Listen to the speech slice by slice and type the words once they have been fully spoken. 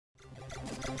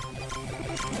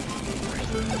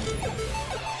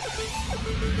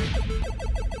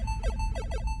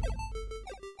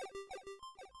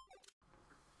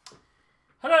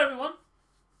Hello everyone.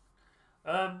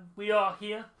 We are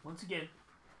here once again,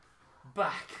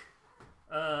 back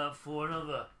for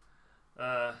another.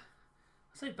 I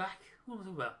say back. What am I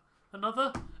talking about?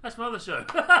 Another? That's my other show.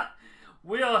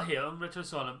 We are here on Retro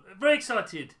Asylum. Very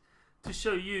excited to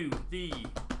show you the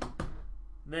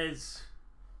SNES.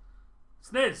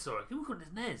 Sorry, can we call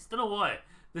it SNES? Don't know why.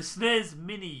 The SNES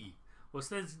Mini, or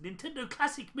SNES Nintendo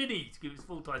Classic Mini, to give its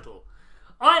full title.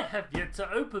 I have yet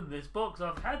to open this box.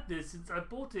 I've had this since I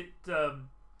bought it.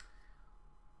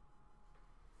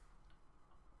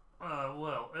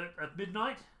 At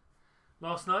midnight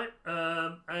last night,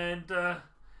 yeah,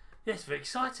 it's very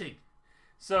exciting.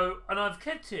 So, and I've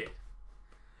kept it.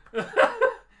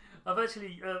 I've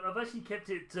actually kept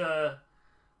it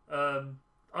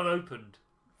unopened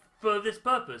for this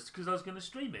purpose because I was going to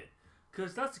stream it,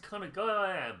 because that's the kind of guy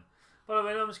I am. By the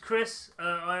way, my name is Chris.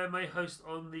 I am a host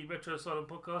on the Retro Asylum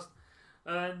podcast,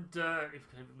 and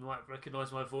if you might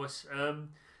recognise my voice, and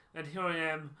here I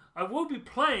am. I will be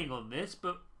playing on this,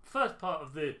 but first part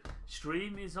of the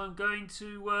stream is I'm going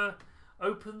to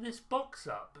open this box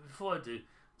up. But before I do, I'm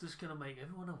just going to make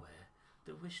everyone aware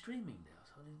that we're streaming now.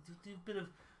 So I need to do a bit of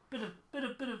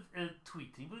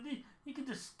tweeting, but you can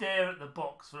just stare at the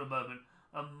box for a moment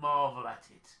and marvel at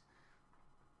it.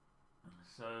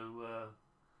 So.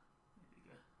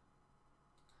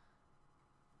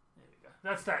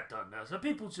 That's that done now. So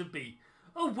people should be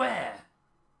aware,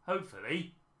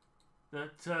 hopefully,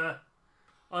 that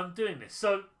I'm doing this.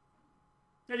 So,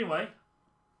 anyway,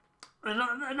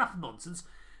 enough nonsense.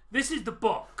 This is the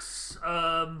box,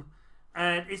 and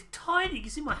it's tiny. You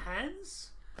can see my hands.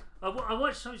 I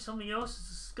might show you something else as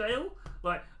a scale.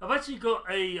 Like, I've actually got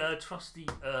a trusty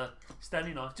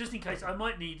Stanley knife, just in case I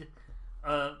might need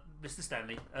Mr.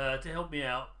 Stanley to help me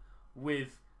out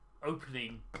with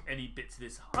opening any bits of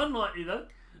this. Unlikely though.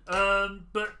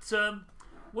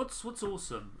 What's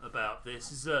awesome about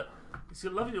this is it's a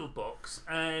lovely little box,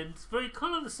 and it's very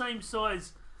kind of the same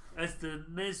size as the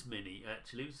NES Mini,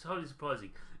 actually, which is highly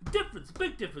surprising. The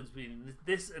big difference between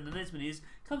this and the NES Mini is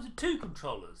it comes with two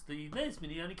controllers. The NES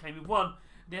Mini only came with one,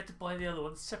 and you had to buy the other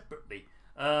one separately.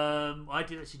 I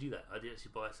did actually do that. I did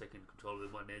actually buy a second controller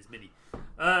with my NES Mini,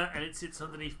 and it sits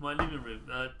underneath my living room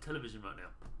television right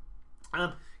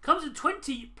now. Comes in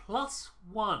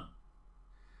 20+1.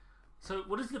 So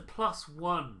what does the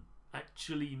 +1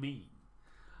 actually mean?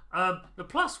 The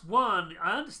 +1,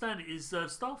 I understand it is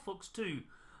Star Fox 2,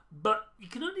 but you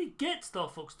can only get Star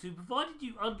Fox 2 provided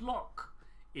you unlock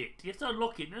it. You have to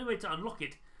unlock it. The only way to unlock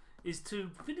it is to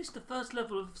finish the first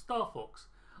level of Star Fox.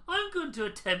 I'm going to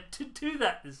attempt to do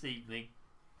that this evening.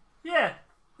 Yeah,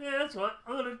 that's right.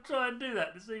 I'm going to try and do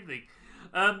that this evening.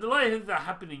 The likelihood of that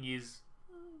happening is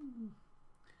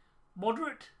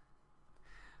moderate,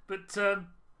 but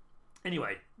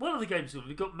anyway, what other games have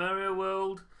we got? Mario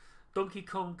World, Donkey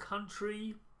Kong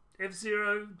Country,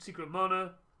 F-Zero, Secret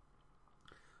Mana,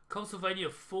 Castlevania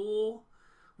 4,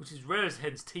 which is rare as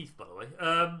hen's teeth, by the way.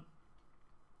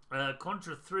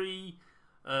 Contra 3,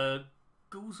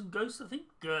 Ghouls and Ghosts, I think,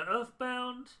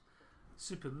 Earthbound,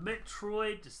 Super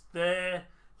Metroid, just there,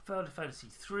 Final Fantasy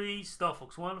 3, Star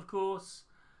Fox 1, of course.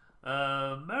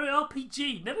 Mario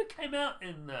RPG never came out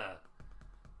in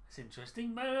it's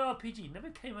interesting. Mario RPG never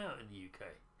came out in the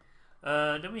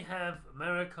UK. Then we have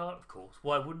Mario Kart, of course.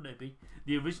 Why wouldn't it be?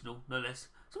 The original, no less.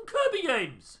 Some Kirby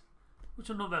games, which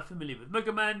I'm not that familiar with.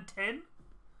 Mega Man 10.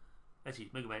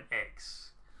 Actually, Mega Man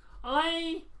X. Have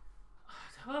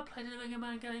I played a Mega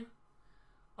Man game?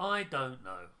 I don't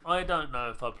know. I don't know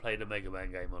if I played a Mega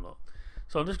Man game or not.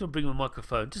 So I'm just going to bring my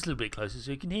microphone just a little bit closer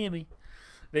so you can hear me.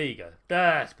 There you go.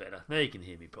 That's better. Now you can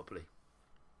hear me properly.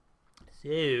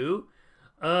 So,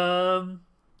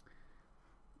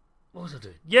 what was I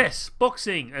doing? Yes,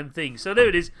 boxing and things. So there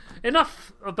it is.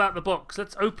 Enough about the box.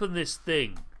 Let's open this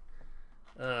thing.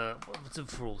 What's it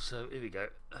for all? So here we go.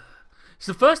 It's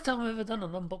the first time I've ever done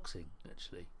an unboxing,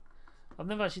 actually. I've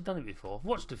never actually done it before. I've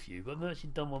watched a few, but I've never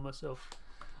actually done one myself.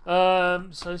 So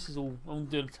this is all. I'm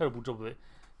doing a terrible job of it.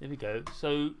 There we go.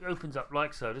 So it opens up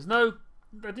like so. There's no.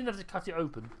 I didn't have to cut it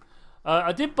open.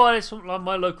 I did buy this from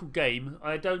my local game.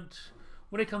 I don't.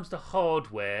 When it comes to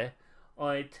hardware,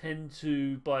 I tend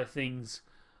to buy things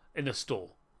in a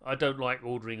store. I don't like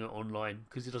ordering it online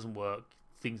because it doesn't work.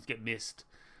 Things get missed.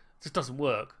 It just doesn't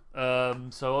work. So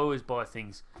I always buy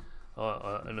things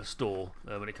in a store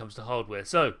when it comes to hardware.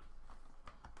 So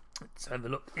let's have a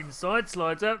look inside.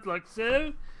 Slides out like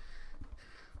so.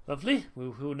 Lovely.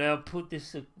 We'll now put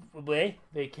this away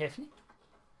very carefully.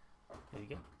 There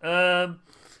you go.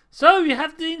 So you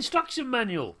have the instruction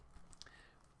manual.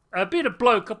 Being a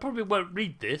bloke, I probably won't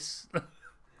read this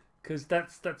because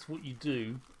that's what you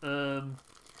do. Anyway.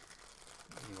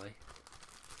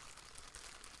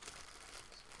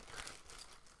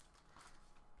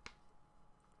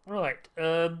 Right.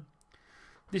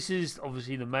 This is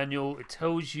obviously the manual. It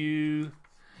tells you.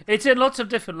 It's in lots of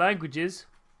different languages.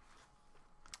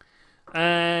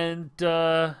 And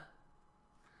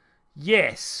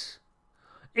yes,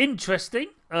 interesting.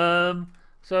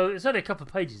 So it's only a couple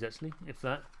of pages actually, if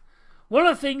that. One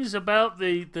of the things about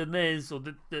the NES and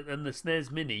the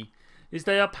SNES Mini is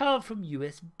they are powered from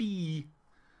USB,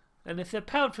 and if they're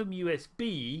powered from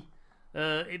USB,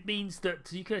 it means that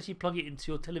you can actually plug it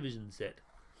into your television set,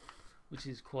 which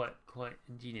is quite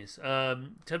ingenious. To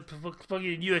plug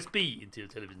in USB into your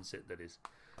television set, that is.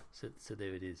 So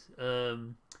there it is.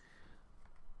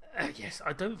 Yes,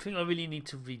 I don't think I really need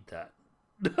to read that.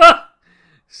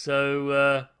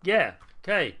 So yeah,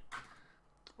 okay.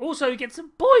 Also, you get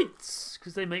some points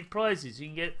because they make prizes.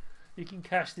 You can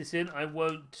cash this in. I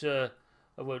won't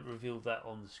reveal that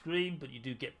on the screen, but you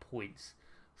do get points.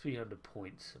 300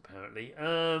 points apparently.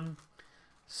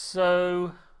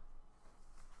 So,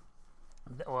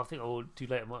 well, I think I will too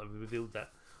late. I might have revealed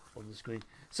that on the screen.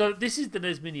 So this is the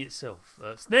NES Mini itself.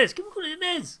 SNES, come on, call it a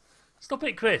NES. Stop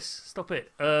it, Chris. Stop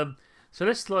it. So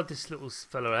let's slide this little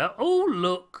fella out. Oh,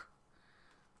 look.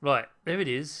 Right, there it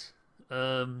is.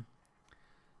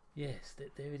 Yes,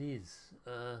 there it is.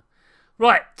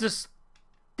 Right,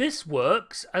 this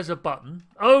works as a button.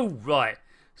 Oh, right.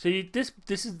 So this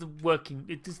is the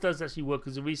working. This does actually work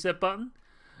as a reset button,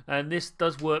 and this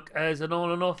does work as an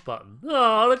on and off button.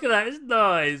 Oh, look at that! It's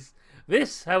nice.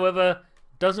 This, however,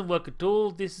 doesn't work at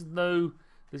all. This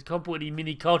can't put any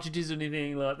mini cartridges or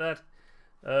anything like that.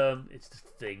 It's just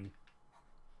a thing.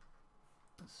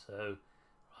 So,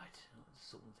 right,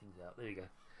 sorting things out. There you go.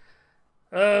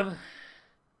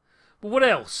 But what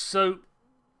else? So,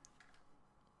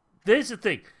 there's the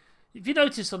thing. If you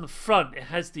notice on the front, it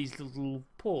has these little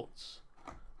ports.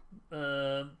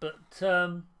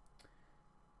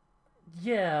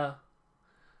 Yeah,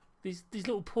 these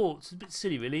little ports are a bit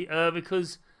silly, really,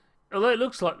 because although it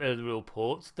looks like they're the real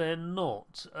ports, they're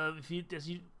not. As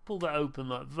you pull that open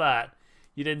like that,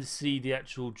 you then see the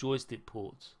actual joystick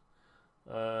ports.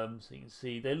 So you can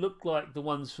see they look like the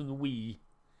ones from the Wii,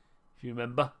 if you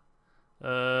remember.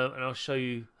 And I'll show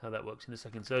you how that works in a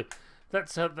second. So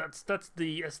that's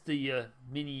the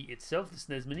Mini itself, the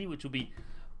SNES Mini, which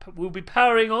we'll be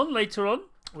powering on later on.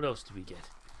 What else do we get?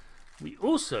 We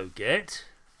also get.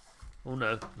 Oh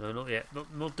no, not yet.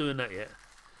 Not doing that yet.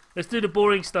 Let's do the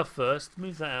boring stuff first.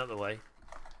 Move that out of the way.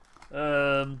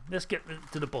 Let's get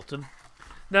to the bottom.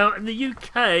 Now in the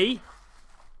UK,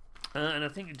 and I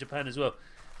think in Japan as well,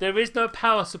 there is no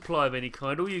power supply of any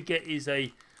kind. All you get is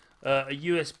a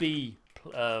USB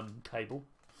cable,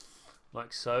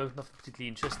 like so, nothing particularly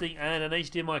interesting, and an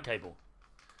HDMI cable,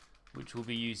 which we'll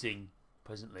be using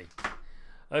presently.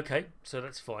 Okay, so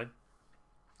that's fine.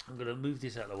 I'm going to move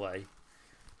this out of the way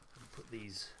and put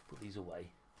these away.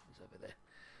 It's over there.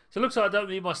 So it looks like I don't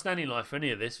need my standing light for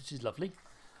any of this, which is lovely.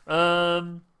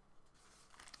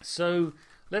 So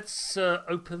let's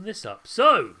open this up.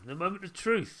 So the moment of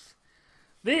truth.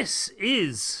 This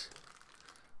is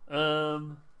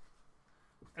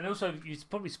and also, you've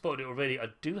probably spotted it already, I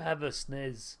do have a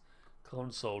SNES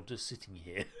console just sitting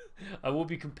here. I will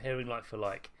be comparing like for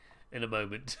like in a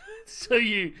moment. So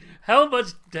how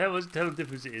much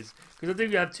difference it is. Because I do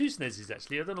have two SNESes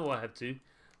actually. I don't know why I have two,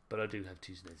 but I do have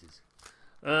two SNESes.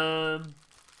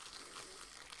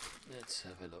 Let's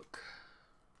have a look.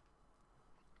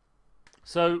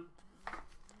 So,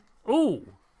 oh,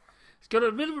 it's got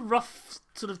a bit of a rough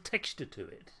sort of texture to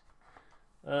it.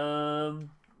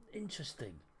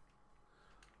 Interesting.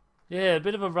 Yeah, a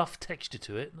bit of a rough texture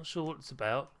to it. Not sure what it's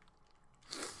about.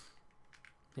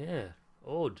 Yeah,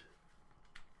 odd.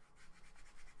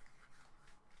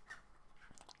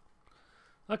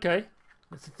 Okay,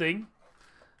 that's the thing.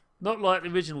 Not like the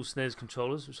original SNES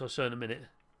controllers, which I'll show in a minute.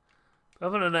 But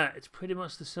other than that, it's pretty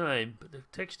much the same, but the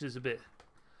texture's a bit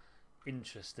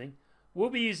interesting. We'll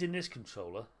be using this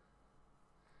controller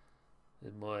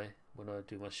when I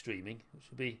do my streaming, which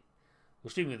will be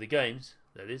streaming the games,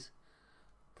 that is.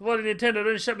 Provided Nintendo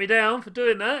don't shut me down for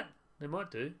doing that. They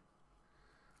might do.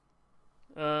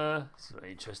 It's not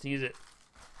interesting, is it?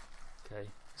 Okay.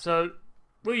 So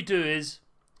what you do is,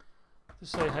 to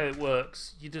say how it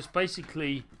works, you just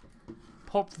basically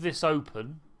pop this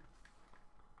open.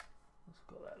 Let's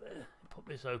got that there. Pop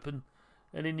this open,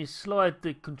 and then you slide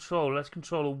the controller. That's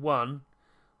controller 1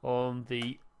 on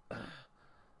the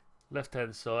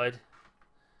left-hand side,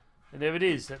 and there it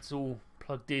is. That's all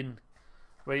plugged in,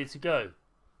 ready to go.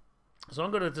 So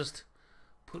I'm going to just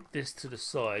put this to the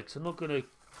side. So I'm not going to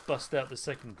bust out the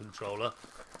second controller.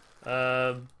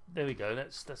 There we go.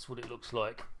 That's what it looks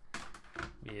like,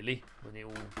 really, when it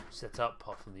all set up,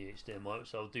 apart from the HDMI,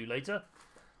 which I'll do later.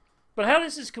 But how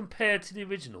does this compare to the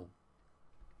original?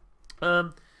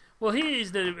 Well, here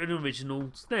is an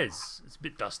original SNES. It's a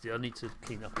bit dusty. I need to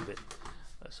clean up a bit.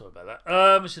 Sorry about that.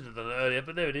 I should have done it earlier,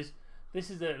 but there it is. This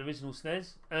is the original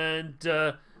SNES, and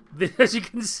this, as you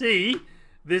can see,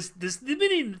 this the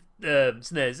mini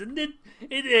SNES, and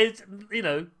it is, you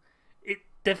know, it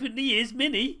definitely is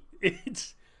mini.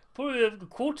 It's probably a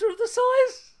quarter of the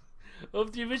size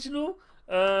of the original,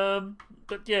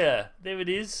 but yeah, there it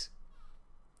is,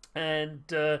 and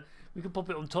we can pop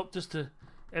it on top just to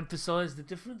emphasise the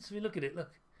difference. I mean, look at it.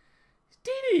 Look, it's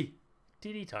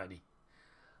teeny tiny.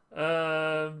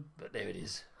 But there it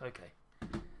is. Okay.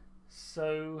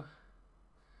 So,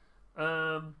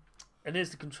 and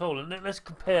there's the controller. And let's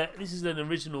compare. This is an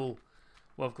original.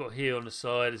 What I've got here on the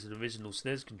side is an original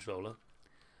SNES controller,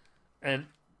 and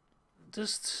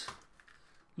just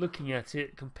looking at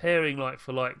it, comparing like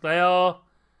for like, they are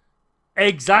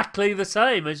exactly the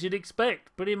same as you'd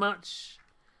expect. Pretty much.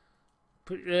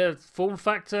 Form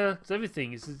factor,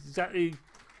 everything is exactly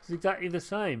the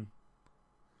same.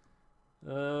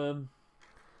 But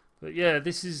yeah,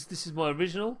 this is my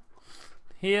original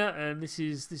here, and this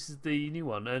is the new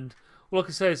one. And all I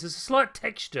can say is there's a slight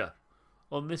texture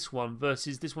on this one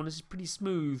versus this one. This is pretty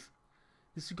smooth.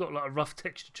 This has got like a rough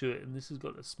texture to it, and this has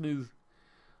got a smooth.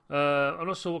 I'm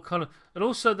not sure what kind of. And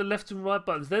also the left and right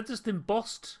buttons, they're just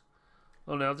embossed.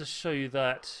 Oh no, I'll just show you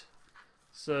that.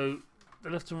 So the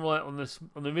left and right on this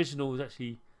the original has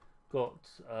actually got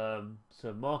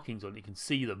some markings on it. You can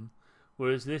see them,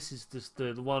 whereas this is just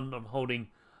the one I'm holding.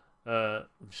 I'm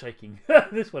shaking.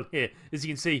 This one here, as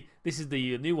you can see, this is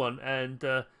the new one, and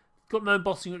got no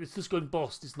embossing. It's just got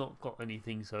embossed. It's not got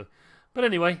anything. So, but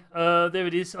anyway, there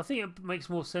it is. I think it makes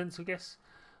more sense, I guess.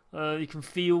 You can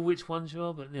feel which ones you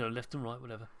are, but you know, left and right,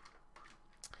 whatever.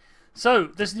 So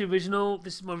this is the original.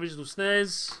 This is my original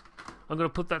SNES. I'm going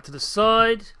to put that to the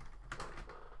side.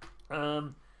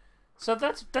 So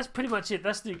that's pretty much it.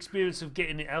 That's the experience of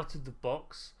getting it out of the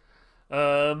box.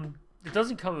 It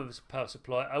doesn't come with a power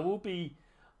supply. I will be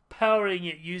powering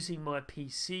it using my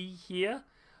PC here,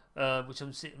 which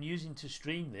I'm using to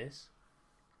stream this.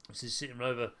 This is sitting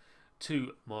over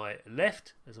to my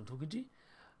left as I'm talking to you.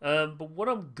 But what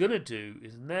I'm going to do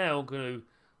is now I'm going to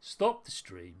stop the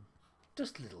stream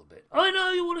just a little bit. I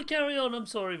know you want to carry on. I'm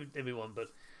sorry, everyone,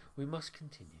 but we must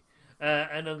continue.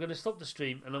 And I'm going to stop the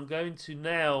stream, and I'm going to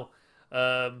now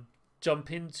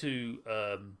jump into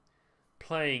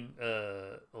playing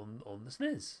on the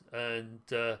SNES and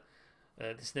the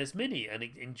SNES Mini and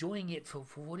enjoying it for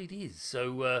what it is.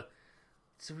 So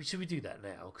should we do that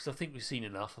now? Because I think we've seen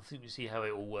enough. I think we see how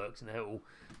it all works and how it all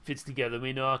fits together. I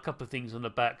mean, there are a couple of things on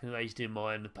the back, and the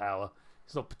HDMI and the power.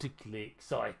 It's not particularly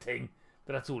exciting,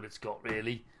 but that's all it's got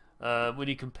really. When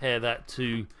you compare that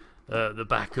to the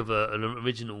back of an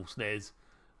original SNES,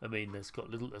 I mean, it's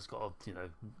got the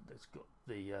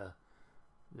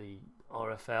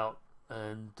RF out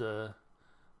and the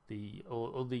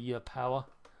power.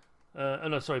 Oh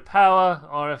no, sorry, power,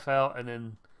 RF out, and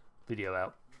then video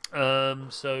out.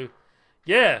 So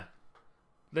yeah,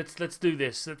 let's do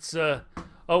this.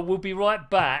 We'll be right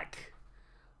back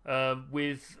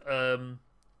with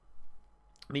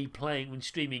me playing when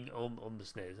streaming on the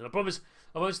SNES, and I promise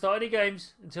I won't start any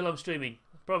games until I'm streaming.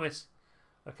 I promise.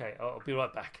 Okay, I'll be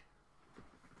right back.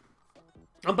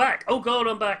 I'm back. Oh God,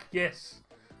 I'm back. Yes.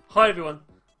 Hi everyone.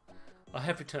 I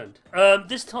have returned.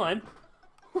 This time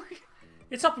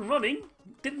it's up and running.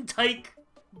 Didn't take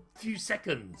a few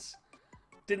seconds.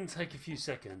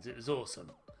 It was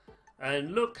awesome.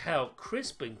 And look how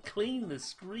crisp and clean the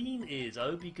screen is. I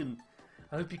hope you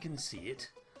can see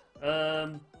it.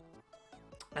 And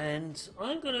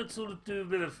I'm gonna sort of do a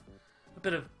bit of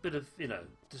you know,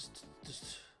 just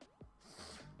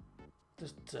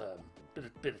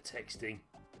bit of texting,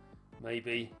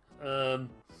 maybe. I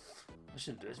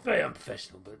shouldn't do it. It's very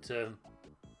unprofessional, but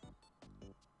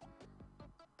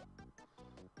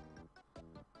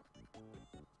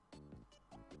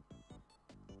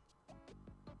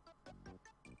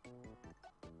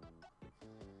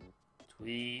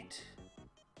tweet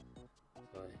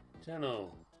my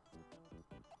channel.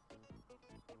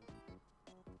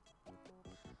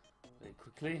 Very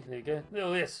quickly. There you go.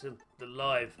 Oh yes, the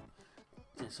live.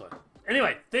 Sorry.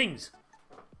 Anyway, things.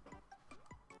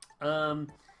 What are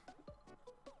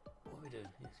we doing?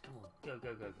 Yes, come on.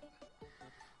 Go.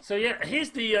 So yeah, here's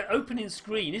the opening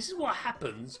screen. This is what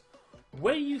happens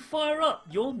when you fire up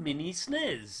your mini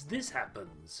SNES, this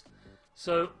happens.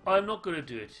 So I'm not going to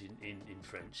do it in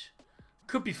French.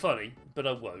 Could be funny, but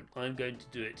I won't. I'm going to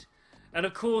do it. And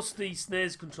of course the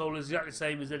SNES controller is exactly the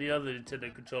same as any other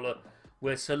Nintendo controller,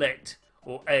 where select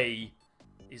or A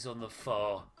is on the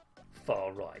far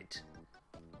right.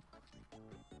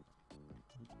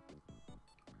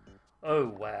 Oh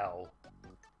wow.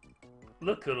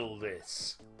 Look at all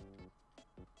this.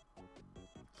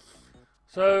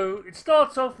 So it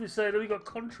starts off with saying that we got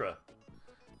Contra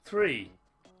 3.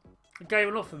 A game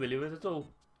I'm not familiar with at all.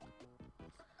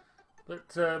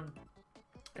 But I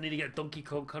need to get Donkey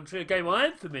Kong Country, a game I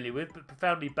am familiar with but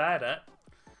profoundly bad at.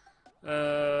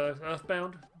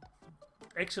 Earthbound.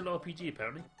 Excellent RPG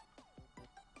apparently.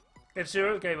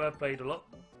 F-Zero, a game I've played a lot.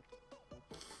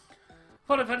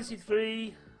 Final Fantasy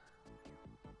 3.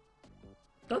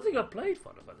 Don't think I've played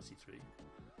Final Fantasy 3.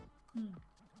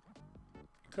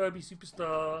 Kirby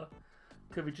Superstar,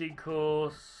 Kirby Dream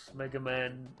Course, Mega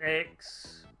Man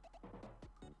X.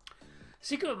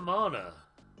 Secret of Mana.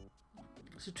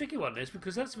 It's a tricky one, this,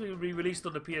 because that's going to be re-released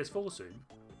on the PS4 soon.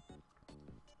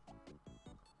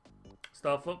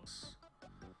 Star Fox.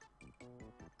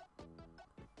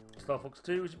 Star Fox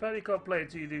 2, which apparently you can't play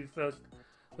until you do the first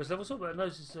level. So, but I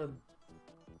noticed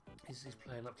he's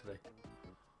playing up today.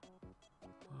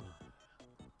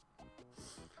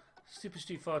 Super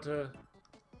Street Fighter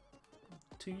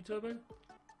 2 Turbo?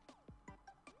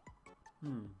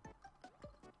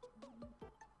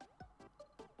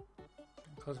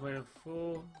 Cosmania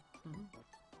 4.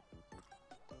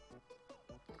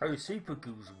 Oh, Super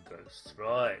Ghouls and Ghosts,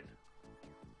 right.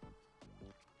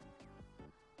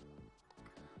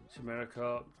 Super Mario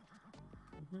Kart.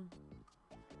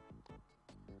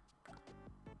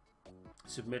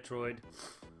 Super Metroid.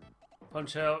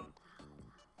 Punch Out.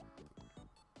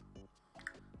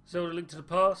 Zelda Link to the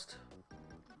Past.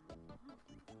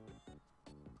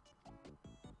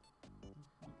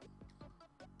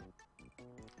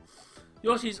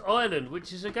 Yoshi's Island,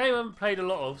 which is a game I haven't played a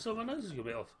lot of, so my nose is a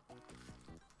bit off.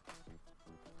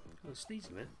 I'm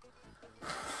sneezing,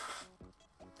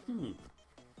 man.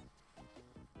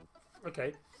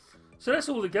 Okay. So that's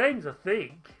all the games, I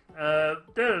think.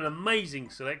 They're an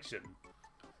amazing selection.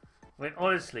 I mean,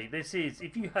 honestly, this is...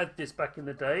 If you had this back in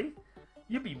the day,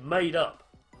 you'd be made up.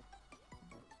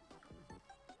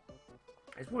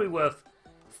 It's probably worth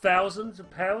thousands of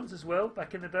pounds as well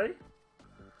back in the day.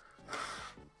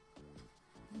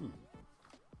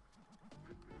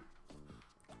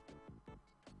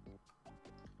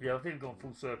 Yeah, I think we've gone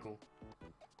full circle.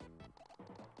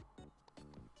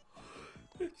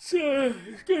 Let's go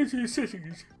to the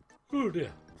settings. Oh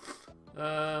dear.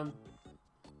 So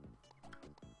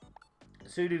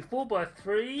we do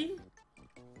 4x3.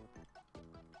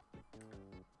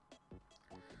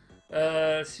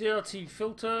 CRT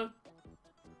filter.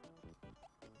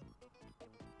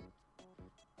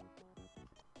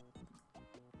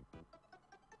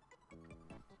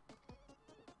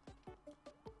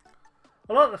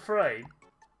 I like the frame.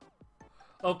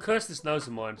 Oh, curse this nose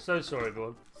of mine. So sorry,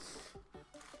 everyone.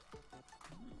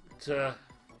 But,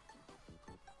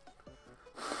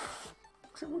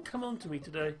 someone come on to me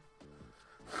today.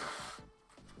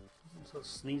 I'm sort of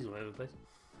sneezing all over the place.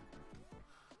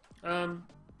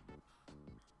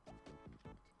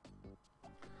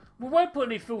 We won't put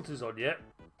any filters on yet.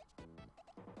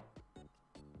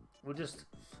 We'll just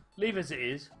leave as it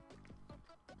is.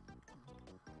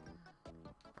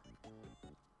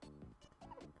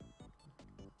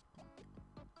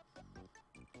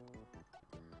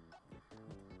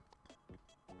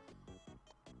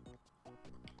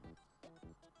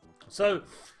 So,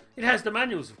 it has the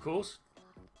manuals, of course.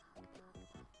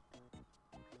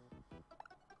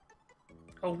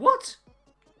 Oh, what?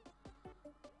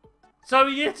 So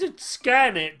you have to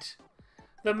scan it.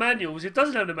 The manuals. It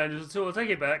doesn't have the manuals at all. I'll take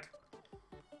it back.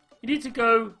 You need to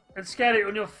go and scan it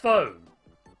on your phone.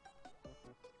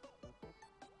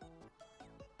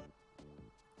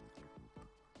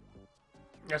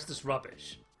 That's just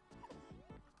rubbish.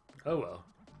 Oh well.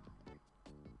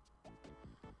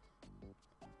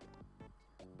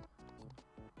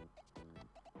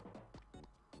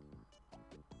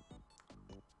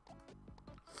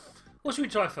 What should we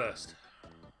try first?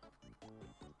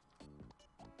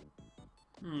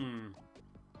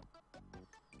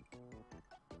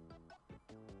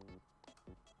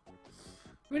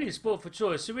 We need sport for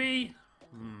choice. Should we?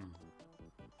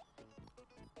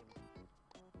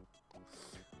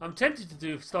 I'm tempted to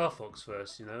do Star Fox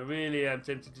first, you know. Really am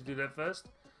tempted to do that first.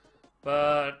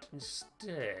 But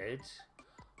instead...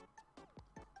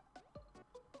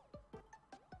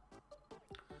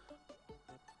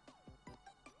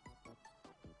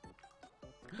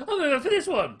 I'm going to go for this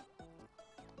one.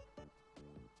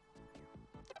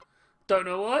 Don't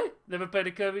know why. Never played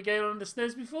a Kirby game on the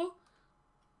SNES before.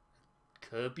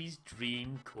 Kirby's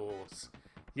Dream Course.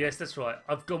 Yes, that's right.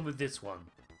 I've gone with this one.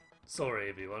 Sorry,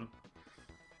 everyone.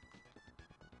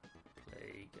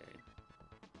 Play game.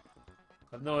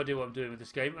 I have no idea what I'm doing with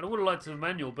this game. And I would have liked a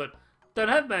manual, but don't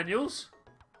have manuals.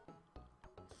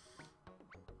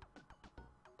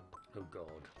 Oh, God.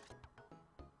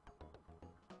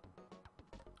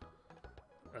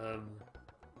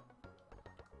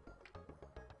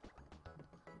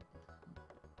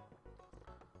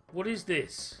 What is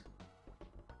this?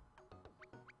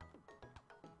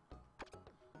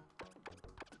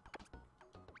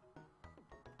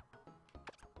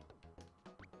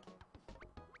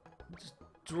 Just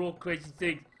draw crazy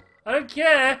things. I don't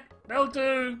care. That'll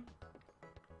do.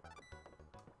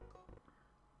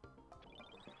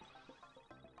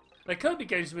 Like, Kirby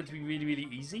games are meant to be really, really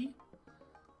easy.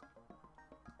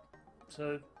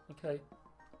 So, okay.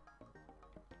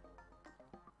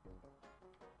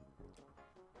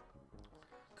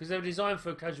 Because they were designed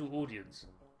for a casual audience.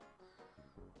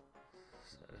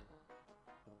 So,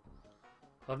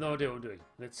 I have no idea what I'm doing.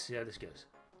 Let's see how this goes.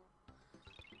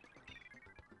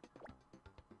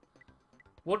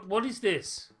 What is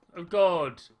this? Oh,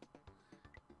 God.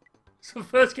 It's the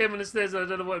first game on the SNES and I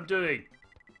don't know what I'm doing.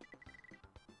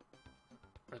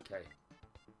 Okay.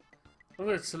 I'm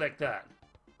going to select that.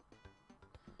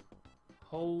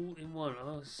 Hole in one.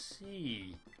 Oh,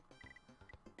 see.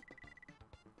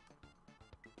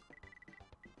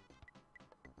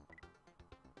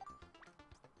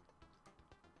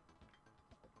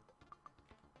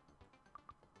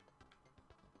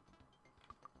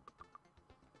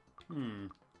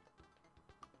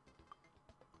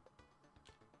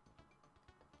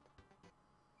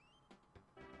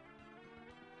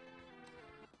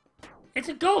 It's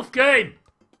a golf game!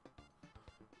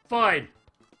 Fine.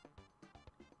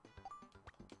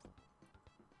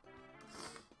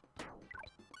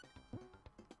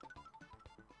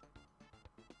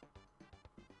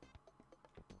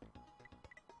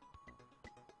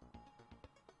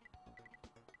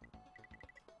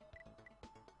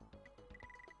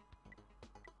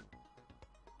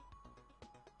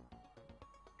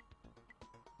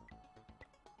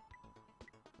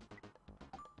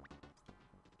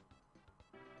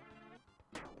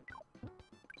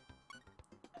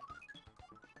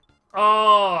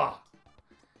 Oh!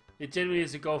 It genuinely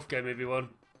is a golf game, everyone.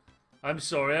 I'm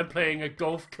sorry, I'm playing a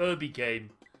golf Kirby game.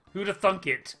 Who'd have thunk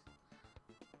it?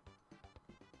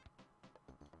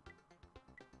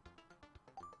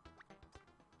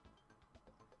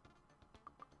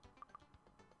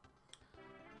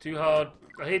 Too hard.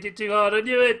 I hit it too hard, I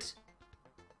knew it!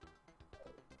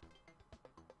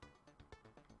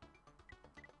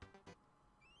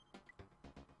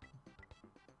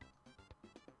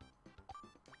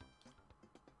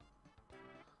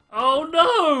 Oh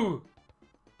no!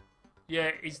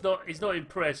 Yeah, he's not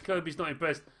impressed. Kirby's not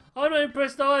impressed. I'm not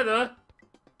impressed either.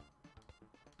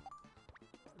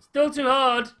 Still too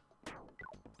hard.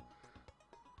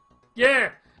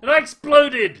 Yeah, and I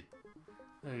exploded.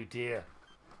 Oh dear.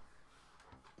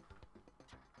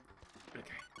 Okay.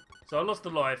 So I lost a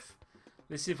life.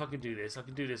 Let's see if I can do this. I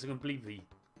can do this. I can believe thee.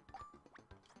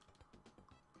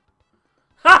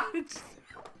 Ha!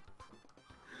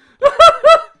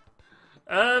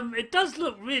 It does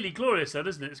look really glorious though,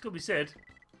 doesn't it? It's got to be said.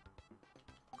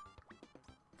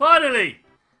 Finally!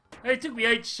 Hey, it took me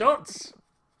 8 shots.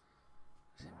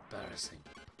 It's embarrassing.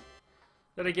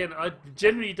 Then again, I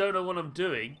generally don't know what I'm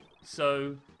doing,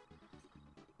 so...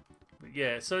 But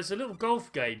yeah, so it's a little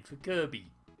golf game for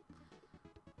Kirby.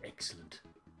 Excellent.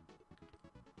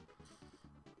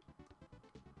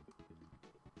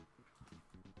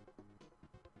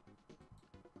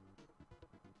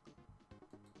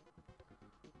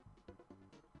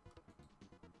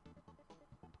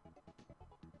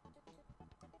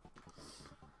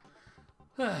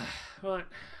 Right.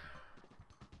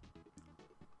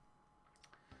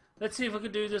 Let's see if I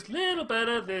can do this a little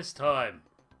better this time.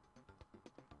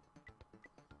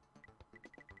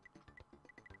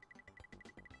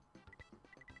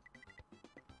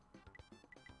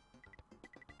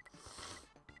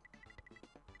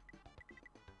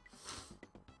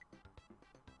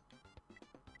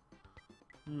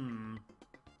 I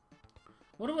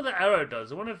wonder what the arrow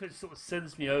does. I wonder if it sort of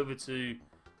sends me over to...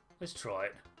 Let's try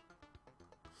it.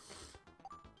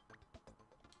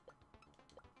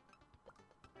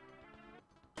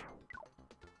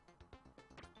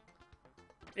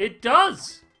 It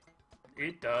does!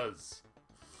 It does.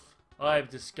 I've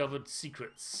discovered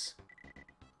secrets.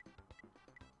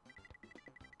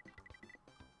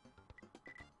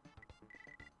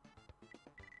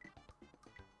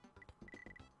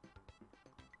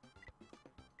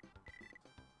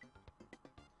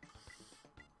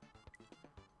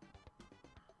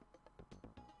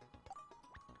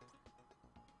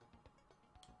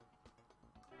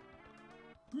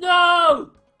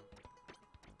 No!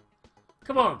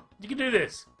 Come on, you can do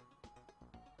this.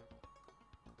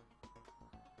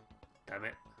 Damn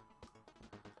it.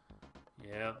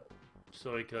 Yeah.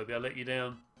 Sorry, Kirby, I let you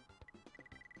down.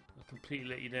 I completely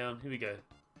let you down. Here we go.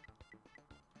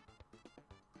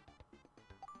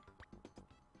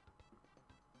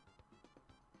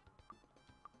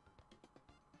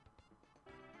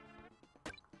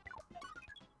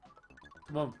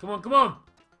 Come on, come on, come on!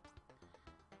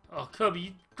 Oh, Kirby,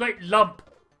 you great lump!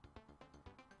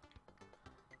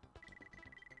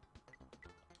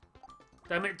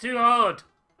 Damn it, too hard!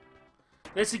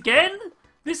 This again?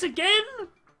 This again?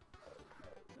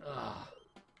 Ugh.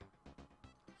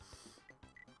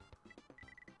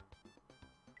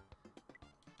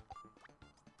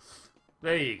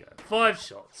 There you go. 5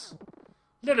 shots.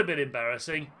 Little bit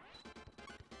embarrassing.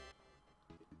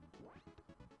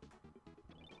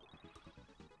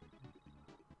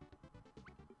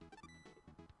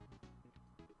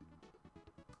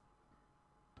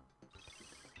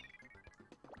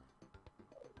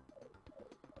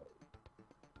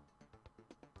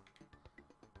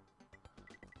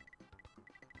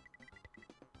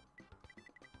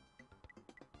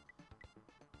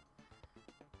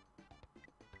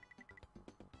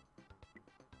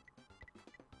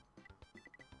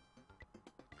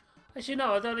 Actually,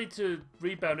 no, I don't need to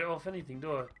rebound it off anything,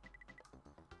 do I?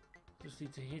 Just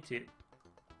need to hit it.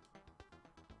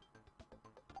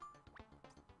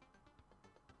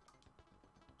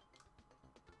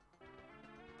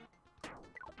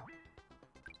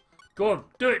 Go on,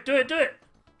 do it, do it, do it!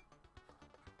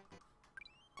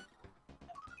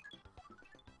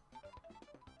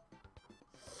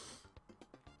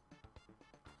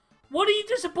 What are you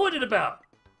disappointed about?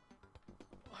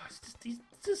 Oh, he's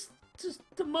just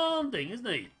demanding, isn't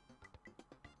he?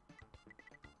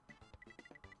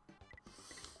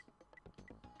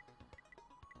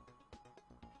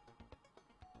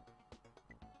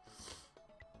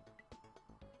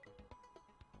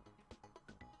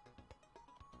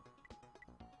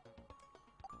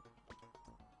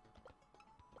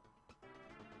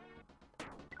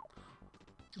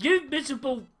 You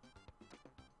miserable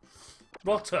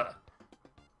rotter.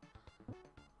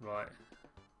 Right.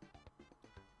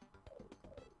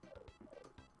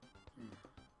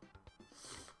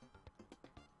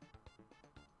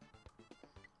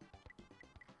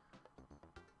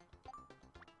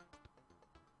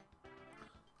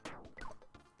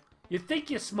 You think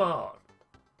you're smart.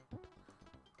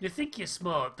 You think you're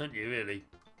smart, don't you, really?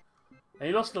 And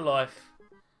you lost a life.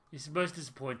 It's most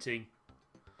disappointing.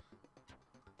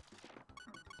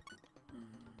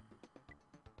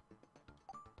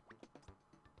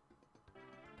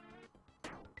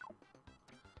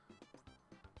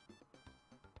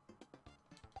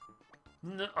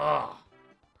 No, oh.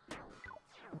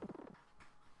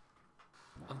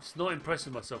 I'm just not impressed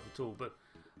with myself at all. But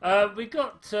we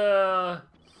got RZ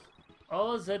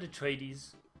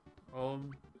Atreides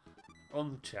on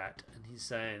the chat, and he's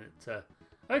saying that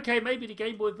okay, maybe the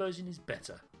Game Boy version is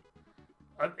better.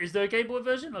 Is there a Game Boy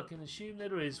version? I can assume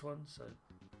there is one. So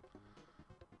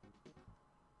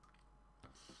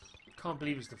can't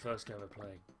believe it's the first game we're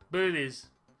playing, but it is.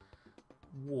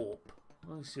 Warp.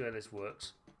 Let's see how this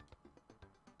works.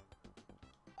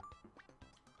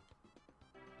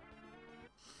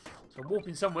 So I'm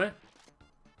warping somewhere.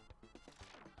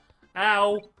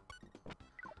 Ow!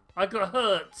 I got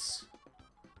hurts.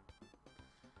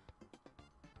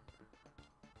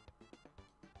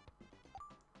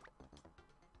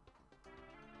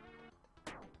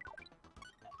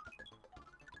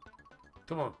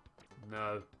 Come on.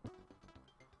 No.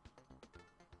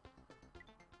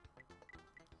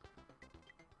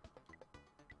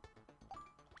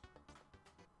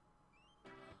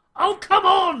 Oh, come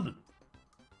on!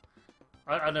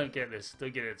 I don't get this.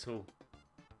 Don't get it at all.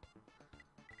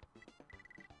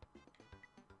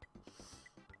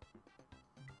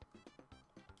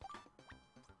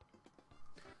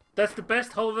 That's the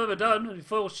best hole I've ever done in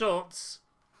 4 shots.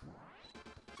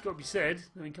 It's got to be said.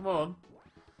 I mean, come on.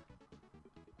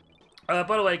 By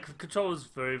the way, controller's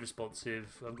very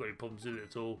responsive. I haven't got any problems with it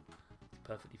at all. It's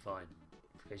perfectly fine,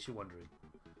 in case you're wondering.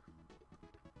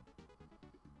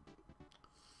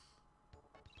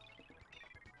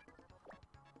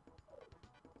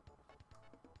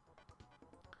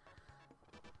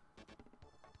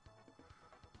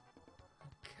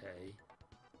 Okay.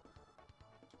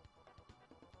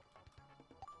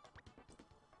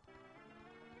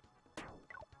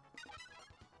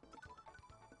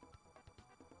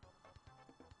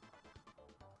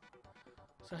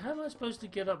 So how am I supposed to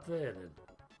get up there then?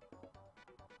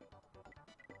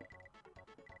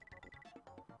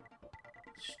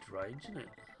 Strange, isn't it?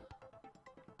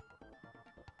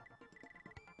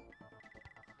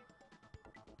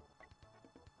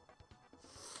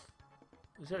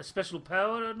 Is that a special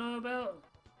power I don't know about?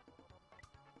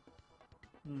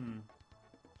 Hmm.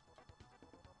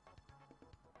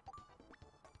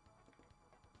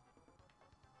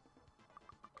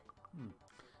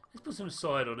 Let's put some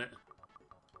side on it.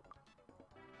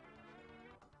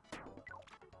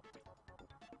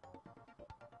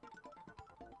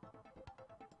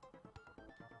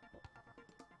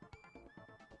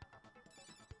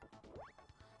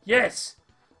 Yes!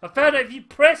 I found out if you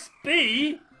press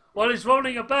B while he's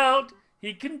rolling about,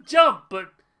 he can jump,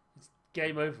 but it's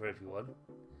game over, everyone.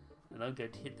 And I'm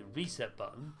going to hit the reset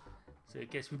button, so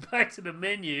it gets me back to the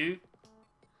menu.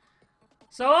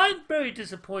 So I'm very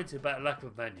disappointed about lack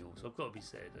of manuals, I've got to be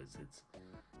said.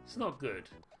 It's not good.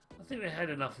 I think we had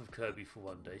enough of Kirby for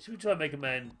one day. Should we try and Mega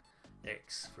Man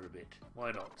X for a bit?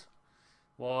 Why not?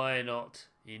 Why not,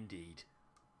 indeed.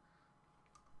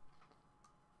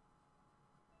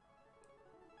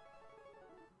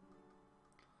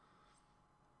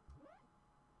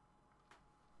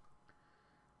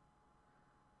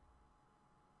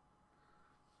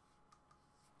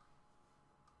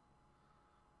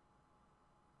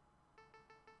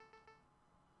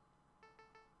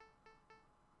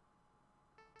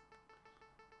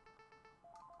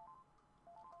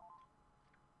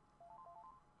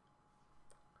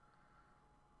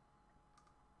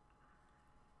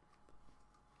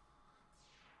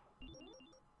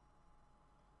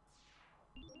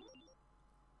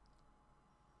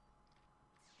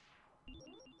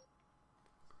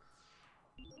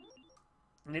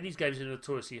 And these games are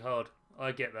notoriously hard.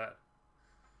 I get that.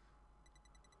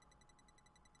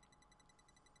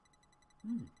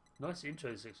 Nice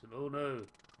intro section. Oh no.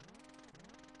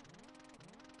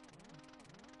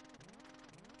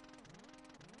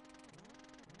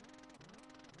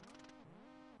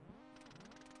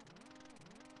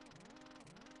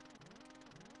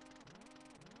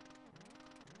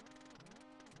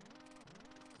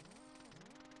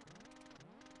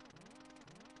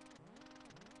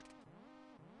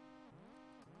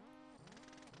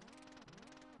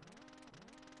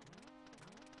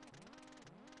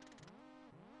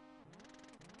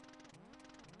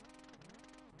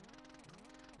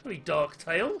 Very Dark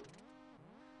Tail.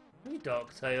 Very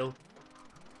Dark Tail.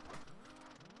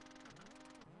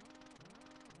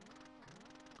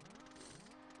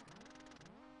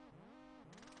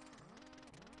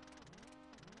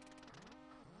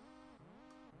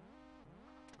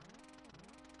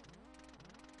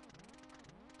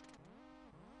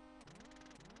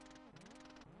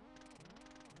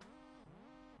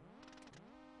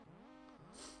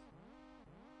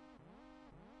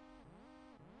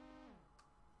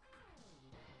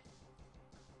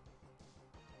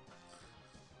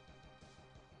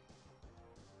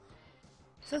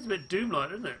 Sounds a bit Doom-like,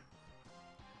 doesn't it?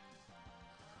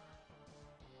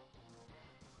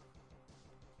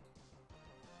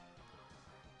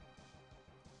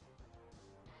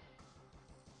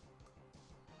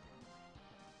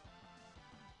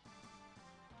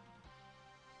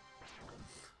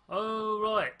 Oh,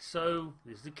 right. So,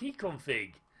 this is the key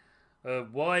config.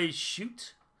 Y is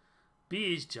shoot.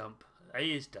 B is jump. A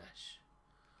is dash.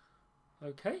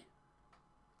 Okay.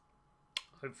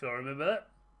 Hopefully I remember that.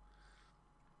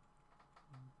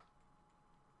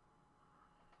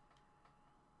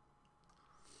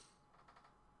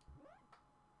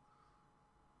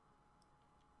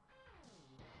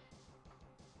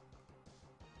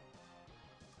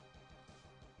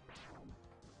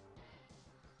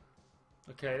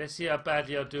 Okay, let's see how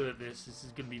badly I'll do at this. This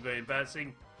is going to be very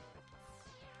embarrassing.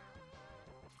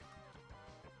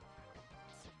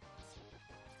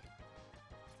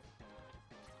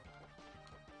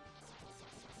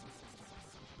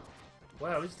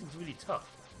 Wow, this thing's really tough.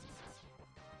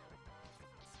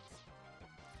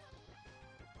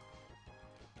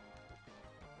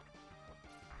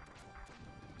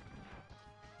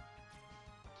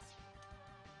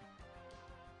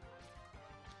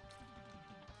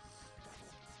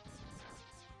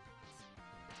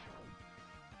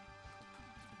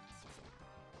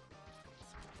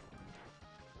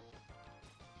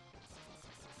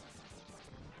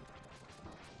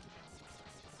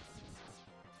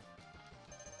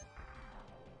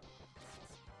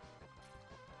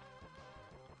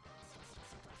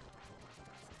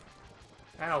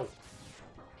 Ow.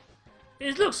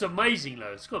 It looks amazing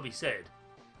though, it's got to be said.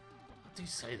 I do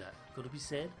say that, got to be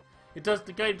said. It does.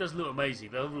 The game does look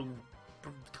amazing. The overall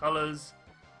colours.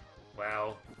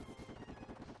 Wow.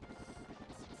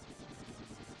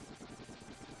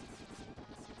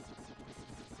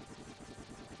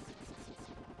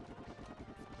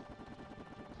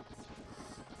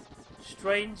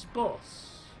 Strange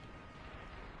boss.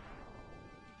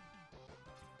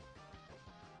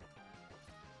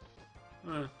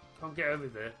 Can't get over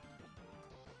there.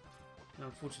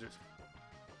 Unfortunate.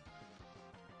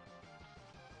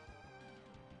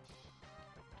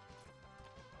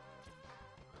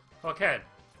 Oh, I can.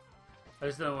 I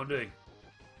just don't know what I'm doing.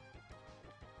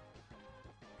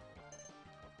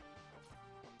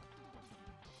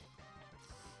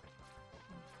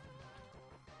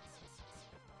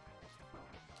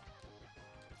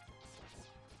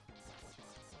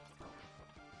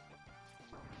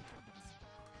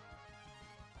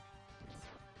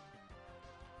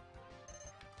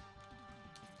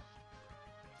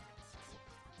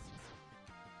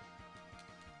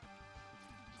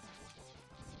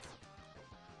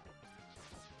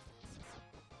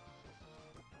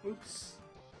 Oops.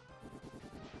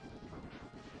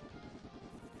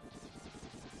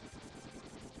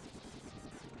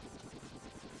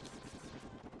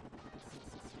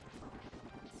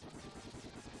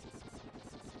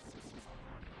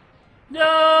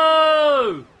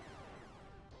 No!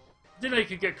 Didn't know you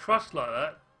could get crushed like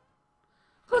that.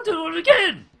 I'll do it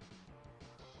again!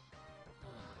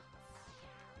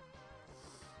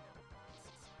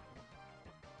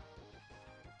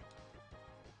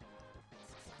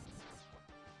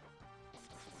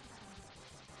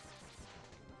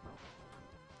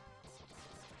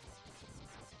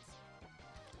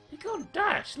 You can't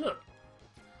dash, look.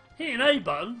 Hit an A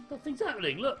button, nothing's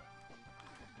happening, look.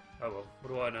 Oh well,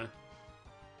 what do I know?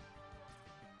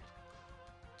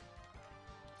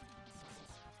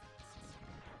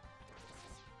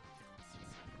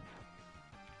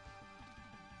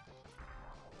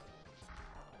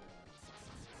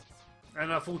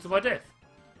 And I fall to my death.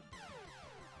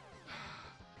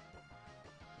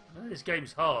 I know this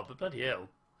game's hard, but bloody hell.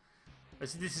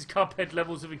 This is Cuphead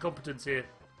levels of incompetence here.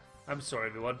 I'm sorry,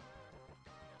 everyone.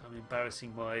 I'm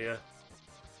embarrassing my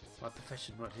my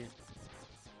profession right here.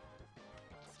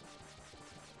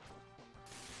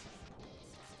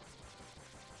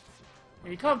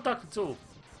 You can't duck at all.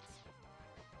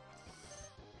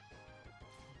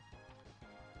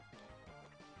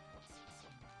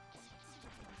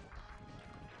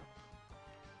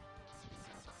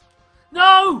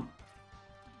 No!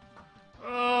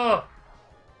 Oh!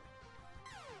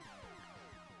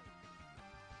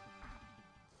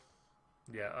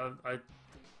 Yeah, I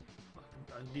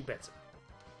do better.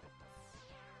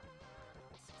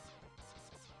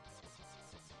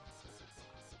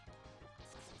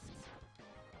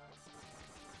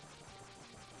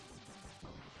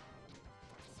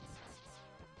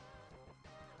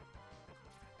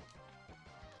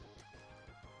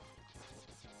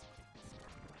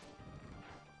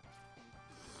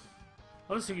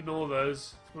 I'll just ignore those.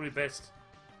 It's probably best.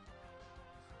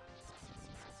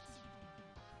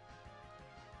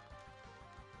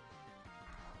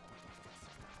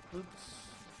 Oops.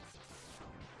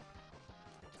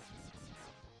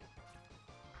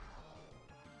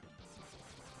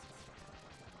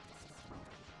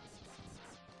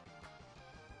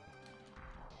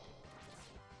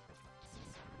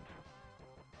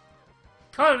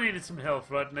 Kind of needed some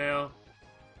health right now.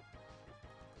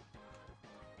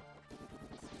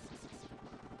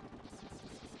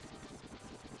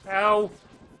 Ow!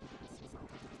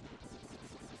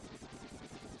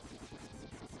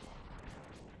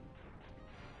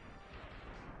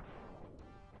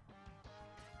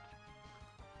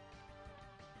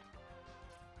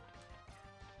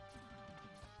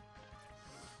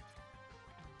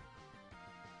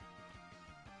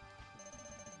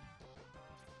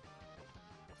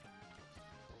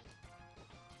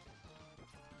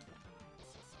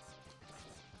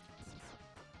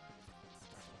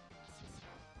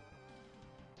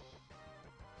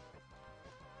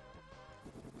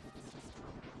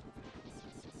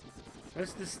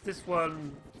 This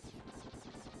one.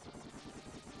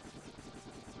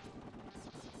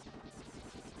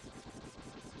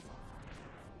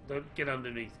 Don't get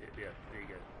underneath it. Yeah, there you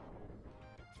go.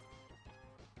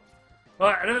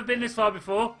 Right, I've never been this far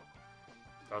before.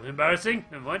 That was embarrassing.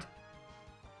 Never mind.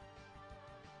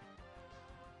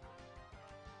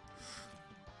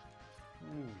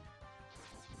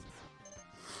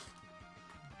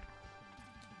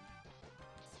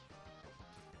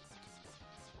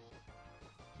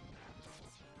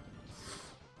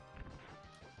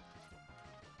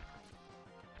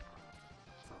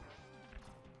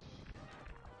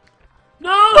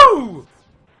 No!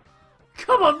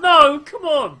 Come on, no! Come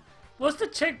on! What's the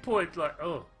checkpoint like?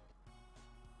 Oh.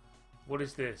 What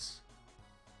is this?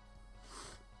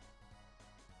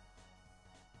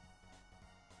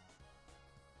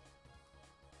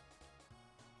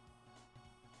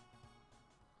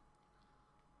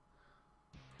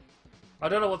 I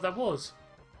don't know what that was.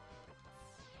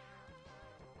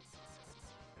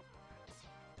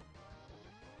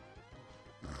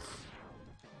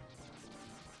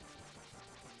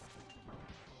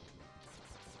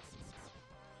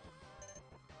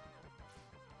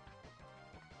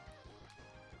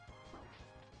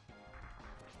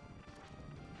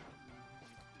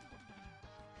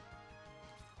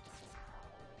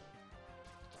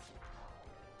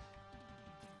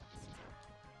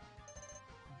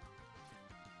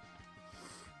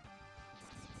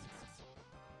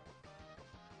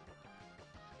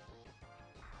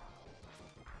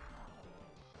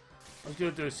 I was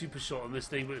going to do a super shot on this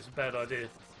thing, but it's a bad idea.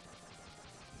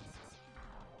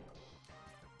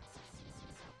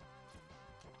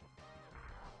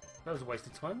 That was a waste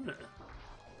of time, wasn't it?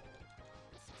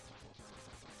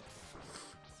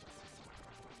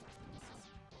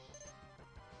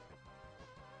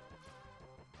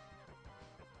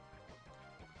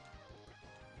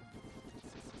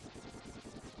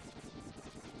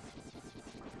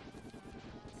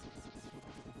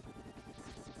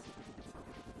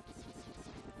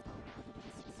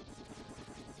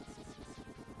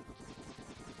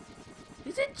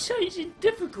 Is it changing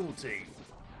difficulty?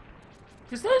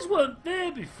 Because those weren't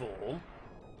there before.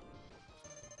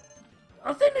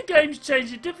 I think the game's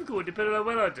changing difficulty depending on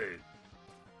what I do.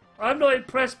 I'm not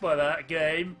impressed by that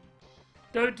game.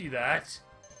 Don't do that.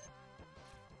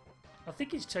 I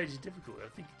think it's changing difficulty. I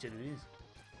think it genuinely is.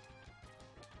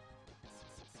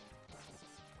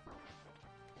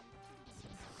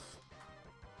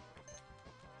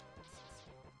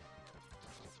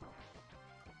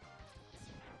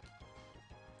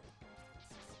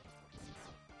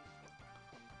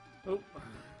 Oh.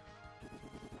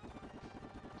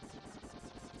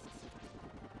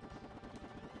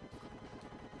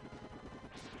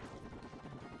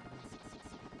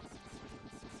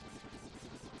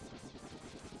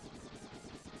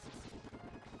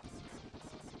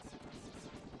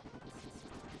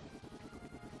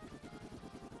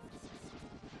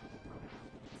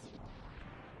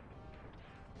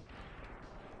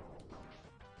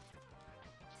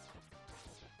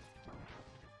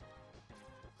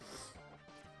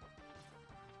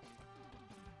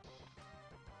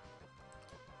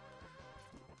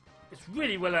 It's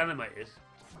really well animated.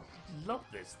 Love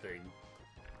this thing.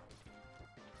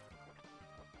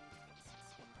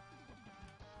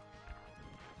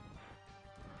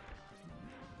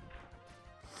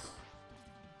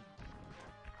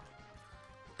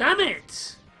 Damn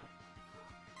it!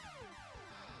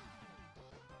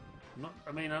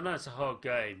 I mean, I know it's a hard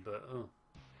game, but oh.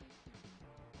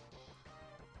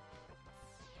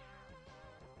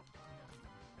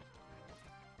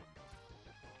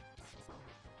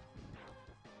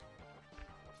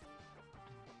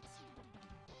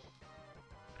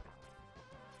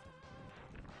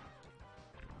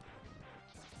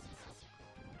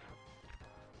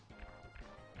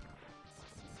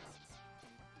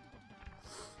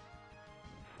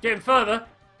 Getting further.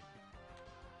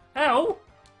 Ow!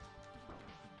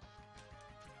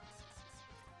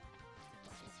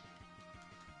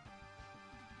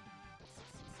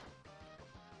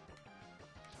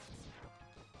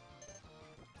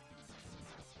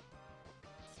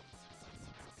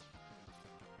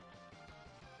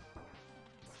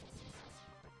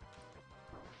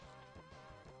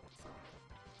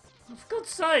 Oh, for God's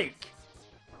sake!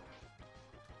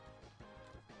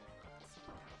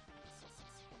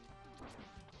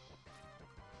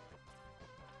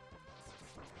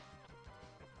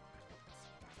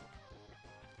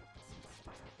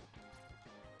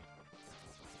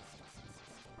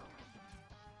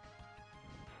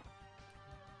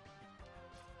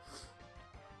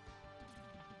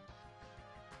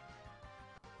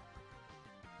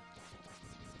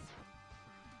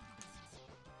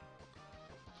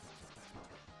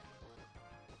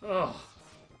 Oh.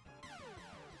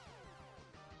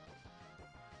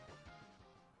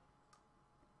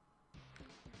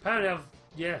 Apparently I've...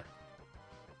 yeah.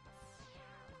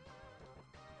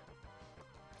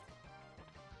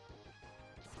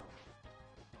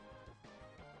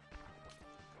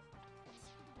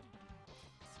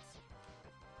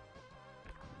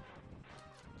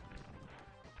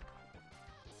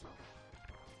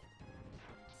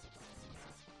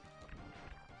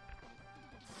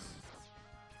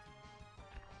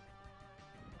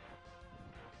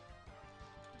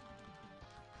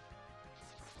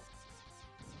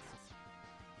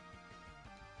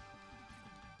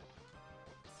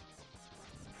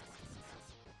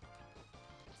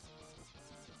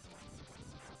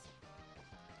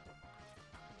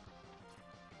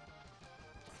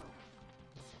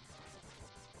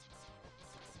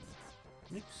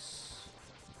 Oops.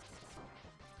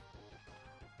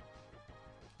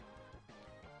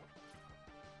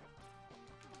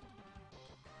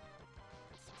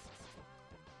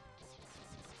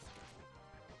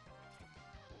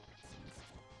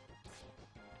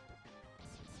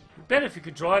 better if you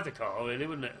could drive the car, really,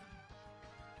 wouldn't it?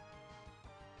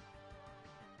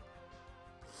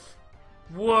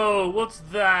 Whoa, what's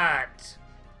that?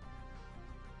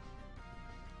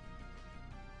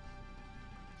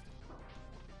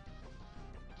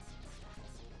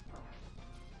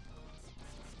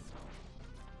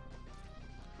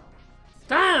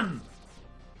 Damn!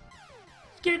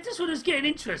 This one is getting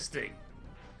interesting.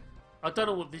 I don't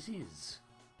know what this is.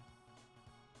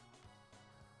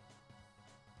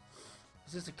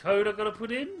 Is this a code I've got to put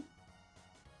in?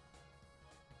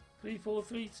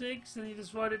 3436, and you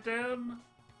just write it down.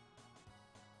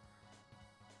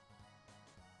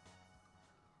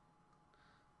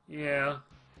 Yeah.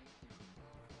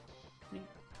 I think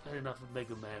I had enough of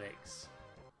Mega Man X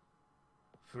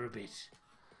for a bit.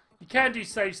 You can do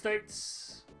save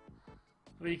states.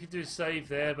 I mean, you could do a save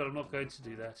there, but I'm not going to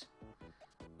do that.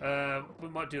 We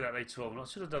might do that later on. I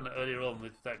should have done it earlier on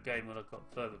with that game when I got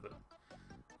further, but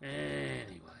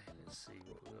anyway, let's see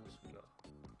what else we got.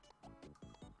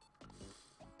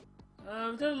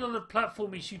 We've done a lot of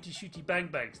platformy shooty bang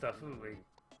bang stuff, haven't we?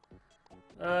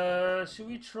 Should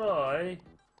we try?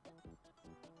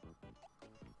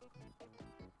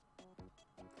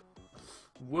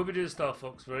 We'll be doing Star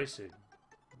Fox very soon.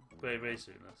 Very, very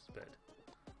soon, I suspect.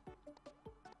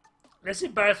 Let's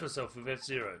embarrass myself with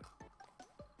F-Zero.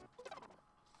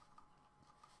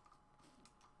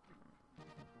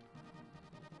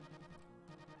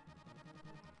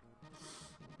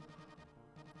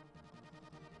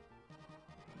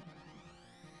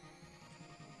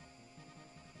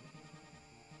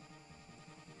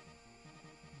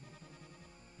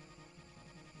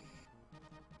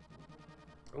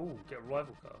 Oh, get a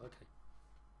rival car, okay.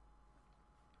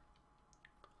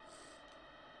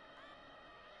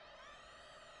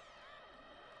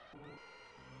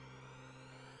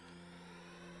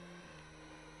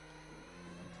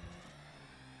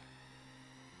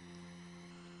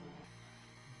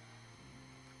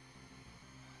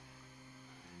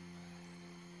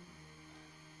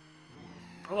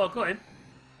 Oh, I got him.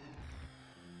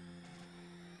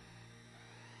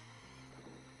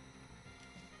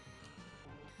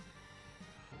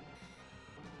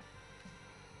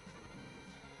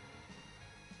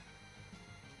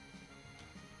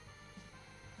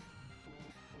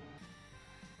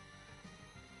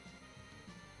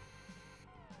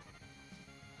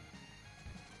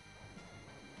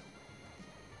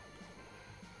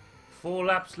 Four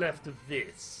laps left of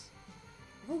this.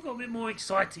 I've all got a bit more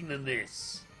exciting than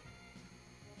this.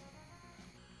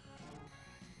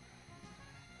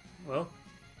 Well.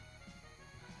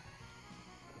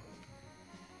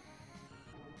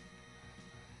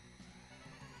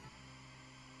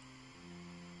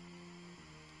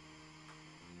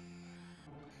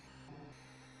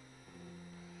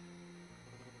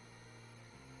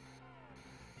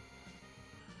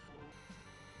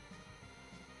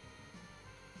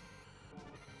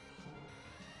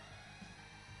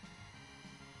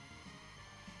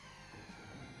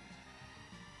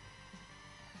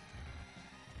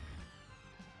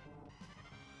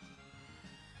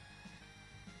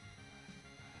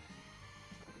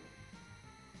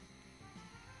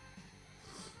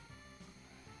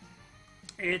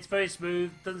 It's very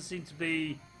smooth. Doesn't seem to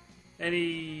be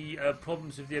any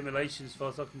problems with the emulation as far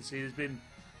as I can see. There's been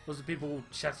lots of people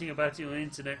chatting about it on the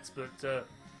internet, but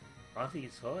I think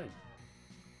it's fine.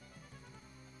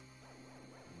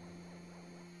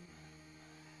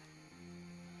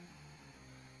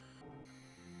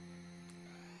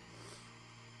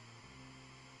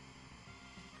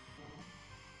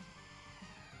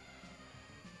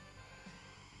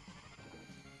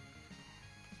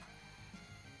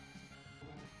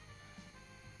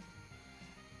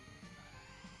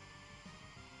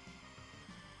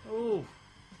 Oh.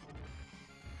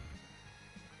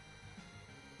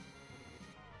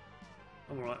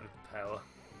 I'm alright with power.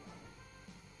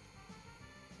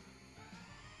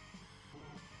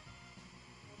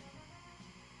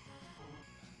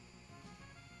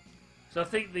 So I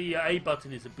think the A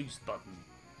button is a boost button.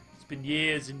 It's been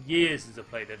years and years since I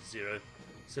played F-Zero,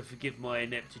 so forgive my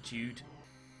ineptitude.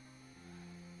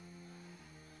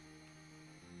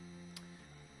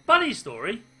 Funny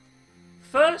story.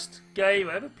 First game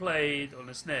I ever played on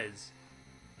a SNES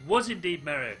was indeed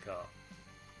Mario Kart.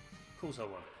 Of course I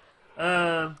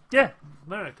won. Yeah,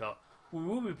 Mario Kart. We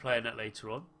will be playing that later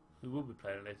on. But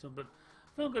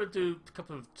I think I'm going to do a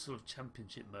couple of sort of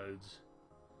championship modes.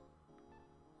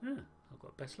 Yeah, I've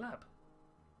got best lap.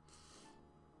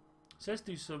 So let's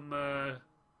do some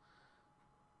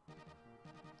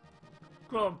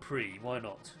Grand Prix. Why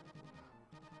not?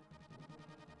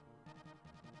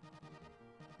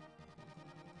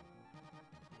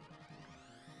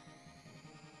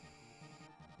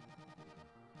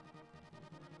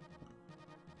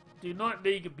 do Night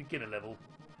League at beginner level.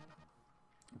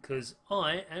 Because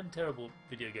I am terrible at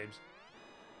video games.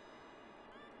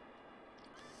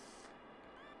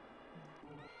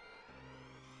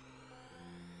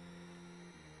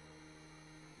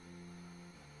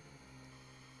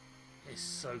 It's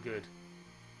so good.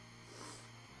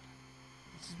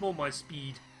 This is more my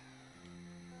speed.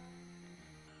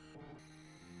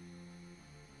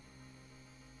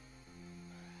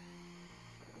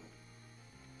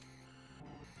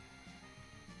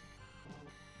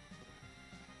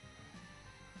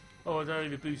 Oh, I don't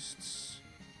need the boosts.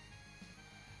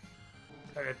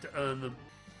 I have to earn them.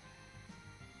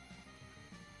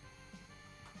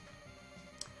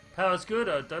 Power's good,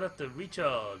 I don't have to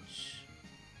recharge.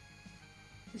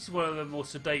 This is one of the more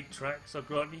sedate tracks, I'll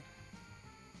grant you.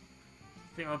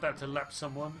 I think I'm about to lap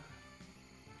someone.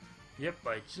 Yep,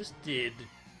 I just did.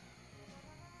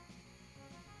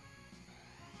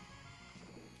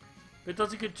 But it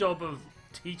does a good job of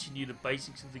teaching you the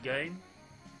basics of the game.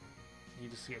 You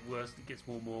just get worse, it gets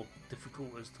more and more difficult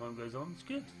as time goes on. It's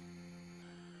good.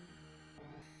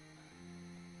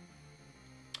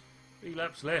 3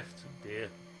 laps left. Oh dear.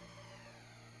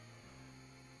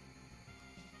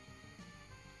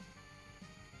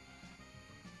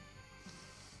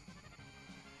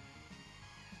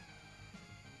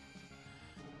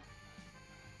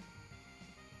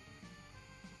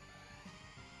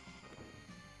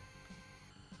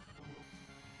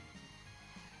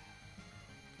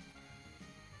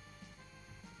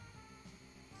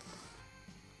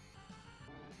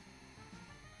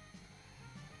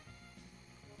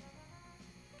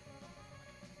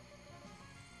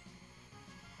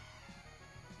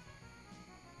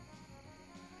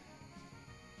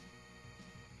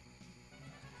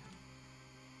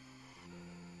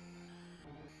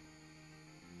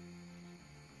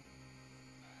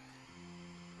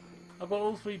 I've got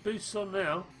all 3 boosts on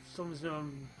now. Someone's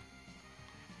on.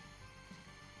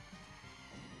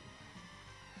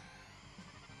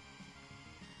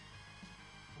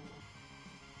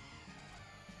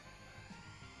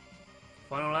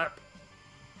 Final lap.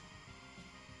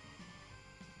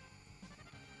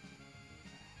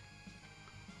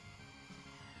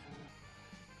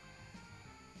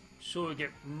 Sure, it'll get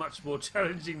much more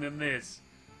challenging than this.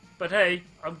 But hey,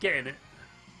 I'm getting it.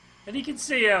 And you can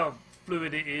see how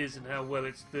fluid it is and how well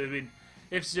it's doing.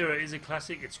 F-Zero is a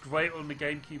classic. It's great on the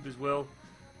GameCube as well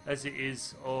as it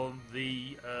is on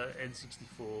the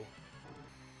N64.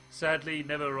 Sadly,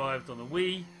 never arrived on the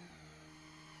Wii,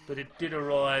 but it did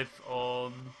arrive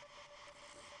on.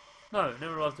 No, it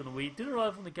never arrived on the Wii. It did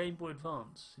arrive on the Game Boy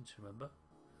Advance, since you remember.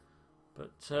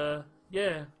 But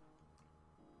yeah,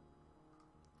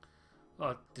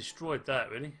 I destroyed that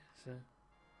really. So.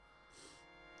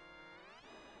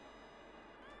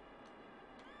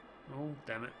 Oh,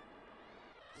 damn it.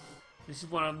 This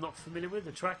is one I'm not familiar with,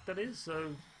 the track that is, so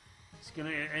it's going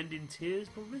to end in tears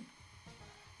probably.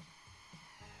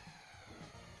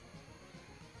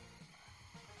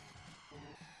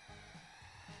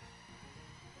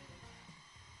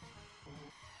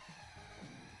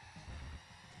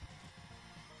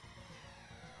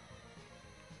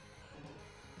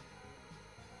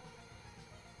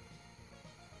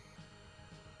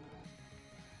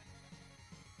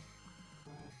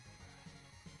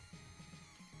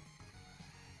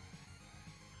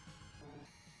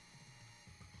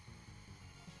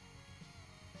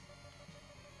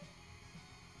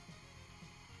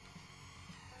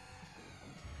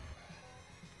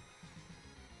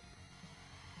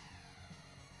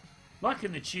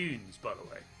 Liking the tunes, by the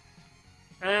way.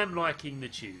 Am liking the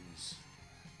tunes.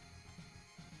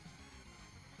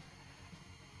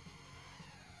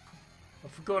 I've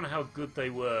forgotten how good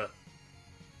they were.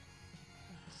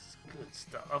 It's good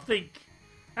stuff. I think,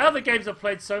 out of the games I've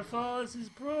played so far, this is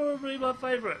probably my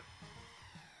favourite.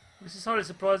 Which is highly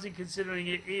surprising considering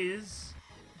it is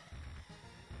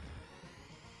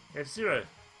F-Zero.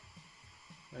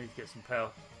 I need to get some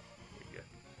power. There you go.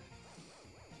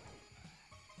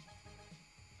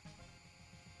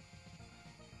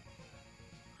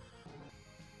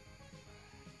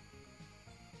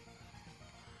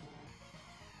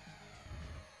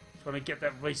 Trying to get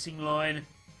that racing line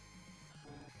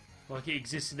like it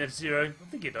exists in F-Zero. I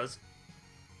think it does.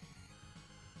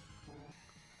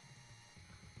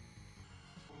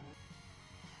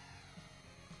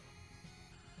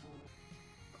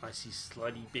 Icy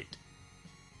slidey bit.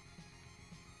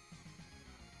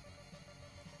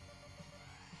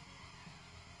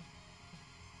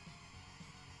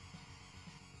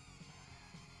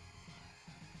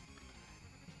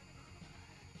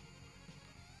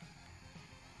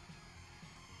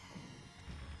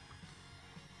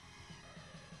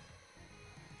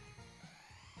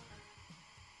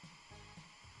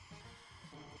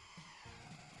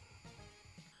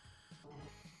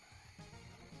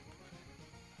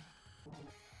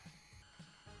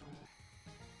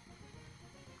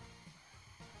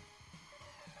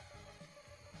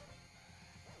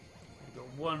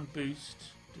 one boost.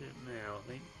 Do it now, I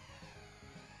think.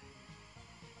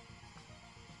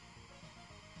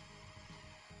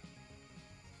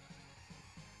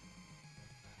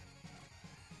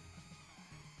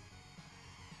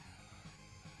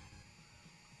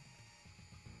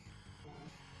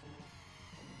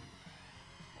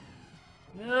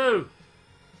 No!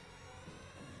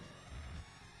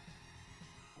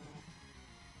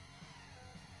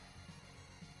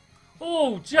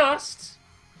 Oh, just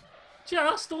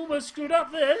almost screwed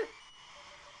up there.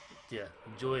 Yeah,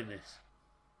 enjoying this.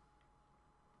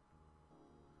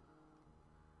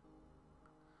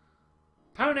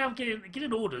 Apparently I'm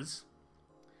getting orders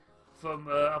from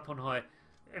up on high.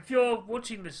 If you're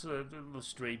watching this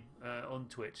stream on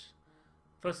Twitch,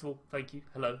 first of all, thank you.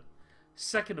 Hello.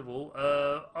 Second of all,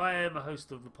 I am a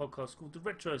host of the podcast called the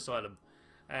Retro Asylum,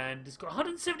 and it's got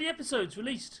 170 episodes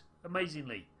released,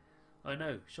 amazingly. I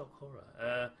know, shock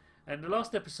horror. And the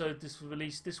last episode this was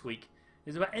released this week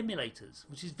is about emulators,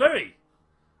 which is very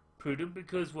prudent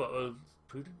because, what,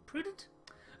 prudent?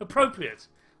 Appropriate,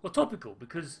 or topical,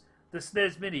 because the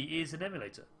SNES Mini is an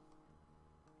emulator.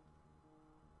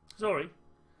 Sorry,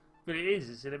 but it is,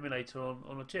 it's an emulator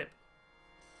on a chip.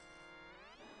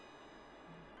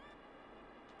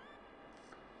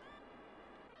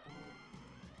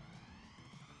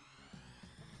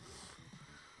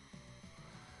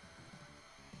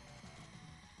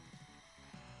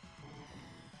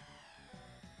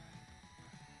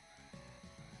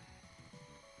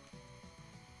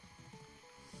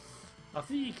 I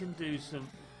think you can do some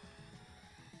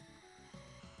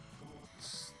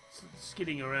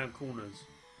skidding around corners.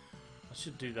 I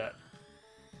should do that.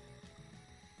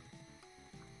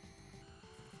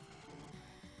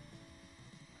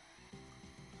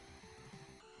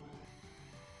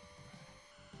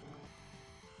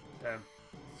 Damn.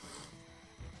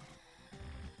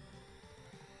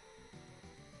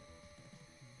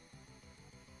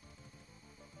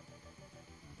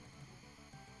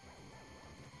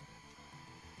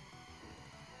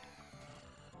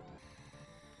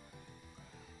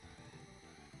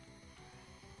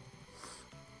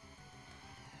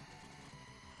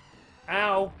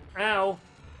 Ow! Ow!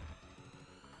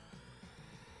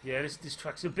 Yeah, this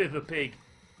track's a bit of a pig.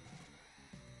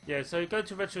 Yeah, so go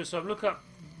to Retro Asylum, look up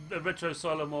Retro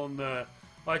Asylum on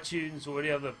iTunes or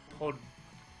any other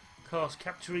podcast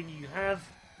capturing you have,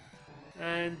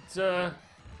 and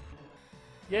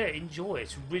yeah, enjoy.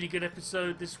 It's a really good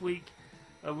episode this week.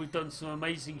 We've done some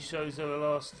amazing shows over the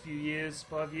last few years,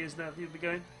 5 years now we've been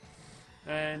going,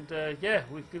 and yeah,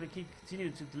 we're going to keep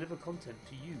continuing to deliver content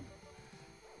to you.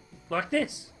 Like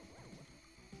this.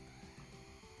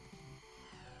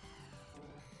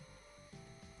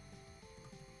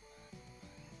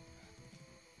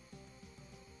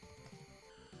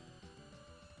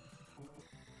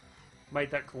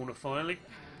 Made that corner finally.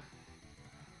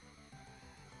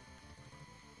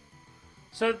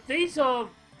 So these are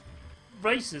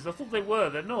racers. I thought they were.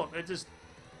 They're not. They're just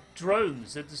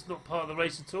drones. They're just not part of the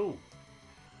race at all.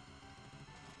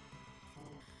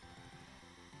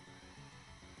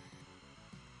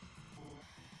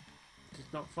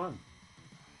 It's not fun.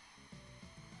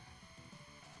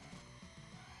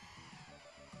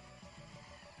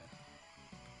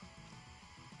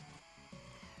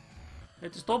 They're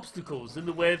just obstacles in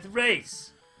the way of the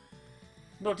race.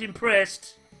 Not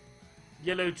impressed,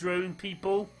 yellow drone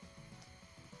people.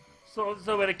 So there's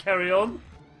no way to carry on.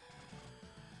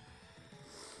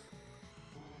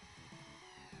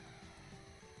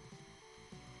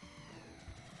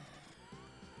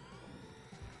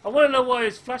 I want to know why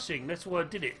it's flashing. That's why I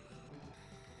did it.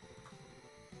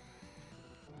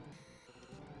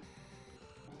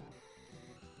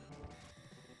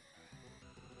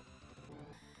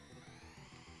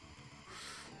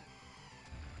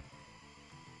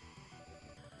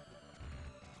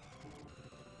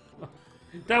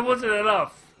 That wasn't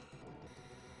enough.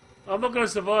 I'm not going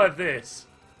to survive this.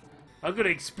 I'm going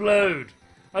to explode.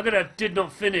 I'm going to did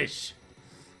not finish.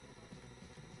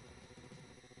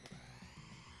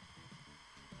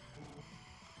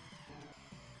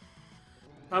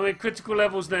 I'm in critical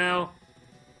levels now.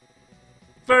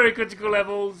 Very critical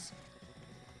levels.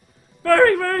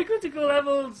 Very, very critical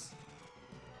levels.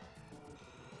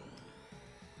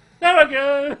 There I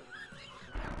go.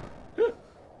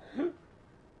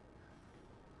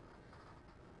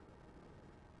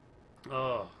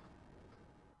 Oh.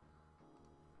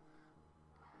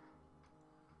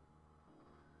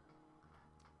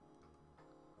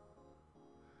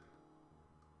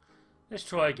 Let's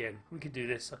try again. We can do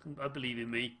this. I believe in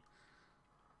me.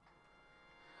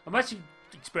 I'm actually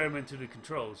experimenting with the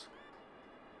controls.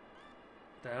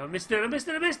 Damn, I missed it! I missed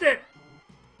it! I missed it!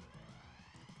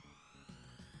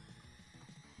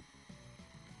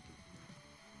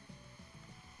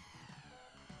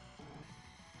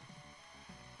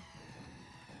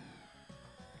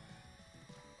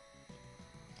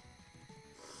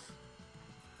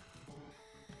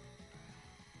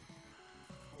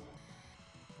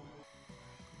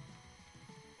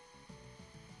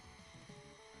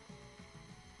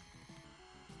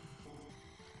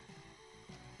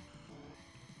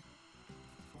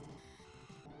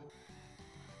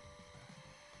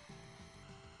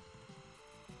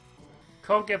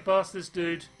 Can't get past this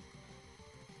dude.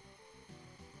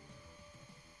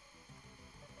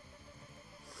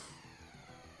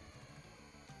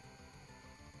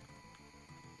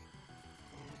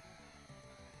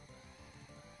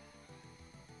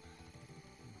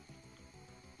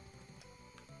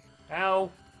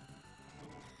 Ow.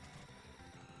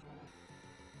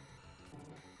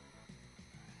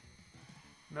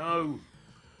 No.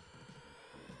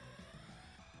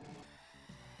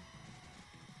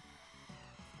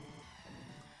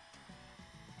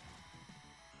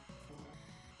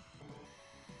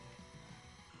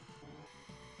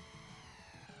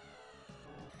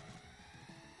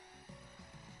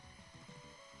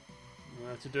 I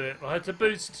had to do it. I had to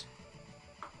boost.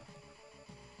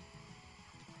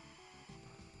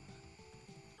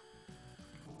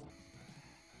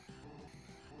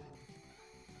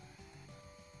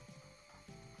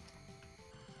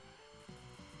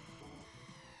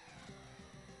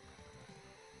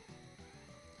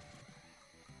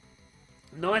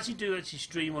 No, I actually do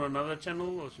stream on another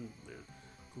channel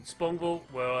called Spongvault,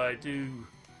 where I do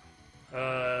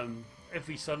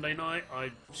every Sunday night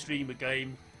I stream a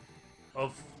game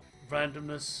of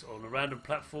randomness on a random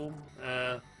platform,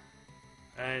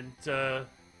 and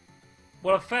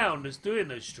what I found is doing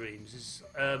those streams is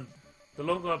the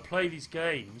longer I play these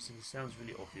games, and it sounds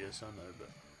really obvious, I know,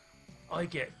 but I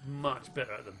get much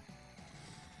better at them,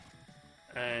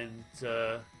 and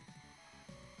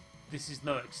this is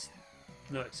no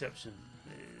exception.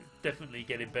 Definitely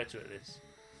getting better at this.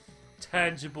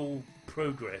 Tangible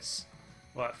progress.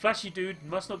 Right, flashy dude,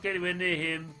 must not get anywhere near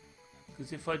him,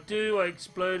 because if I do, I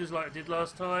explode as like I did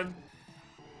last time.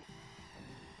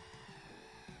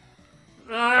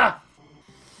 Ah!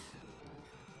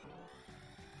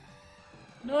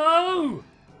 No!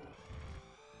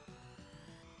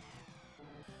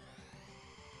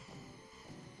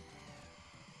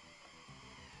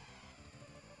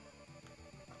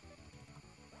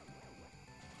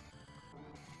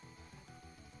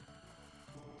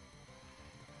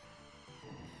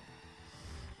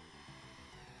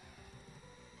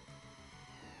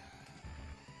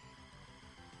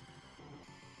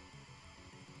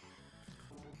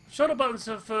 Shoulder buttons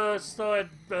have started,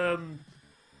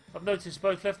 I've noticed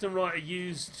both left and right are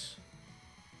used.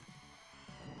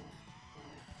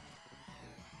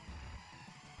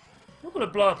 I'm not going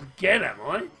to blow up again, am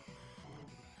I?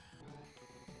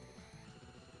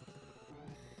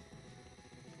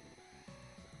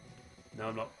 No,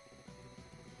 I'm not.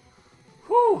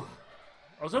 Whew!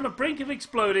 I was on the brink of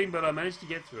exploding, but I managed to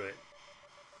get through it.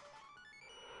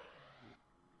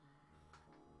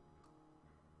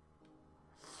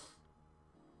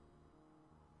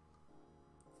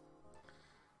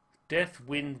 Death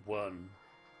Wind 1.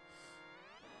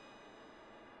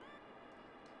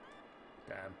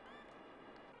 Damn.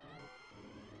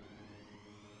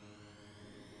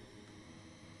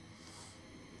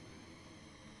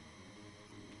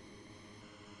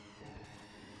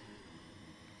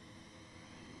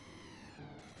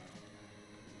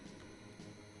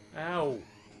 Ow.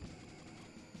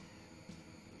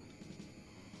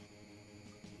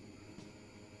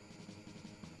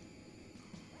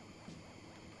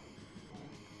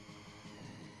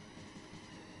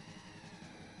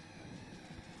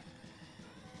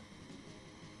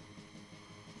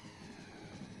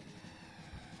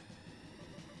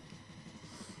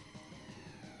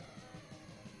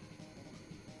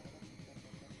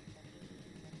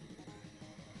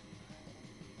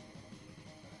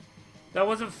 That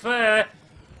wasn't fair.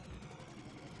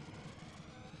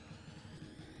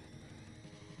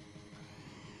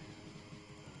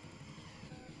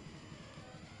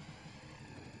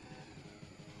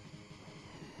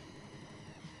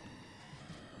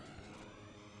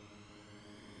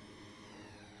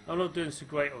 I'm not doing so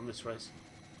great on this race.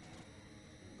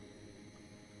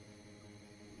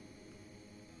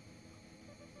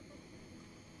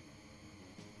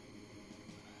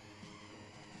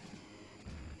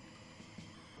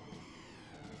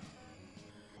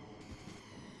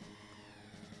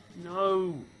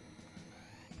 No.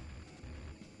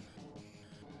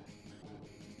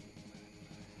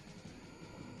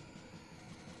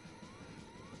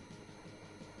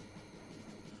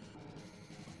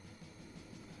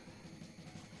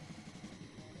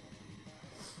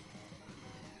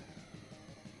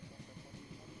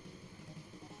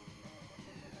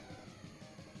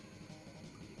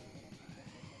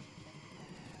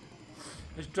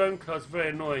 This drone car's very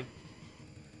annoying.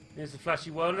 Here's the flashy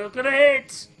one. I'm gonna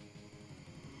hit!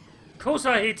 Of course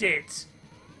I hit it!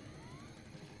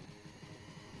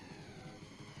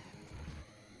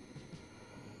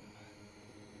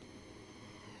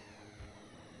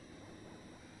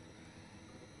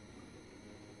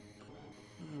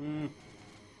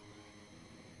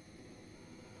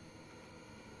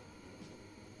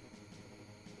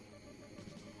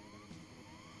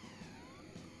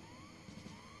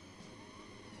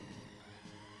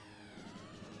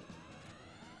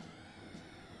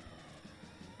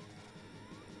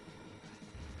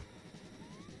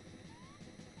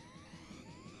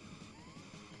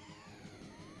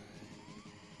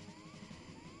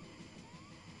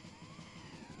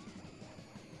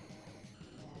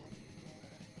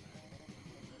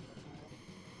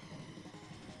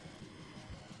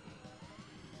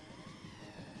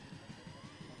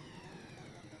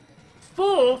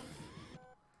 4th?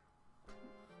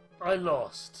 I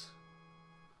lost.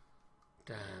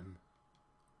 Damn.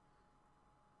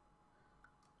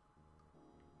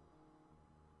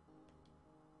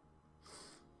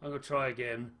 I'm going to try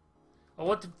again. I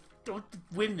want to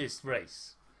win this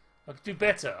race. I could do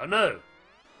better, I know.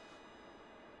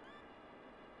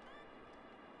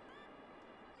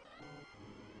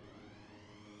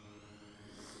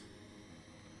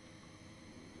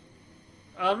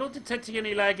 I'm not detecting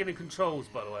any lag in the controls,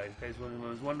 by the way, in case anyone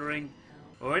was wondering.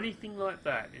 Or anything like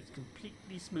that. It's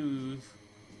completely smooth.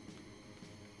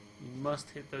 You must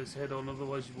hit those head on,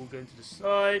 otherwise you will go into the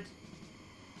side.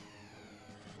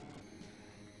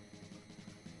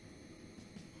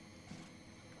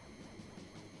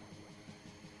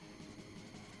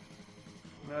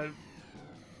 No.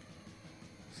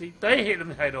 See, they hit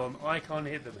them head on, I can't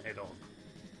hit them head on.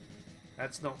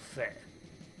 That's not fair.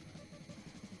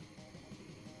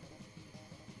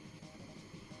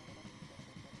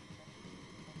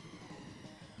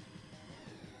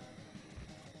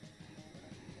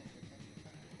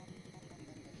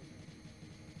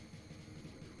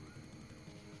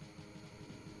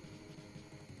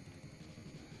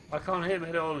 I can't hit him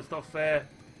head on, it's not fair.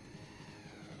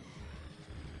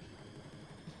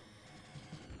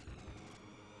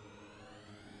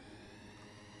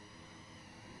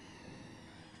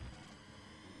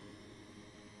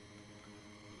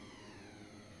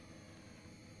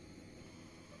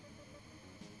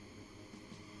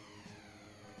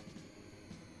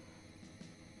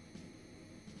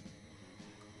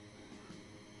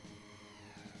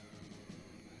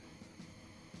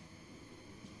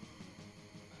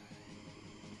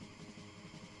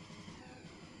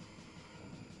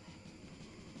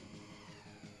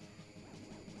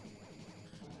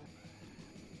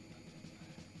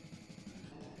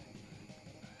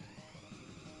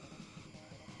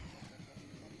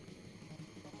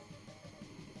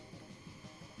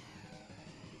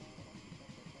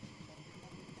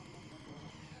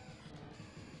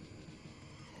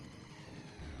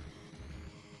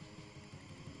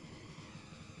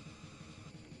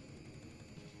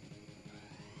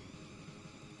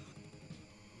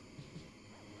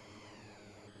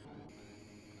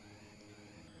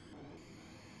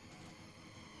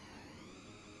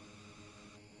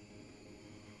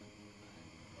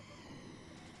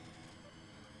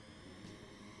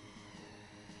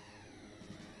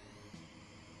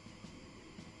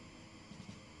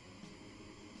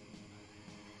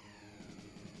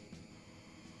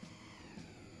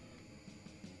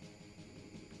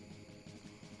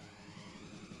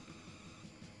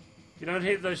 If you don't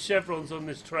hit those chevrons on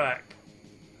this track,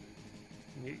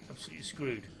 you're absolutely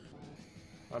screwed.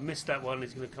 I missed that one,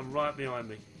 it's going to come right behind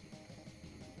me.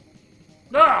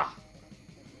 Ah!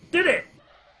 Did it!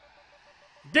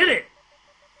 Did it!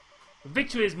 The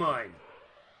victory is mine.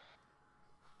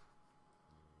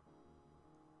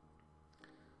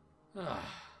 Ah.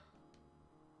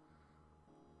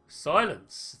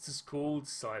 Silence. It is called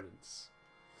silence.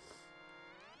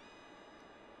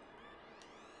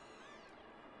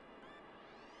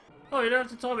 Oh, you don't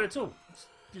have to time it at all.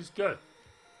 Just go.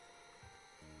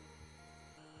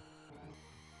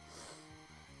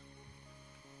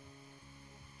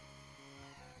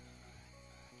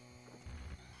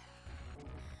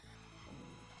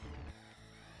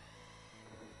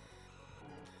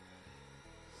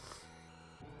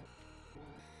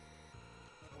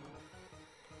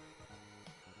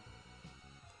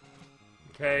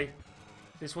 Okay.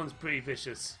 This one's pretty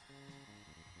vicious.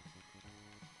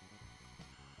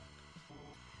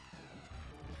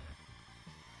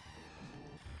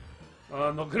 Oh,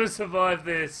 I'm not going to survive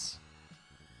this.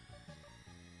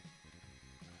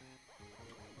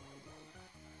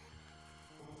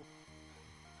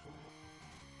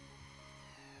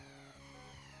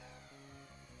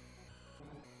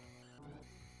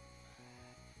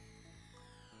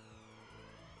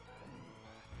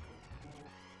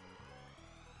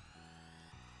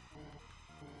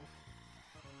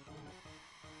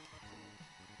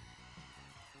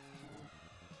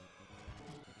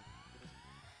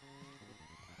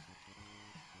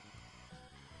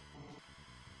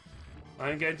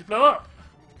 I'm going to blow up.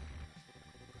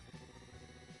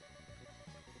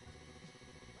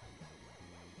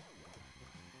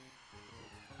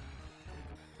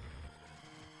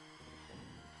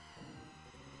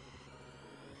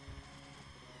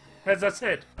 As I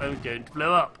said, I'm going to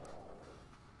blow up.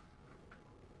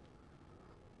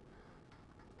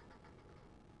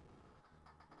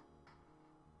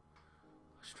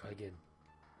 Let's try again.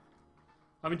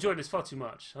 I'm enjoying this far too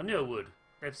much. I knew I would.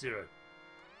 F-Zero.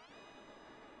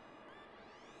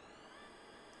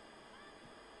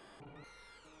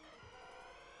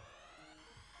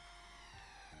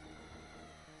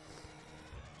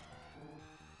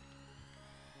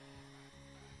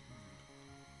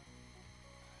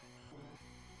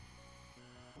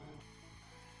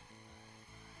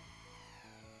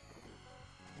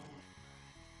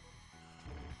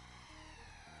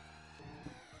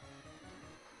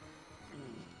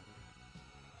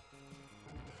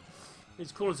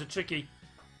 These corners are tricky.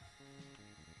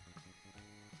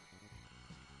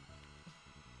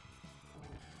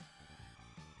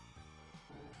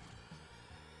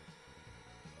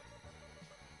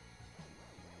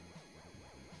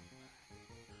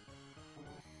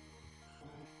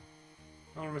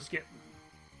 I don't risk it.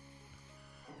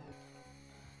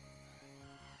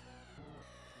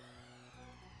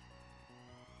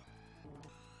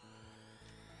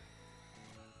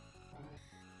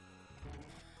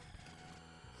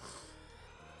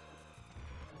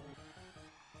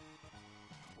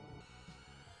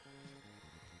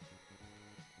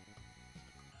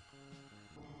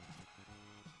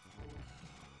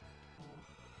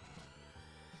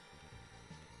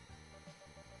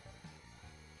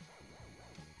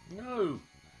 No.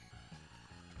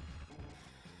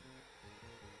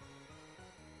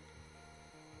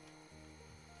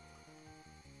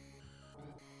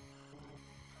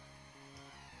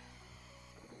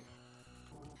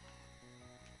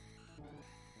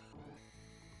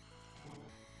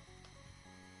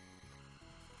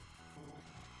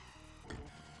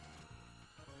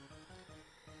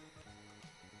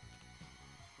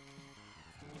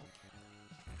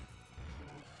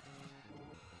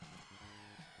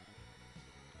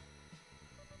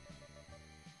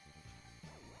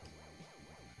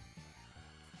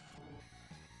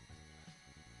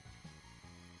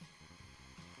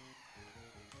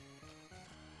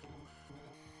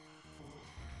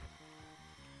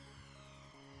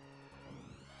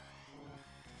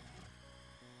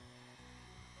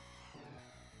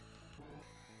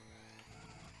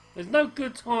 There's no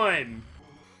good time.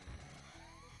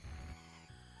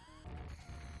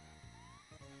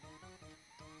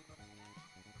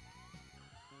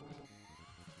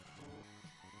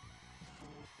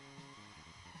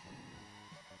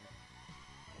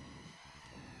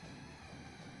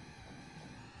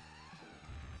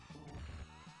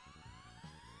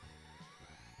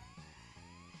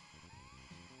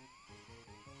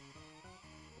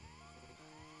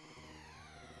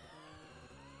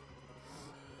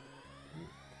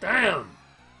 Damn!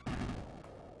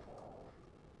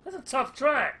 That's a tough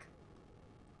track.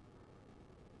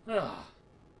 Ugh.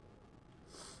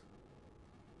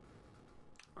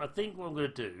 I think what I'm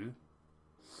going to do,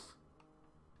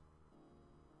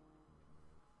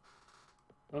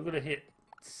 I'm going to hit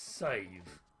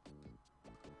save.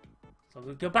 So I'm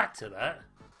going to go back to that.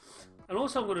 And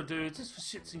also I'm going to do, just for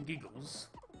shits and giggles,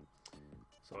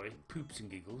 sorry, poops and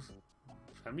giggles,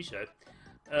 family show,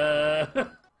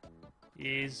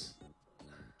 is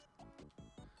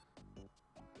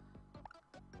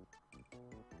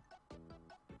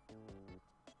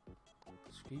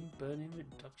screen burning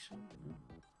reduction.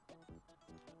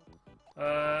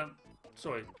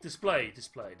 Sorry, display.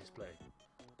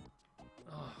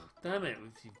 Oh, damn it!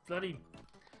 With you bloody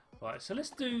right. So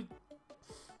let's do.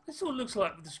 This all looks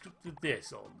like with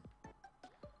this on.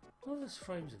 What other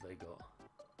frames have they got?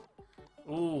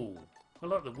 Oh, I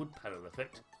like the wood panel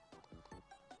effect.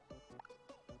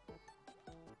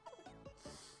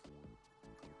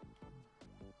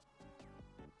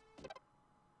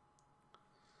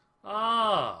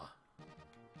 Ah,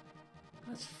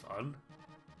 that's fun.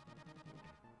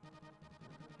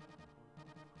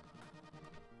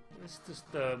 Let's just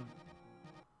okay,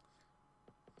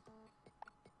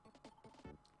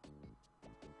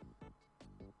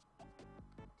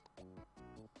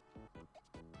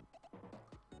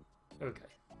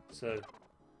 so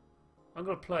I'm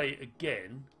going to play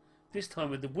again, this time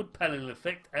with the wood paneling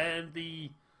effect and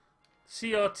the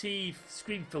CRT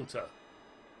screen filter.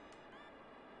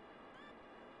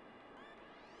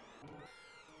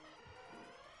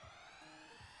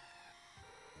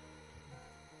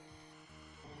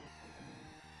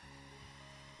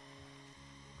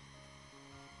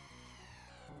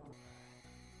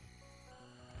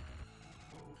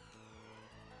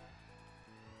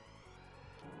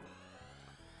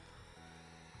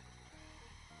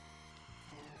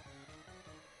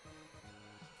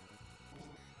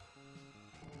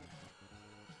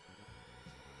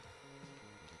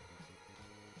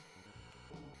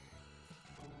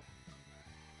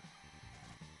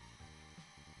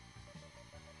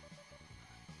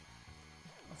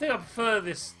 I think I prefer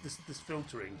this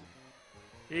filtering.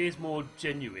 It is more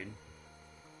genuine.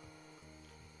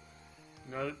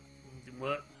 No, didn't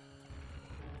work.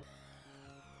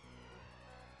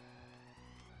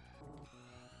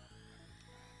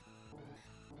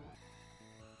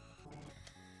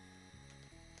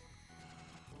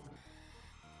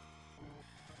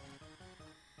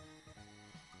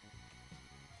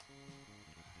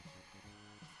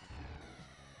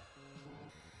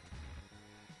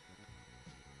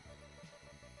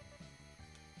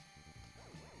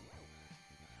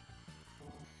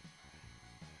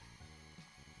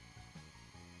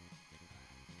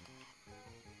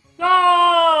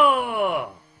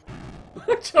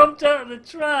 jumped out of the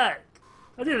track.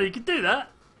 I didn't know you could do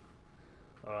that.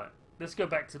 Alright, let's go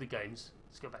back to the games.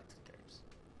 Let's go back to the games.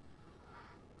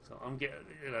 So I'm getting,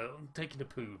 I'm taking a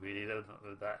poo really, not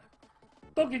with that.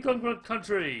 Donkey Kong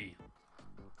Country!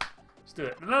 Let's do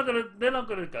it. Then I'm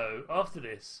gonna go, after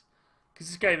this, because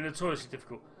this game is notoriously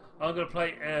difficult, I'm gonna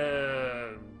play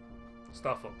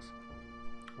Star Fox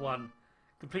 1.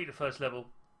 Complete the first level.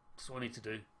 That's what I need to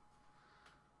do.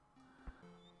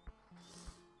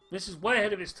 This is way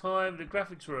ahead of its time. The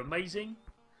graphics were amazing.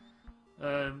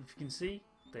 If you can see,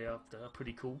 they are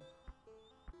pretty cool.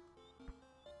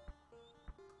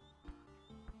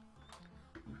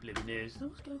 Bloody nose.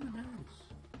 What's going on my nose?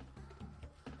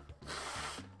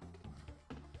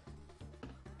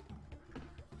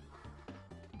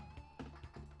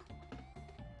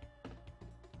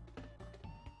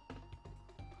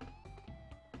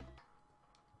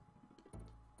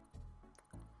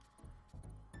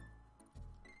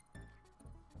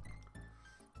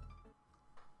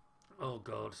 Oh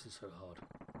god, this is so hard.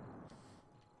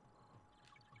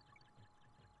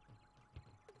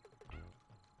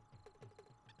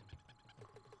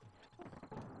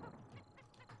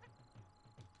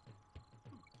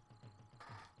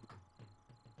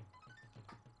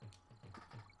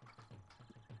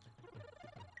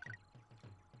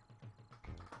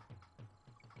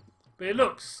 But it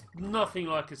looks nothing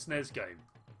like a SNES game.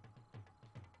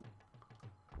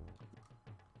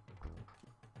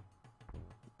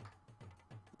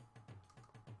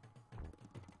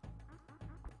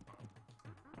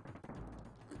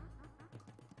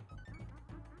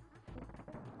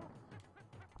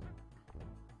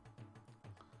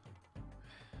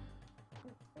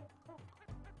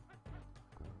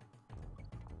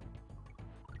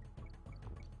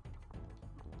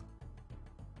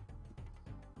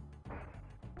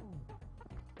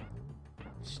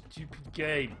 Stupid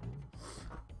game.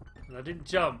 And I didn't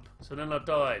jump, so then I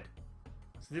died.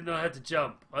 So I didn't know I had to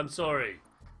jump. I'm sorry.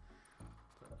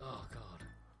 But, oh god.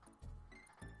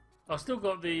 I've still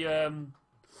got the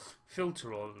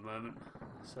filter on at the moment,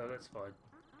 so that's fine.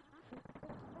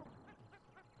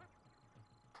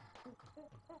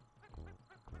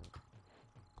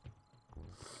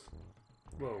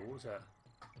 Whoa, what was that?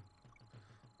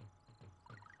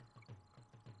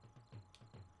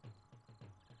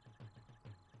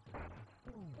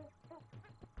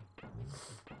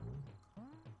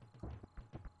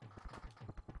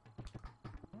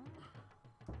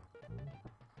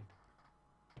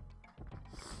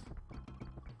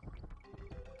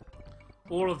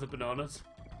 All of the bananas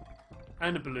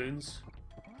and the balloons.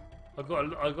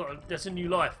 That's a new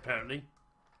life apparently.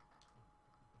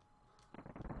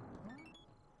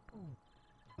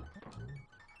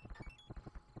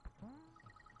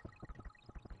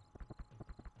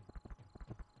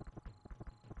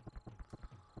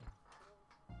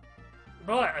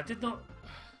 Right, I did not.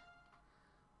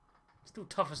 Still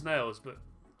tough as nails, but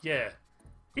yeah.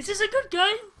 Is this a good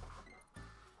game?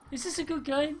 Is this a good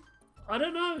game? I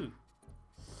don't know.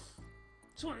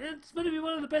 It's going to be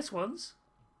one of the best ones.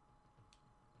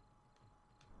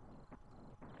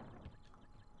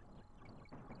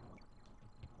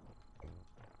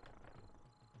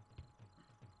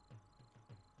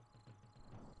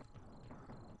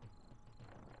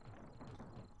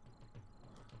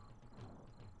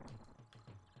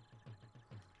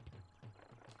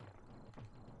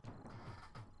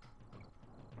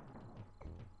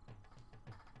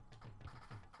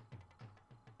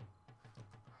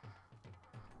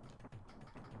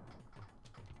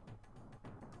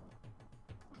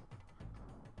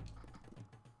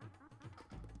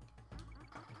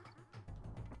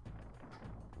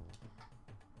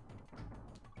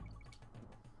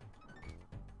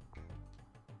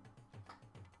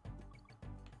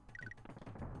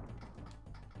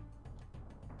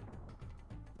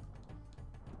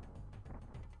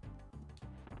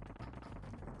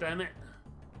 Damn it.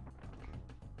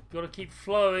 Gotta keep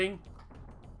flowing.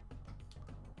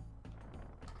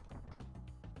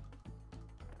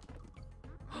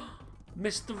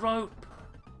 Missed the rope.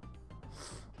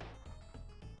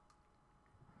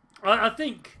 I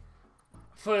think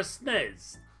for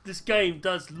SNES, this game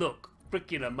does look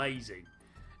freaking amazing.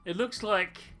 It looks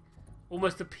like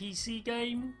almost a PC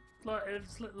game, like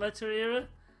its later era.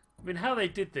 I mean, how they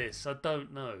did this, I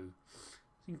don't know.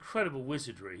 It's incredible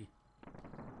wizardry.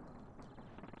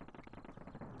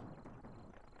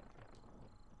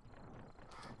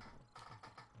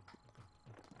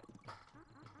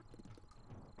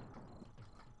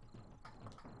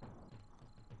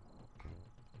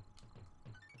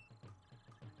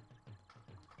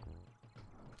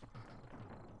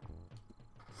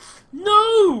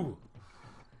 No!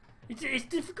 It's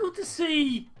difficult to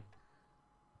see.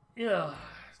 Yeah,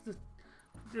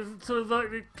 the sort of like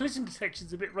the collision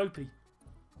detection's a bit ropey.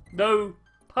 No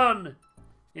pun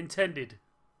intended.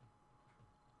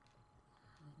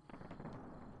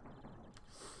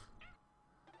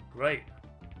 Great.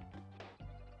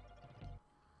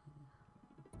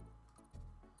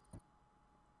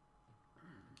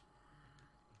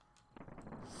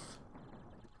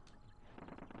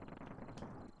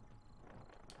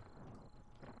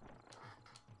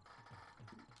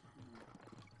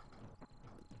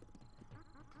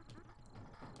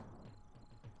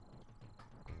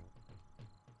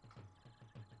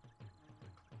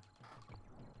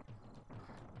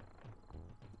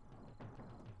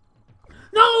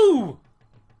 No!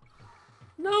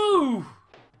 No!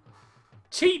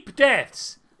 Cheap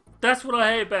deaths. That's what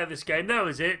I hate about this game. That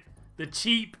was it. The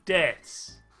cheap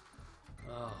deaths.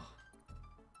 Oh.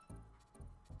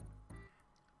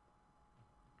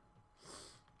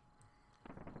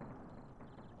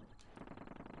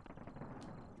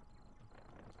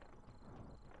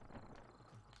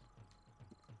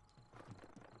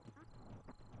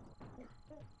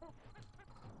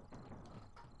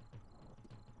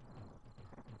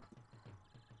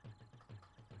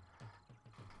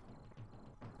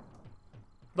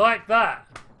 Like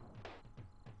that.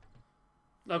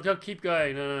 No, go keep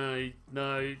going.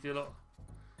 No, you're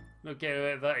not getting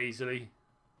away with that easily.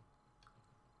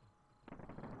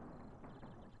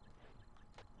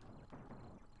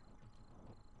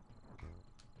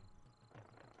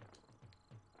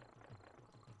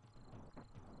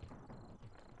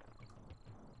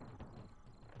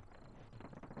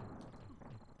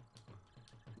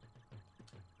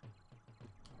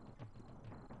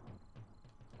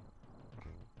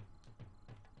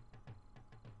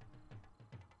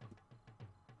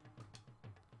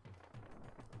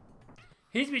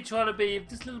 Here's me trying to be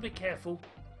just a little bit careful,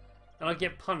 and I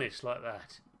get punished like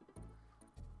that.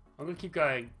 I'm going to keep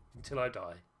going until I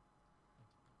die.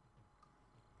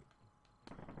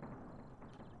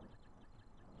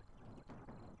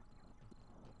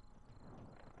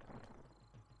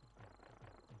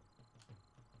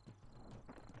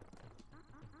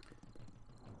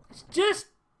 It's just...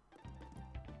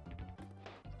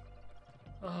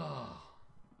 Oh...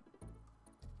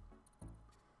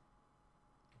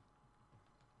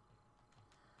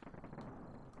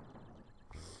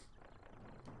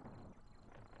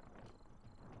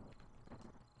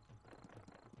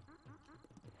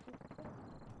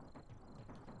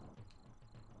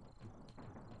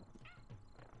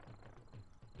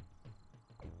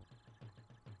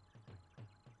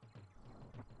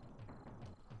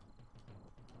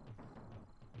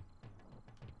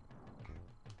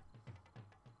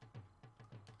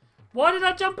 Why did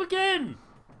I jump again?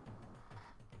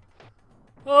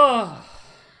 Oh.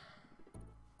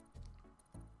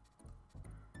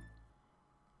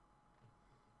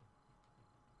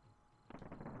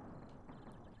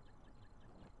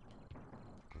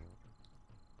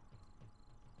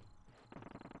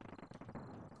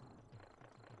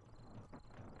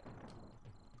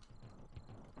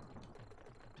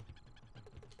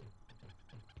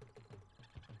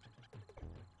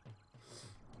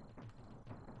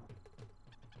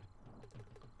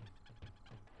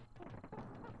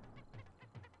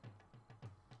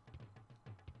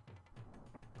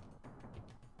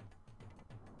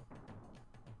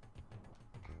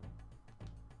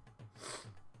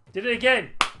 Did it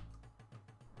again.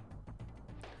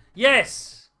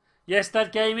 Yes. Yes,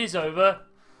 that game is over.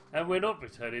 And we're not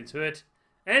returning to it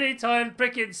anytime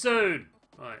freaking soon.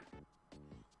 Right.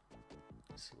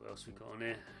 Let's see what else we got on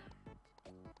here.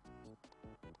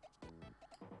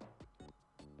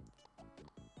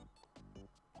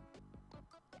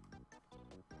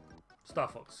 Star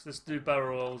Fox. Let's do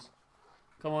barrel rolls.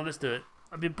 Come on, let's do it.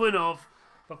 I've been putting it off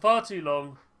for far too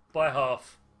long by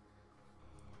half.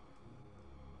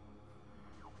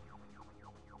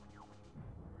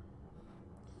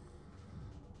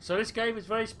 So this game is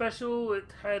very special. It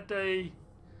had a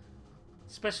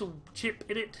special chip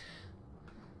in it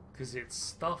because it's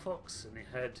Star Fox, and it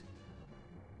had,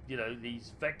 you know,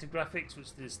 these vector graphics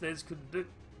which the SNES couldn't do.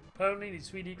 Apparently, these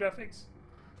 3D graphics.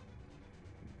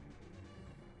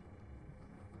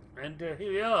 And here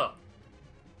we are,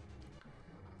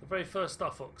 the very first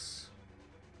Star Fox.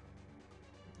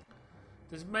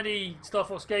 There's many Star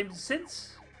Fox games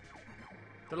since.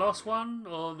 The last one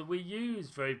on the Wii U is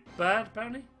very bad,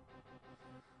 apparently.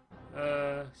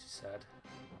 It's sad.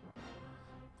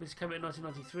 This came out in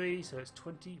 1993, so it's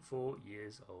 24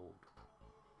 years old.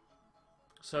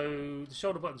 So the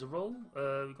shoulder buttons are roll.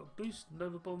 We've got boost,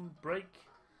 Nova Bomb, brake,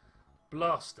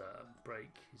 blaster.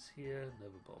 Brake is here,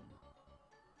 Nova Bomb.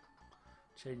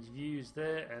 Change views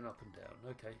there and up and down.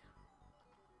 Okay.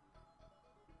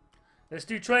 Let's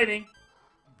do training.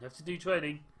 You have to do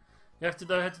training. You have to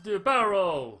know how to do a barrel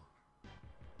roll.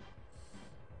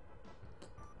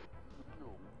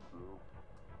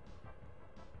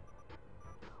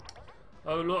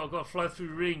 Oh look, I've got to fly through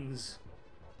rings.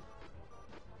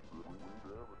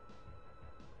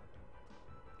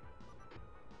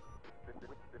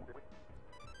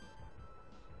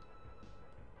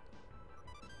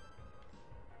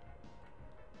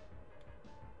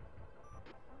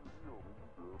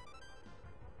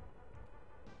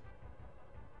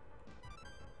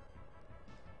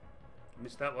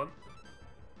 Missed that one.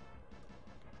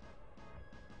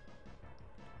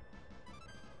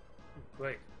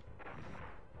 Great.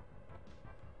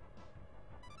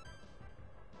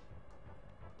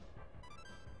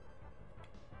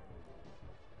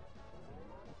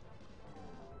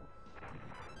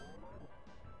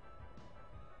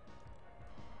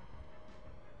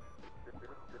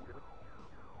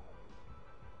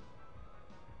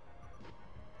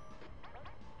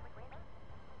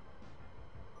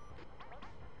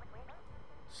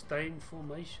 Stay in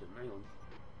formation, hang on.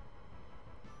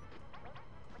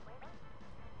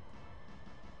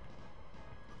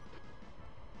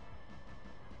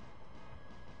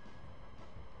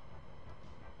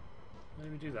 Why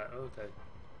do we do that? Oh, okay.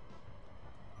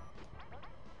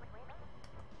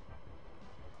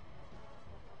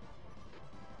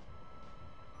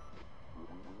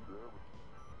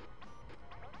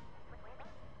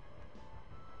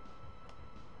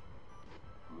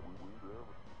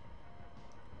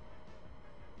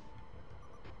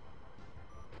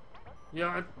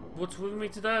 Yeah, what's with me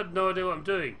today? I have no idea what I'm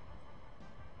doing.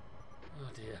 Oh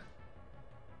dear.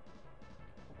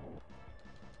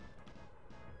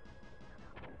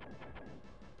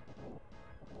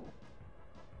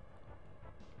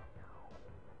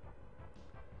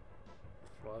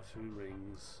 Fly through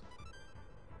rings.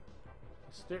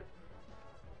 Missed it.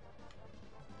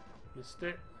 Missed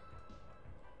it.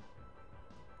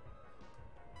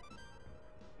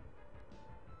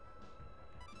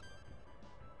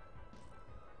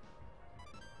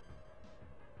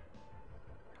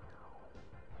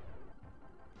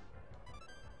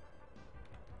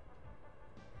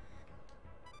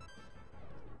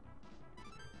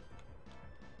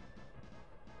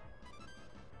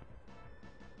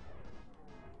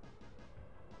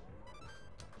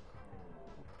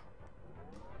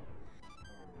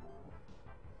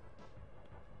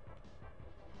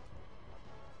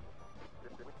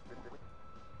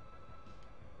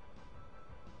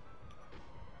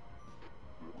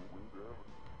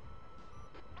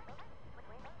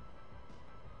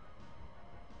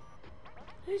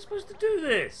 How are you supposed to do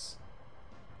this?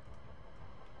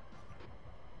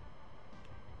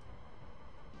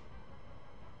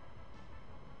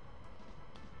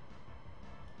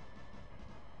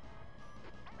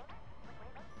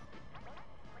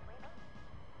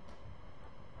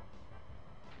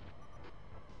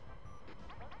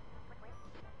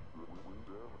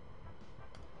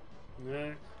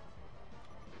 No.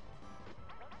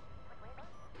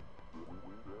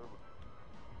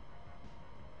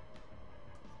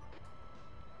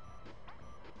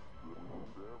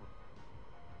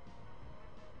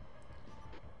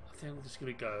 I think I'm just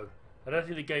going to go. I don't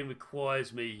think the game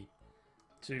requires me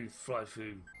to fly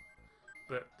through,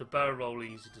 but the barrel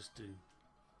rolling is to just do.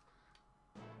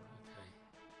 Okay.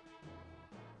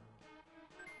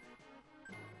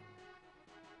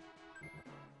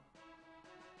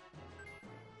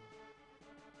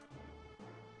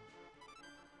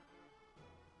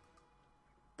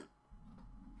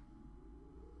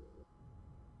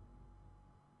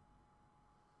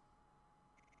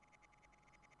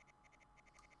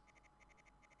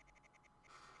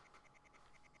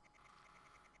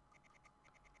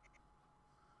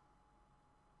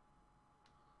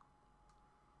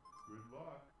 Good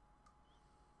luck.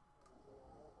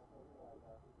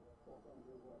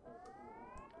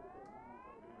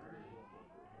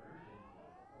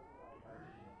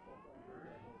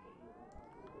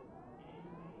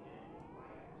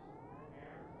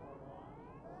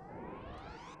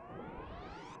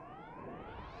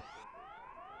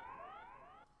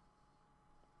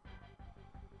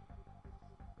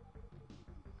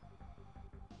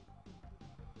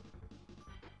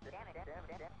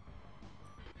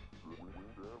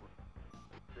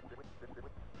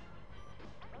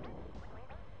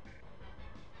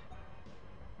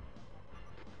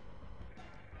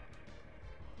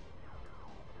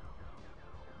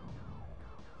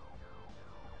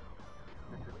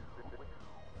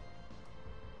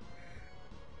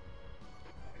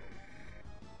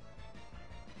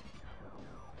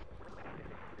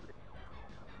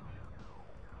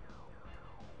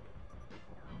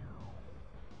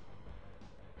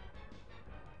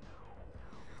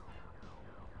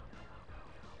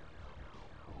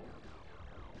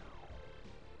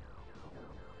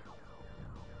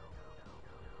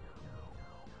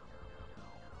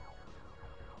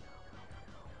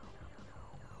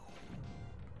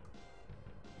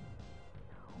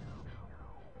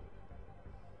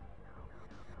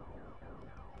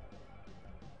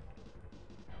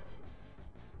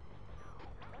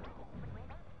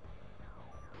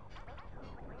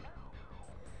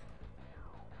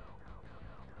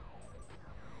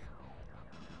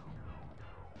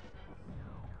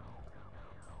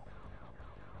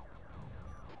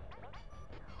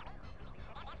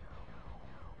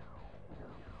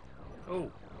 Oh,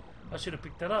 I should have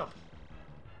picked that up.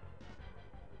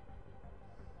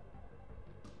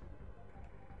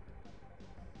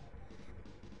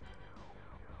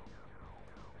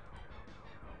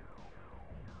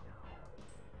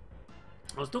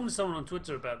 I was talking to someone on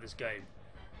Twitter about this game,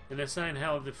 and they're saying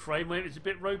how the frame rate is a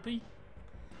bit ropey.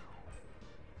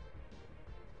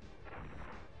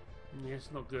 Yeah,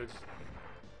 it's not good.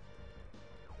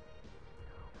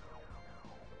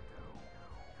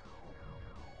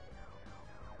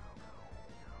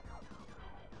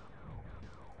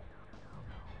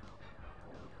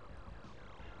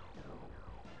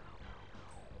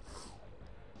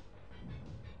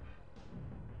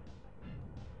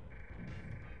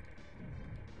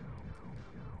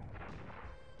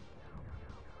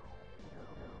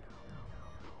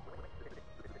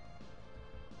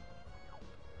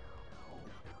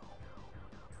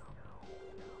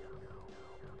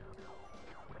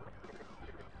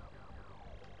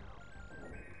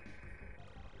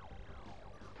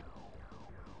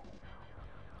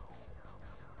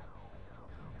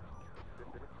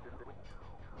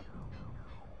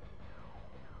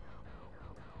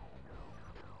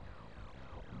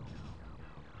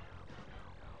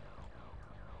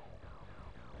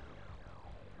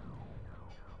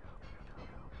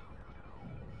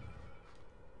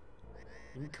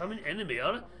 Incoming enemy.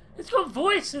 It's got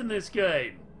voice in this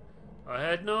game. I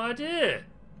had no idea.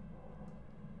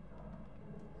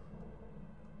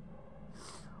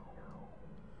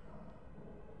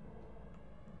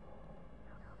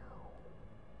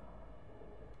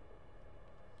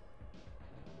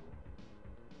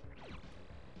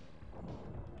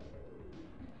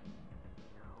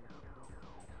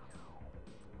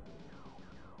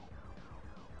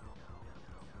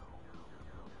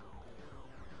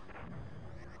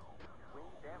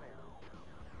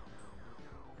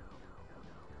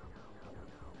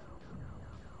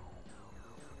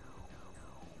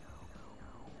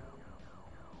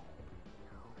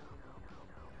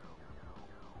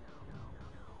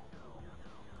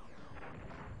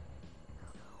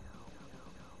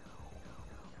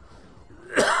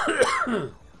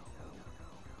 I'm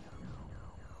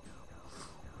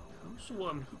not sure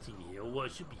what I'm hitting here, or what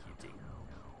I should be hitting.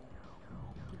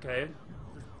 Okay,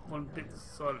 one bit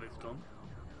side of it's gone.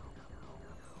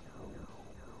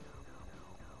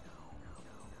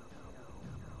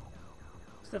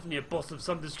 It's definitely a boss of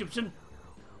some description.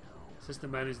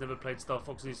 System man who's never played Star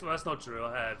Fox. Well, that's not true,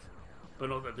 I have, but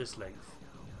not at this length.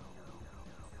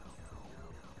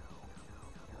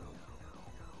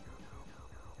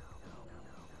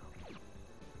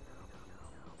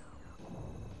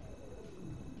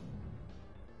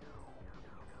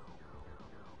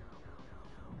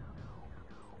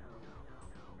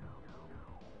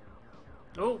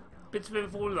 Oh, bits of him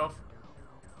falling off.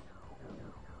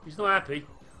 He's not happy.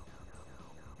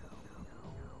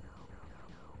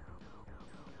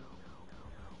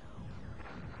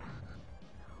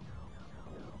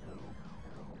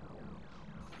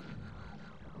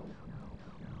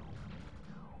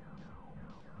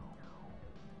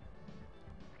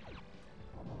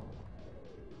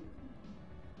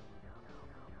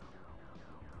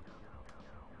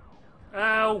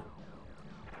 Ow!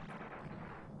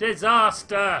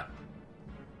 Disaster!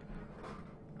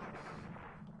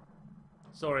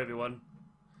 Sorry everyone.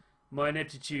 My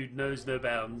ineptitude knows no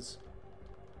bounds.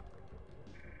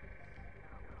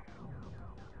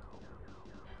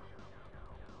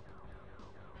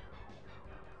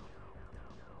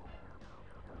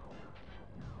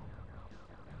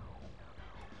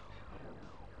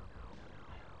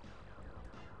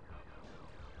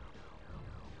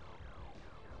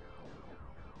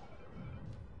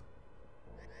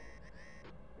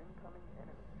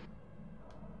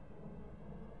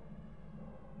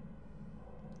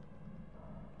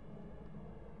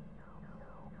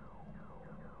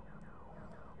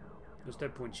 There's no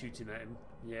point shooting at him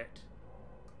yet.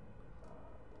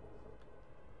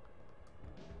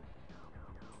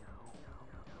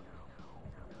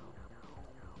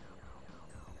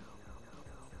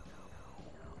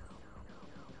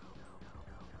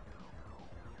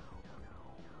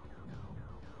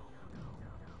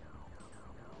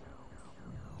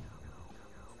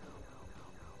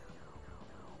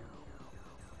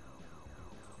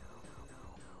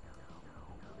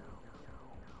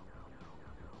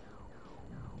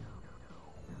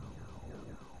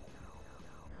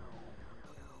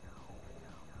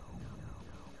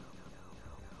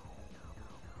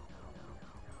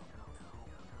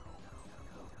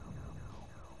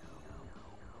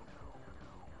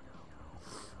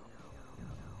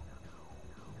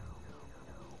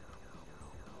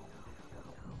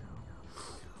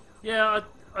 Yeah,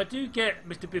 I do get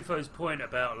Mr. Biffo's point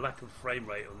about lack of frame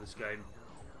rate on this game.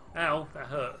 Ow, that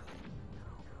hurt.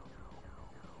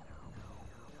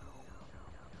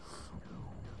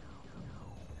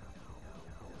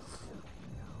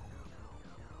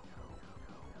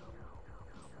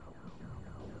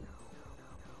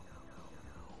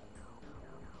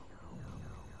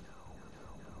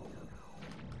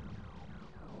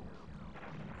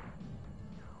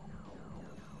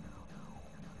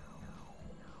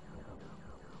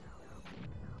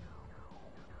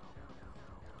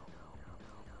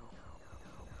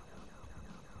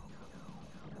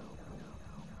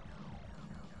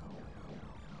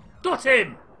 Got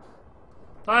him!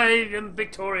 I am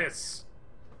victorious.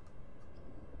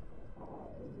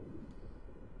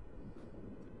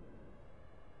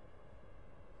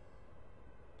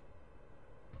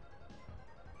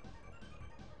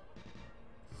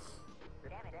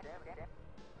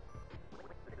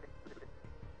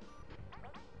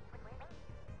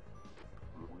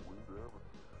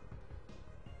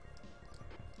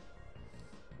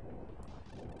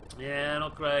 Yeah,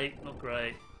 not great, not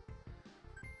great.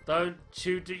 Don't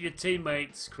shoot at your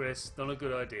teammates, Chris. Not a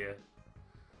good idea.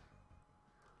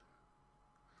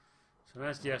 So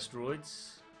that's the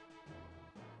asteroids.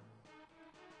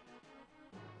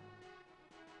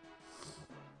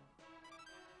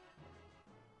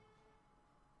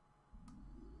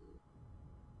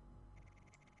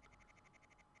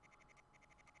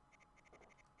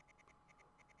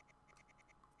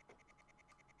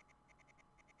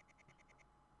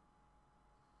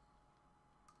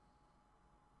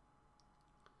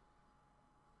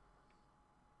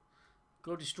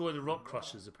 Go destroy the rock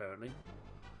crushers, apparently.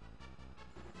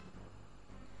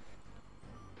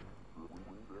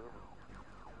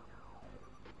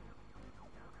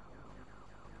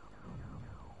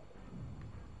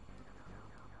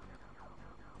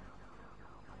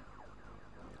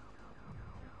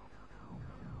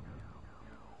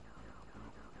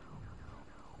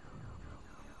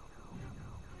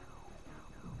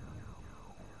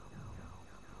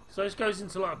 So this goes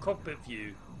into like a cockpit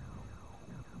view.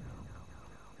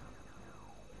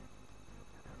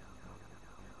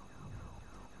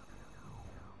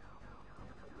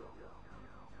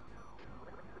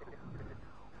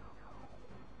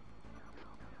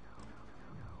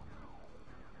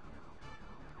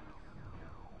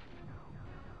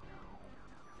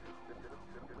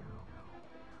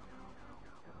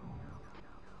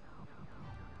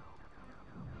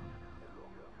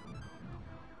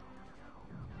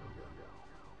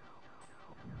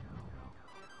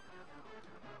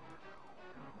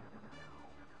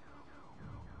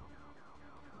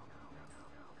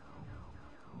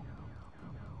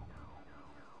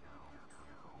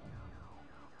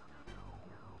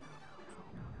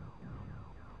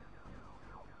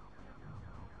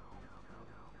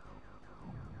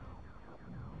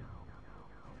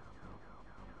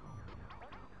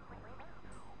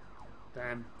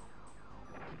 Damn.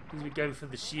 He's been going for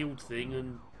the shield thing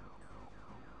and...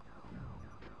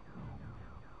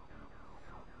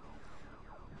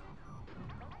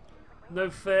 No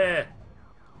fair.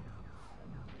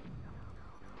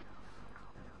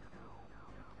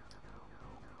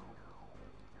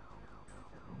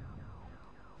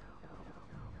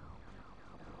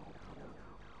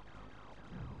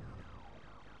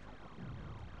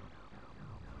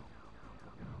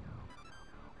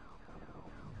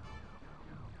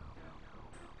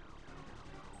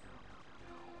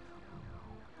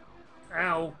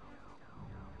 Ow.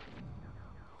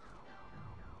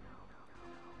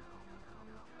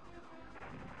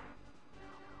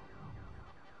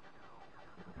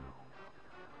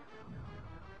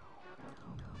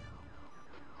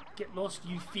 Get lost,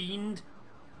 you fiend.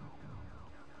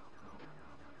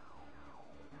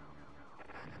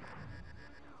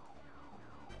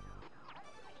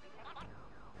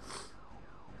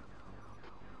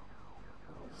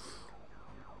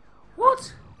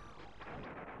 What?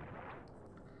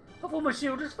 I thought my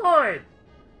shield was fine.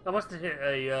 I must have hit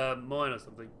a mine or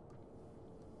something.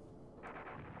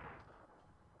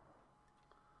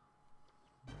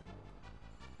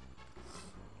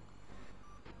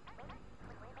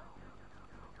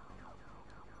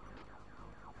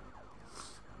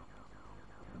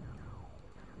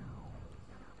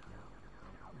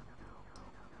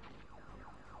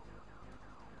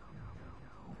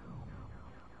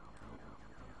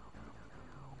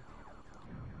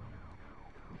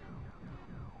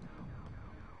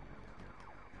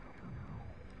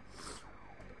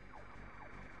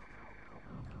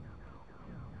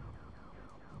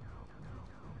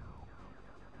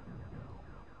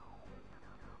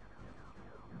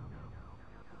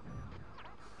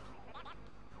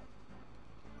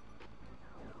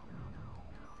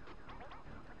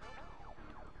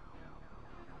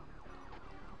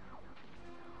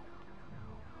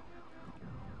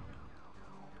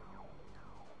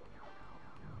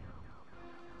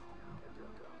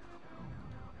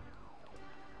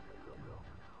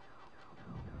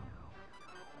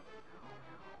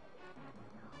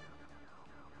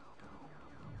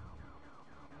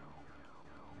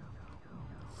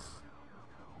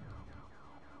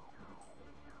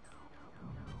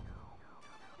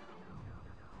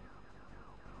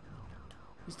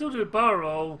 You still do a barrel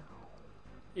roll,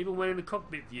 even when in the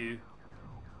cockpit view.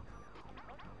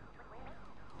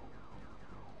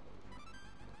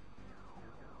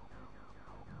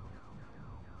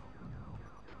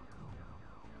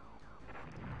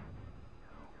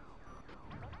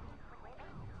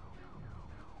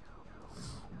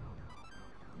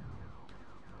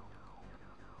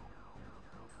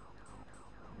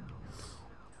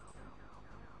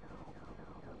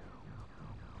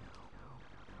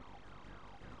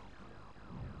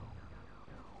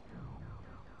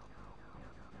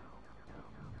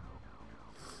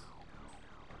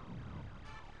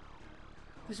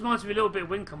 This reminds me a little bit of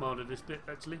Wing Commander, this bit,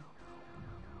 actually.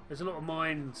 There's a lot of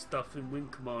mine stuff in Wing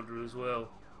Commander as well.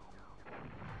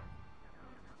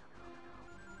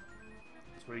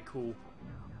 It's very cool.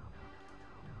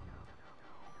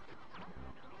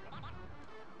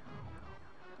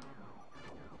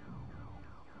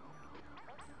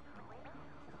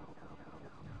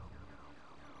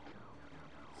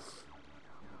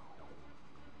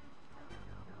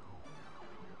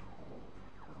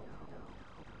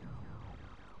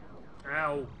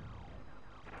 Ow.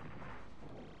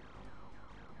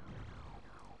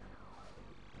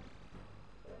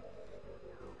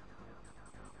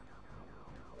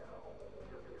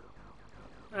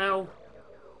 Ow.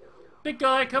 Big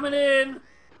guy coming in.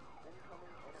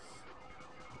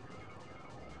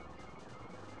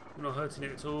 I'm not hurting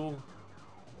it at all.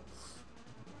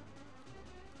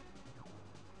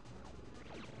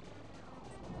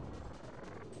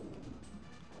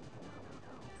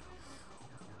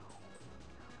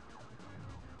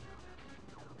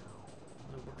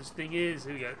 What this thing is,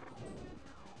 here we go.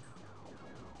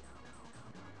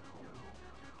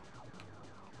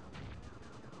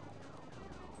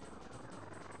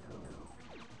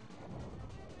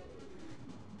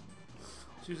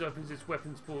 Choose opens its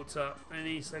weapons ports up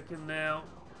any second now.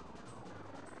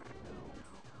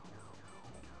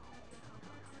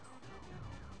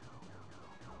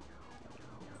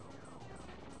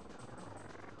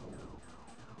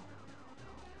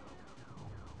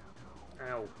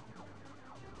 Ow.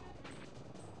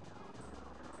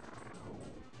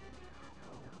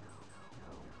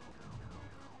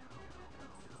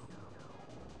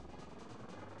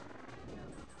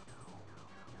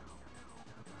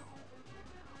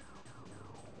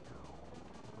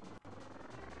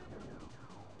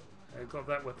 I've got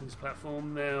that weapons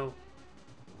platform now.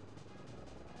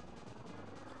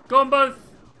 Go on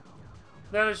both!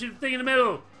 No, shoot the thing in the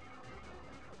middle!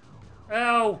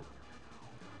 Ow!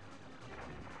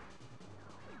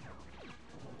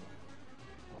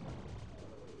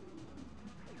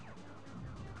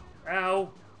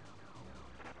 Ow!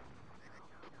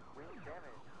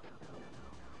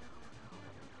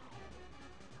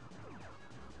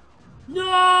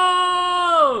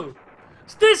 No!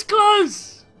 It's this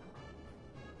close!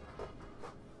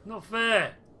 Not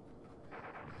fair.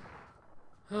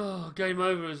 Oh, game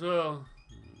over as well.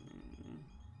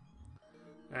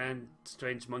 And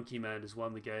Strange Monkey Man has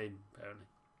won the game, apparently.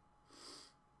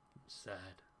 Sad.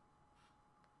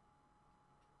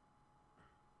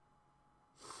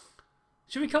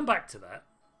 Should we come back to that?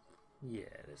 Yeah,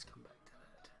 let's come back to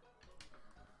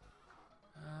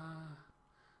that.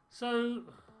 So...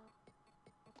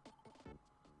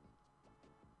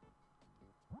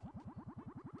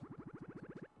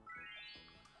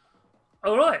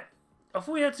 Alright, I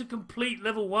thought we had to complete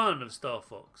level 1 of Star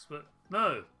Fox, but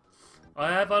no.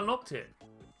 I have unlocked it.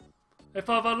 If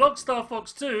I've unlocked Star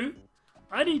Fox 2,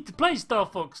 I need to play Star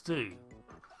Fox 2.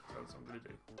 That's what I'm going to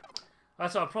do.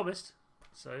 That's what I promised.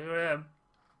 So here I am.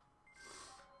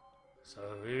 So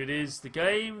here it is, the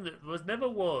game that never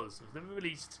was never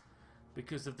released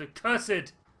because of the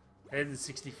cursed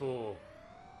N64.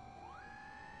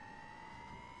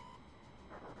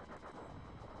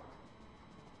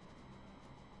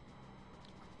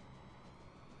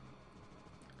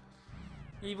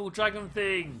 Evil dragon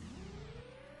thing.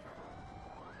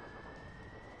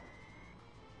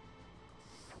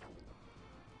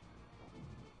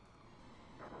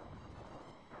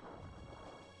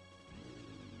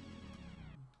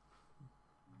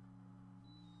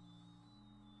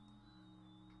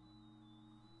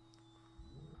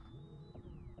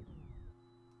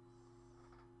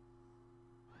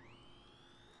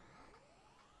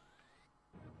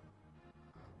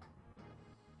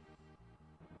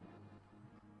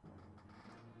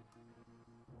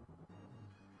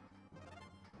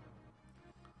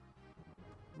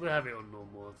 We'll have it on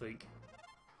normal, I think.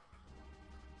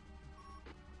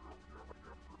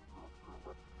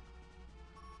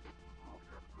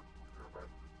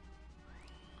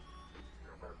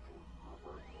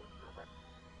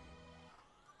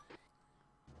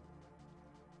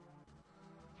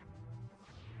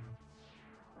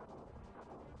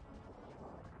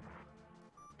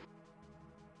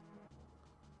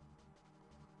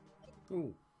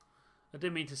 Oh, I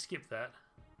didn't mean to skip that.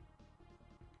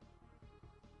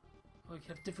 Oh, you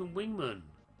have different wingmen.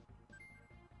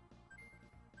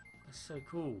 That's so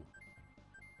cool.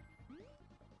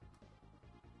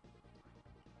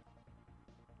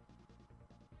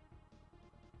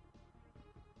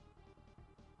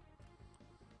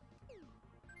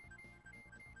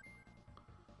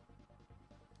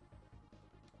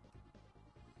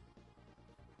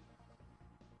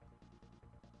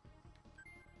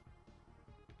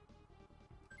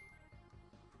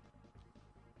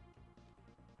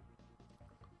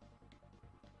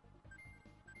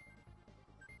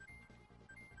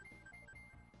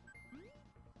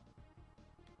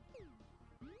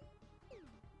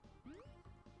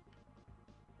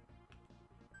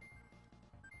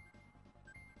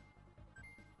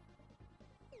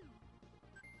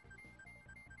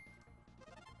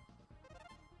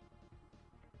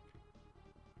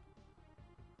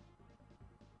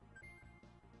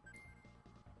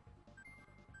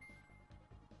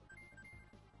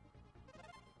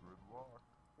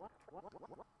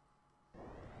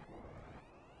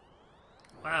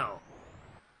 Wow.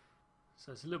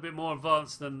 So it's a little bit more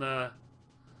advanced than... Oh,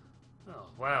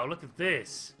 wow, look at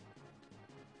this.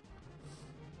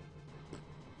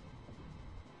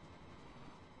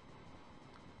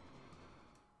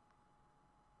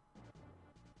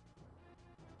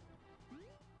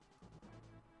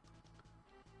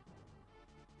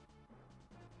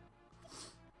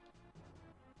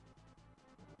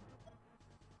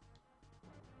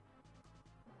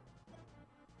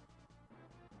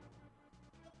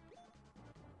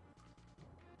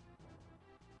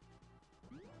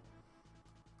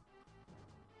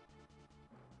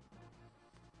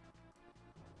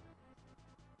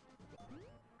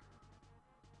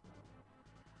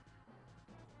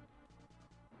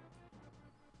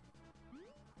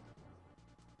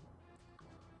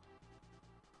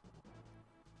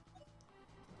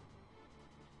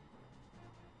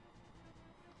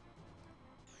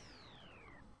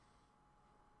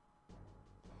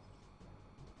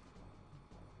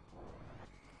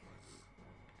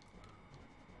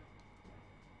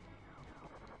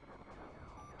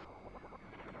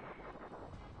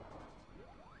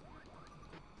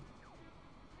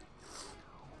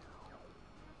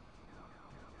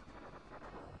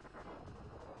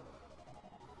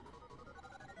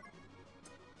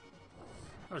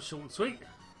 That was short and sweet.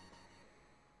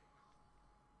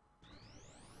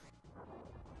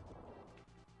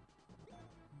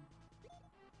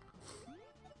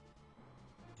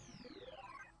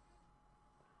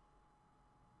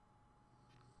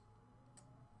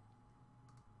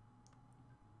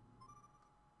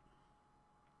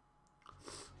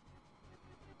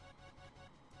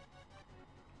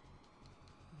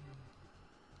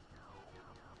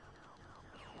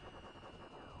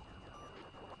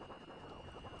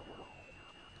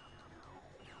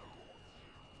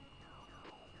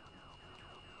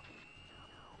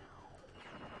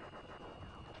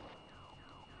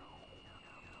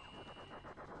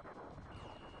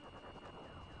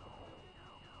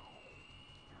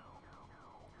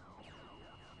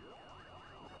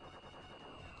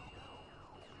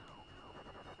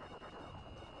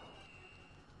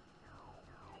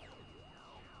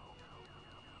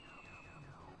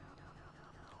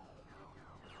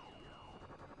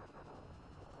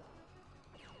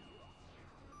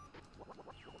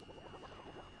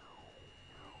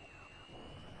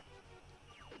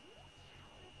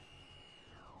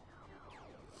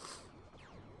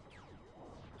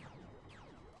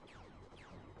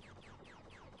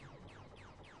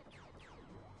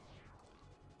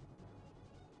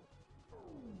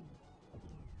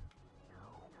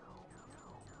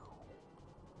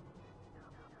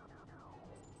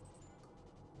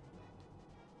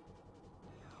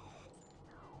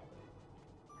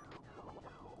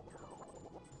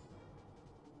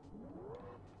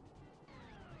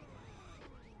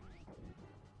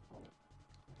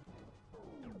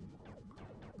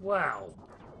 Wow.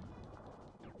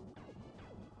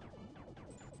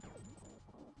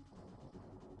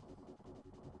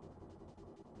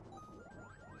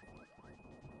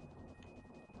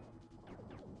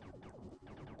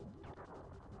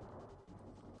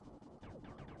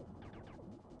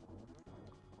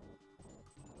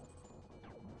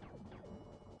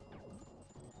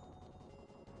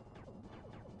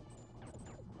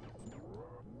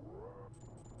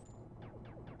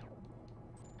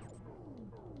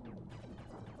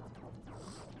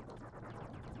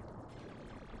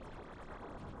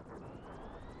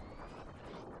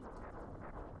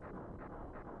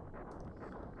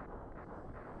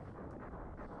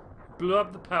 Blew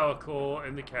up the power core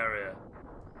in the carrier.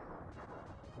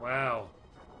 Wow.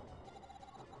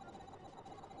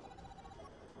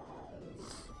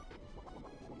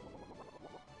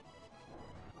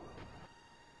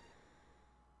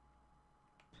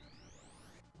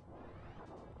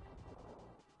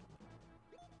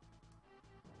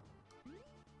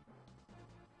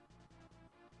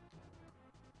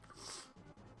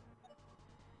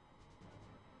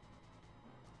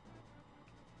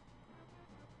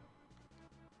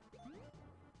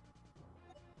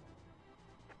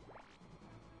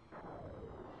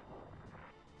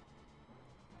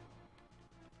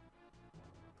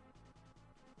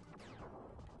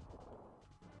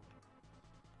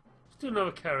 Let's do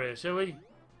another carrier, shall we?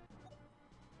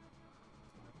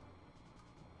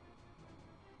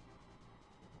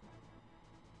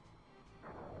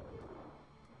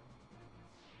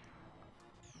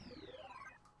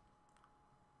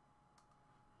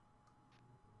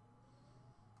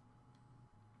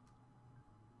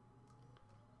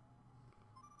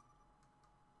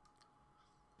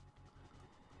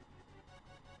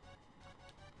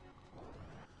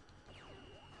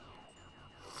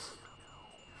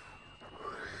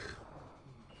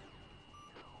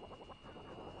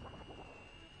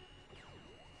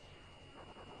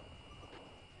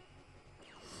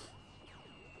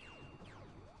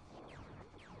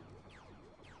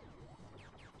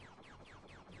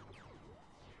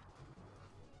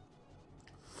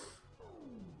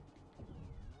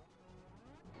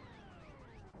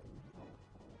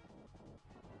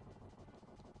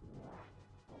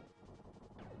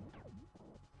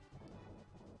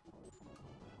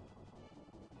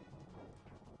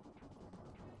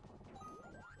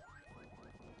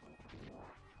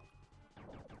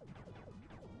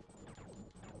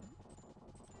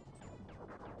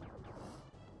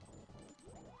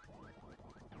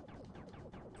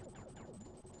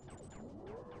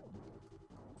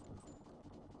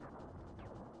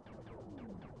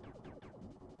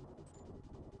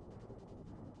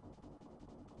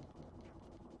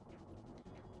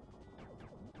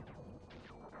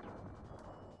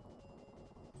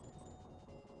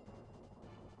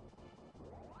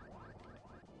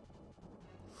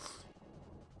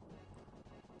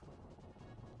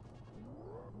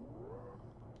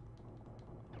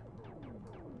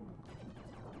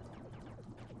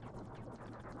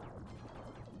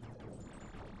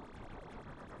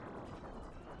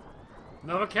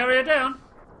 Another carrier down.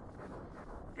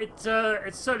 It's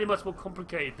certainly much more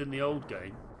complicated than the old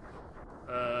game.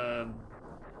 I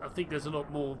think there's a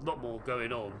lot more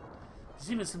going on.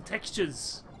 There's even some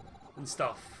textures and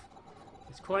stuff.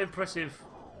 It's quite impressive.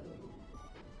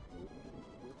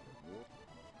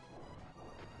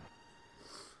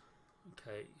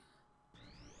 Okay.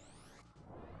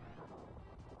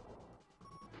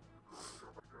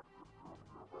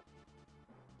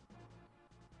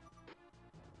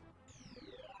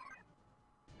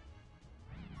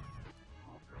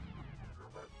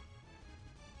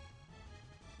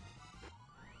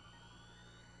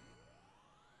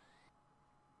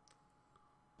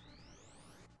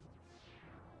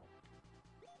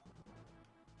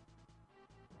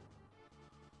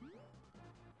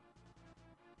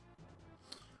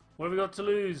 What have we got to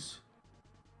lose?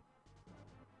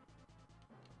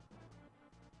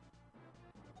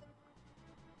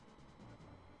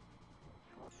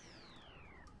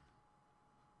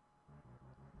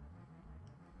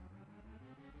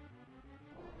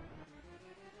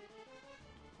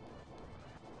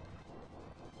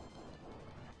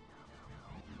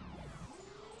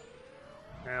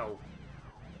 Ow.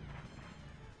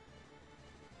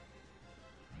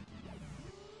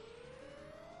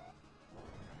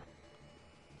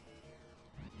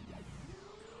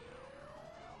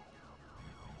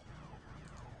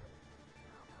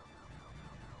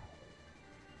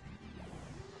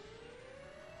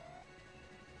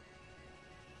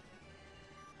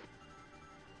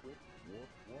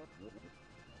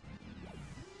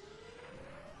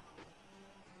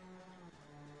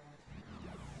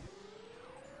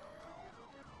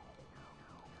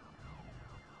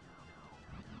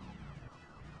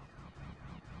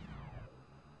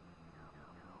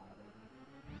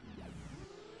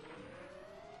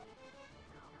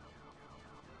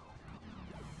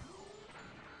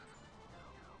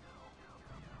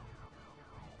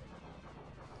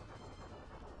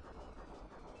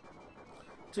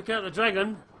 Took out the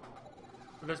dragon,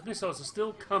 but those missiles are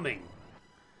still coming.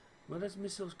 Where are those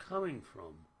missiles coming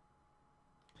from?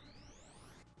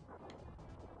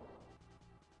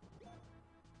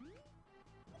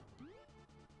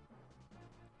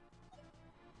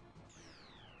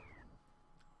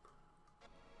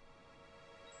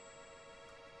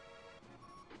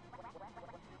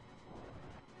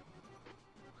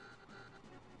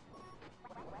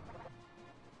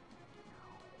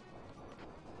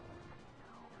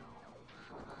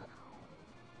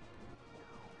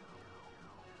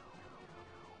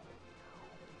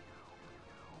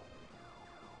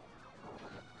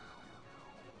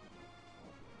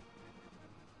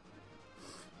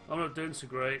 I'm not doing so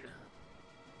great.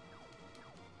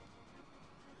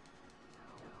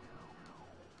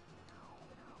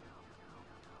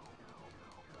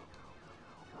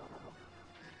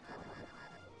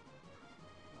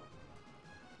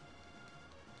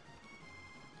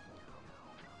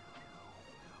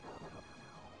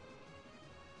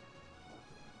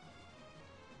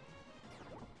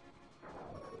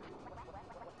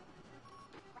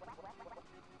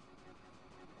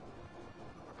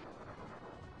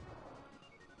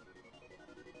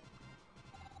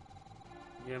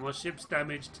 Yeah, my ship's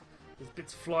damaged. There's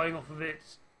bits flying off of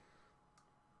it.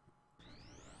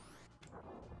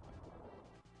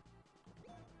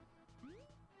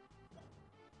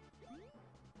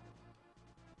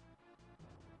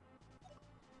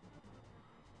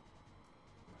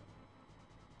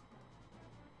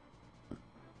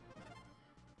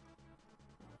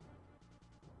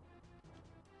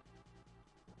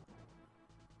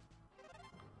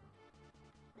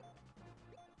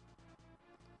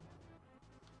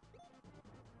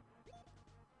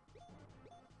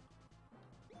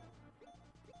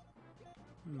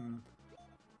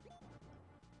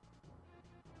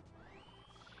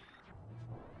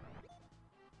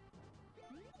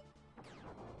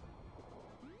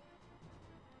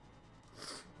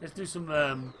 Let's do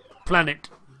some planet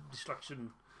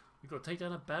destruction. We've got to take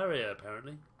down a barrier,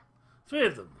 apparently. 3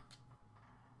 of them.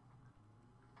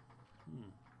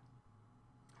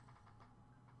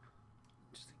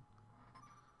 Interesting.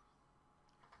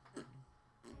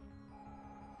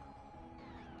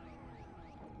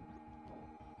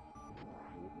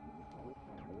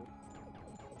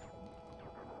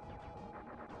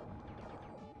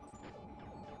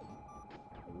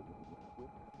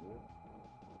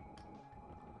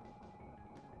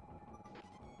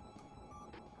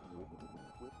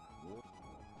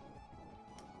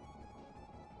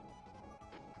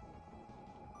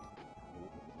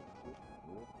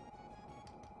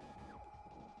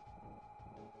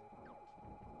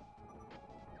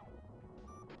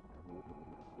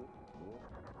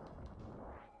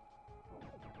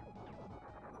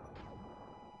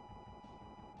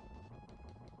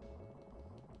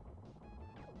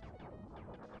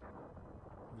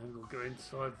 Then we'll go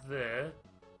inside there.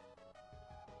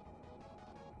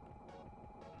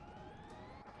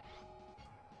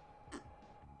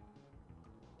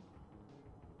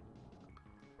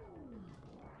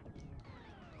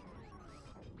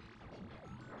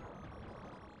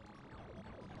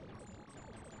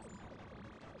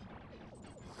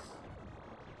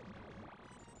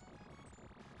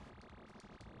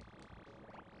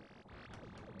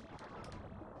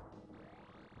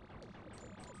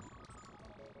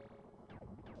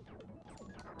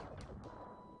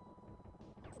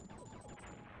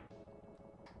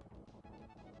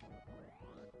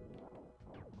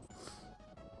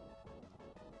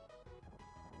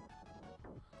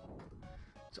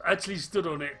 So I actually stood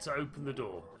on it to open the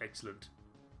door. Excellent.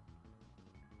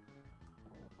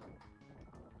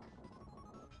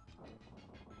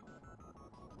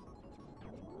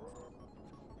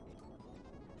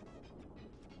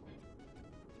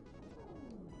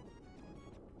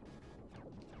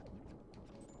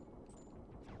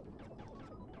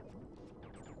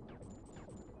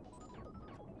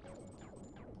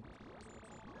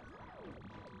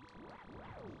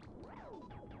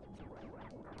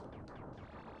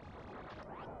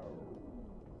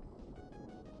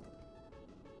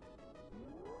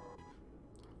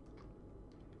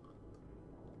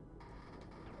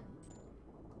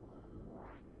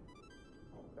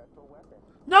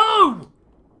 No!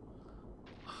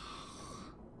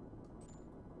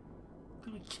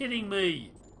 You're kidding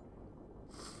me.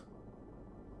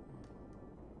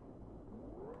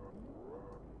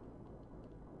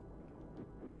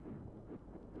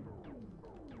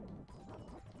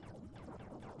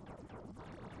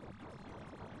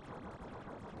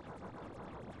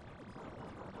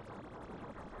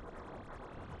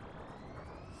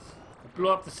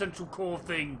 Blow up the central core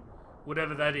thing,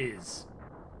 whatever that is.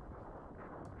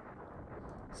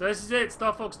 So this is it,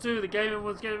 Star Fox 2, the game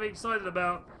everyone's getting excited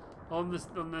about on the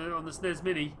SNES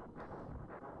Mini.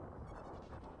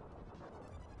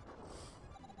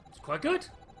 It's quite good.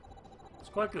 It's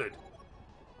quite good.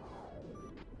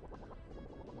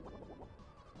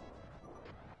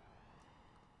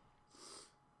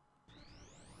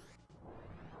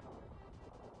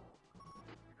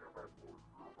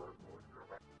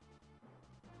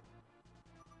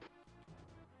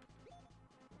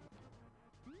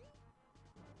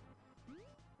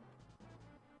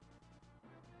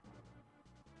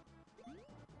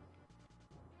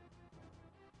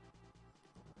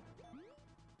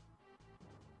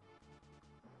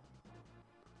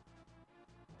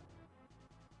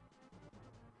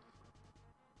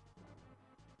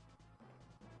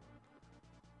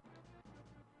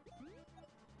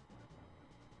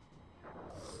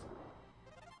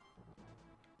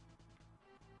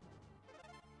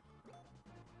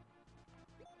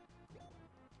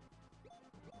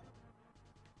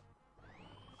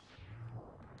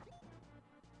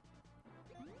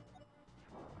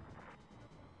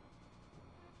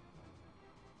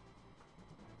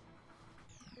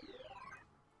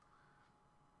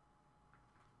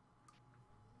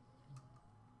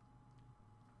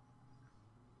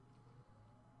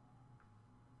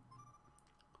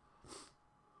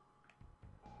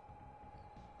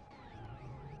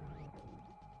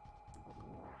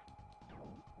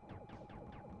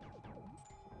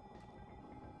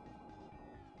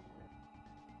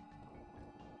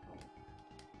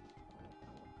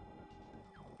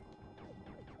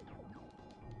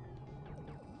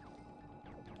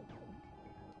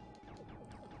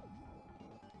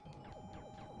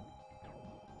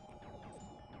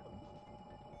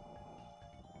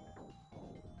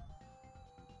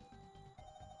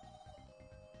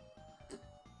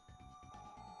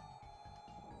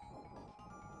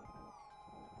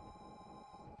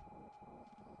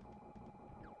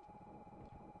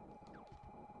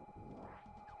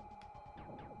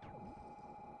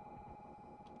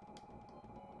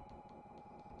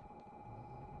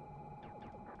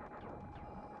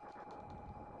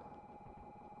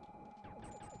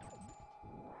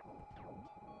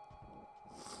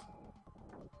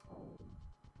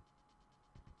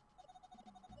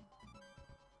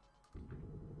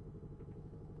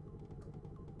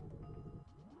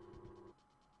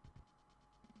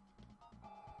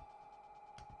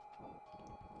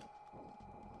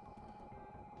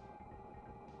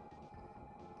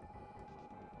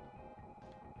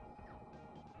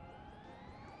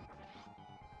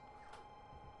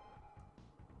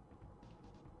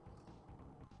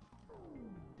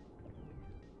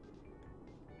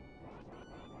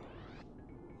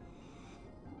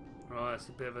 Right, it's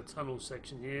a bit of a tunnel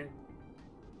section here.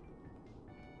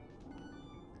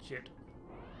 Shit.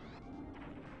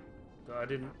 That I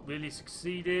didn't really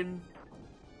succeed in.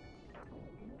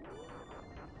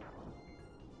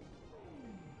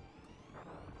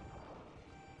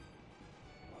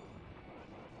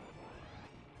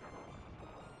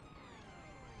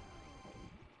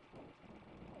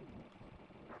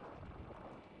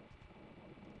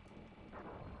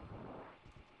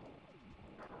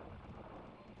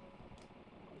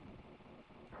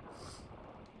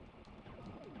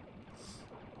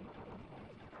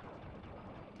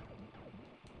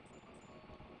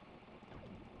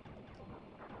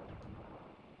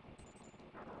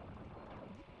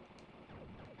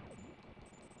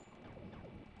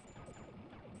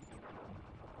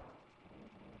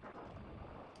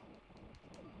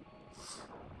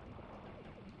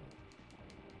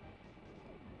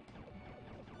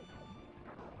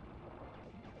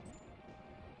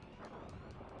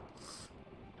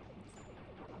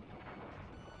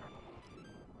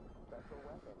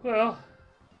 Well,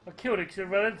 I killed it because I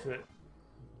ran into it.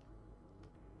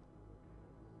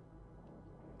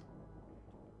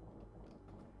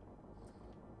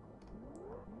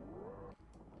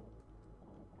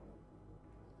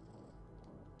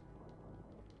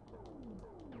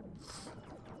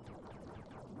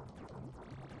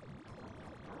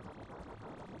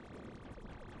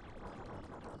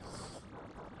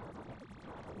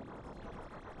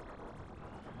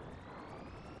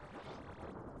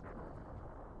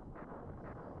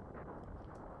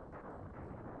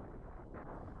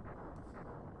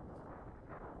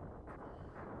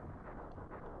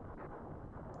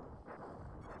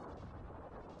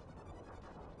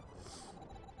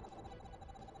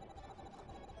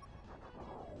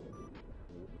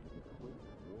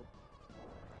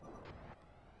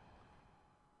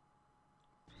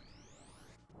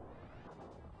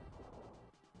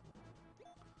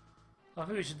 I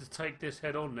think we should just take this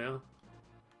head on now.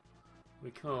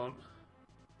 We can't.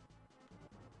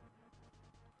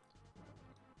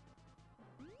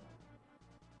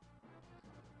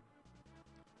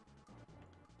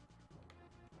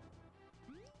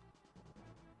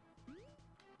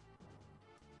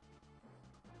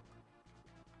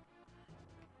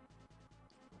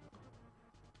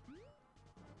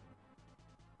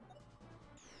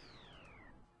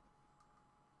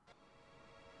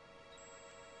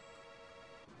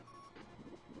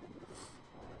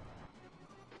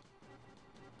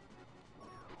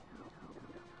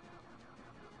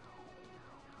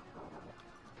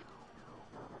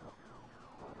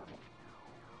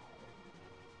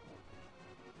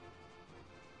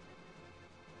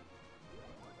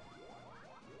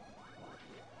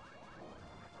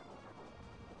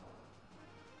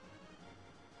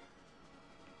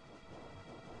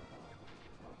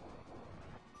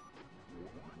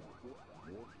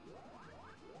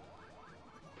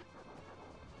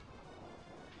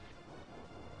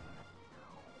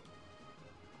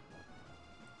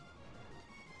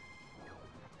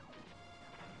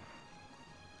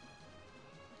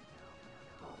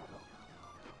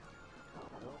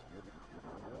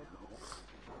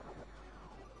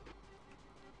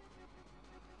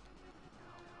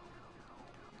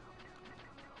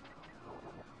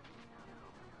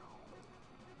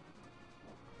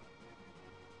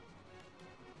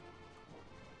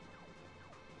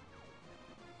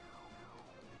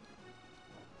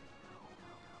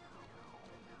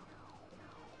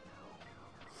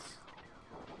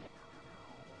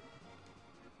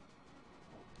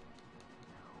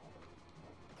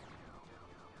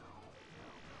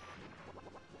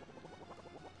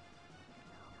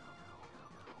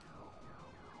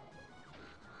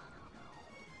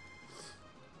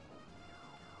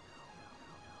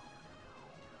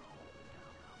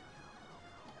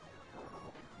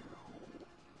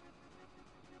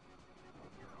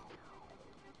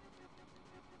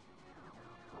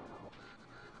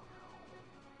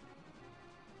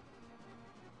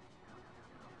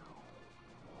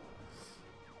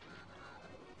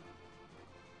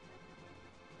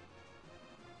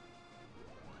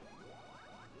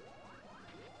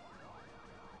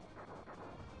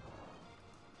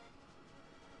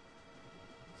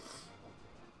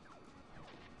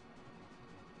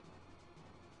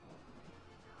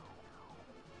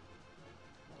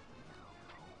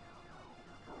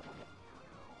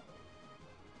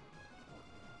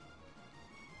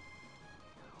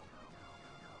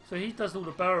 So he does all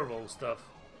the barrel roll stuff.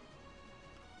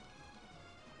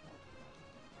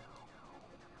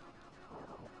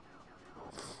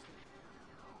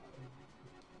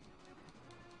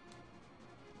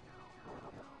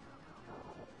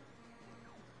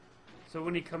 So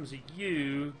when he comes at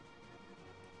you,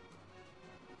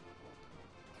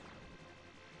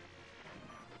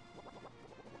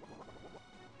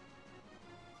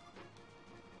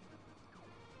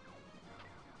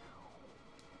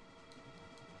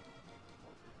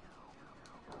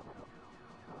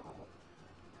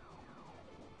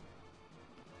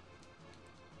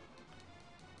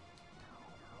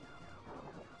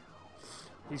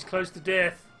 He's close to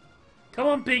death. Come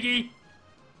on, piggy.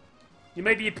 You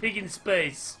may be a pig in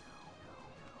space.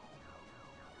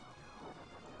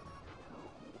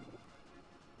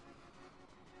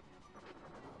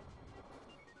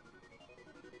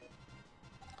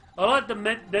 I like the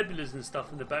nebulas and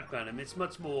stuff in the background. I mean, it's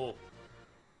much more...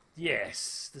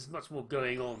 Yes, there's much more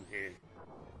going on here.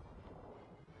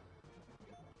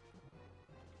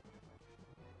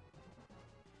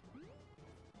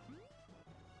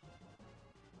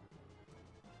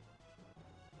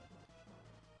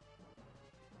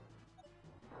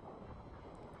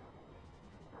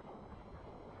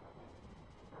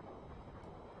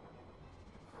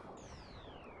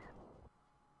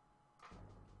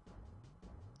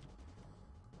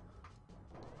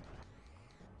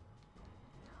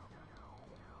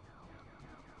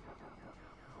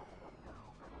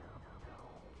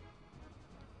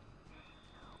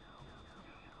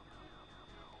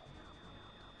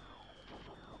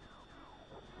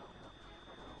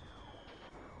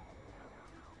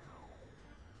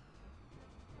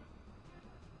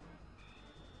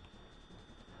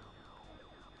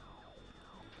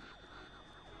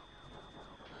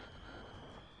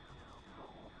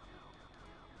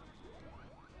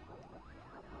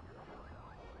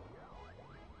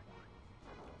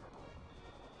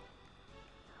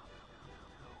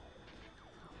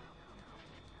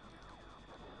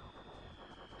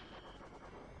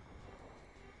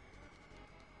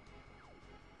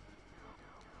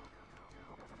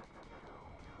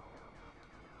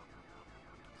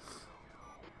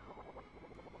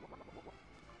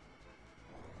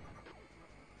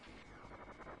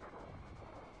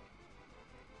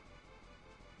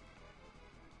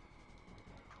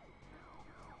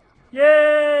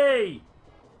 Yay!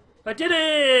 I did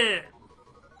it!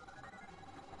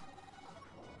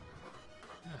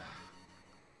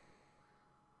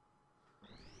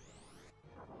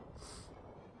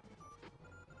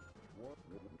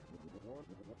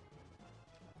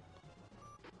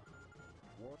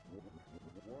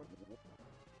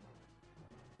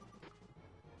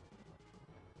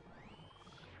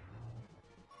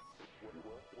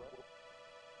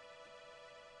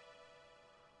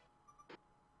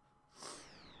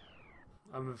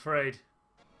 I'm afraid.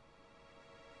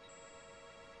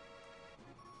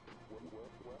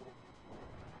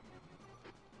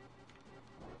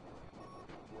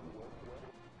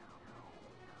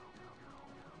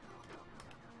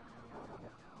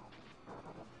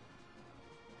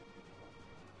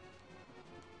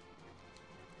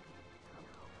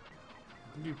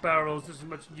 You barrels as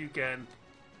much as you can.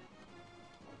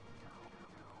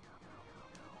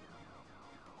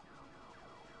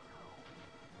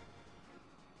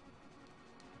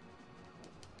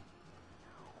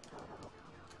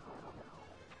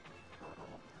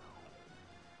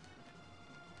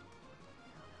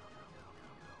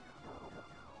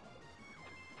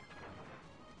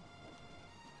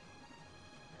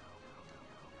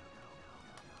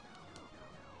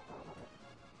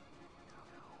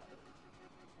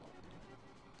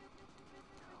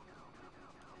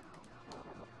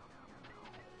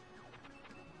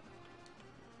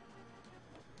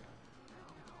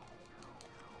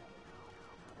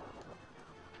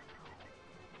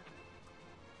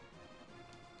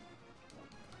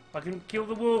 I can kill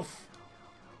the wolf.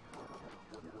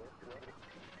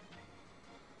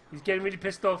 He's getting really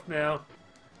pissed off now.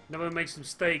 Never make some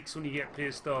mistakes when you get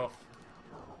pissed off.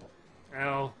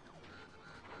 Ow.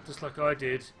 Just like I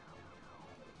did.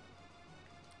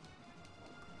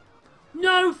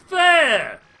 No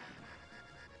fair!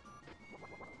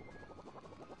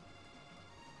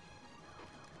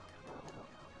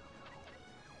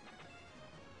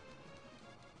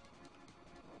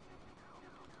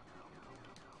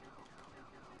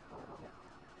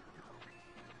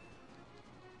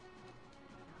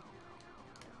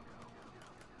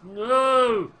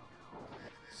 No!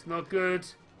 It's not good.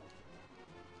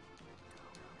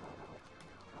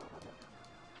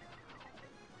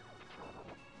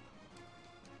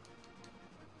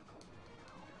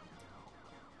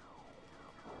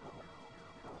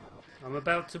 I'm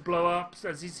about to blow up,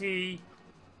 as is he.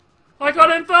 I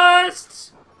got him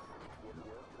first!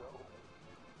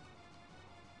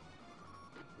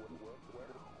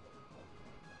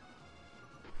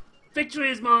 Victory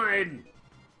is mine!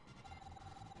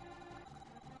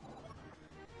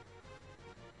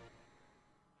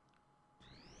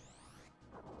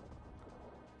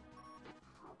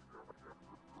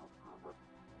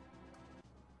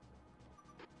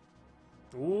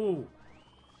 Ooh.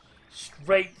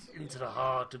 Straight into the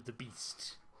heart of the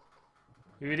beast.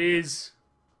 Here it is.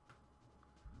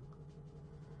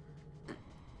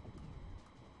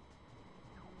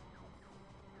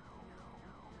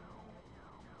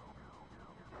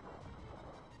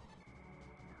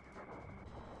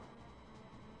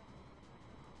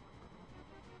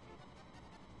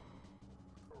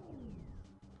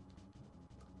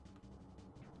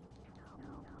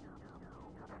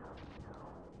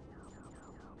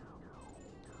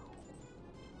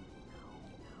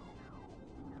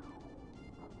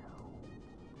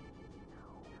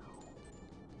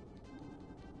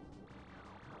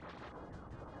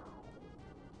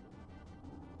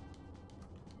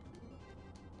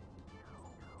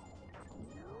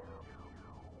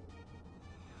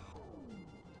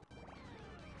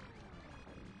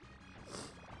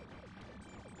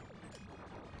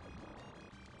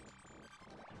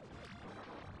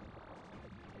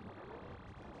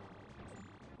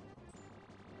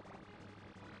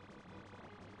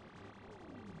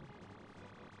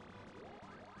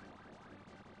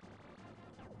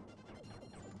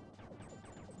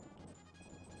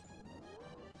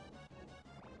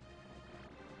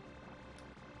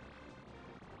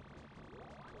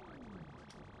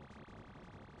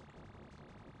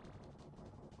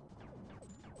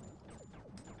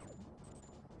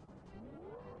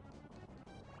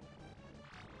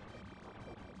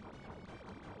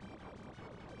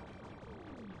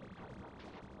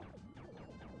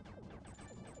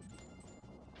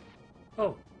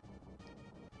 Oh.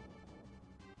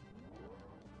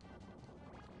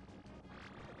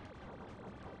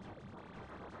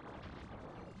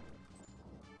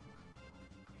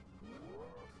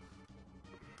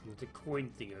 The coin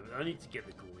thing. I need to get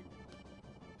the coin.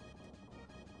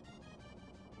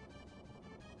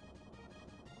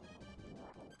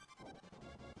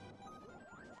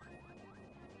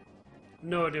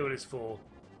 No idea what it's for.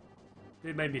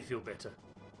 It made me feel better.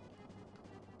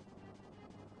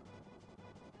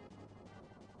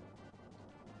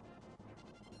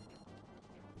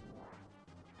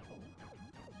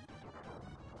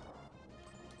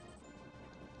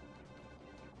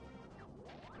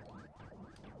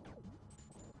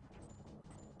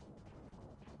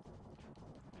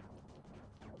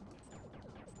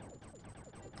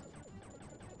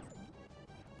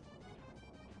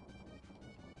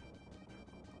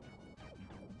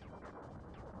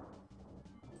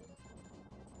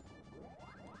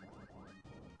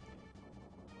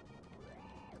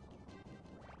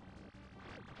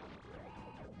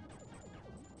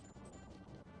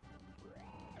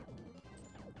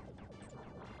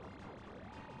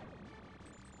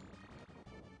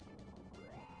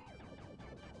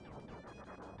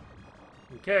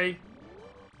 Okay.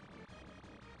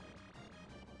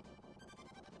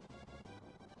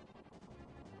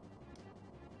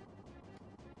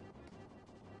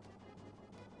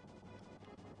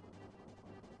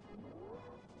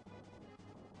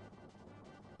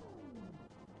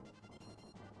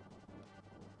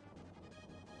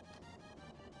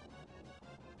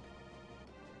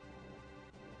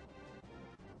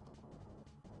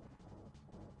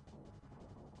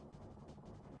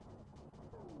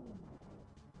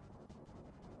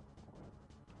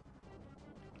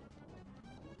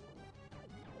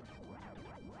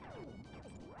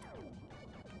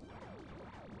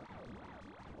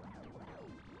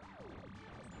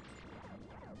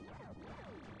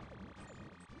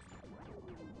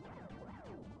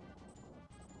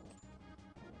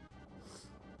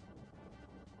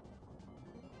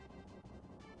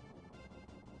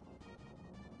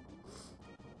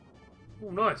 Oh,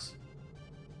 nice.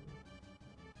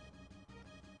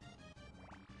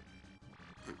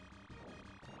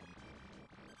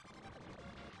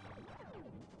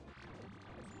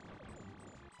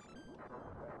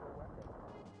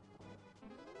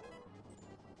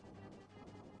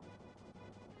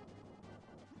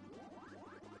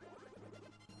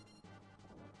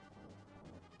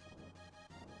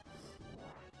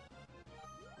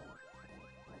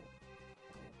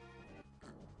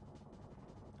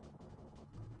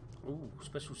 Ooh,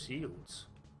 special shields.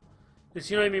 This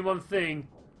can only mean one thing.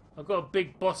 I've got a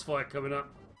big boss fight coming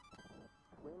up.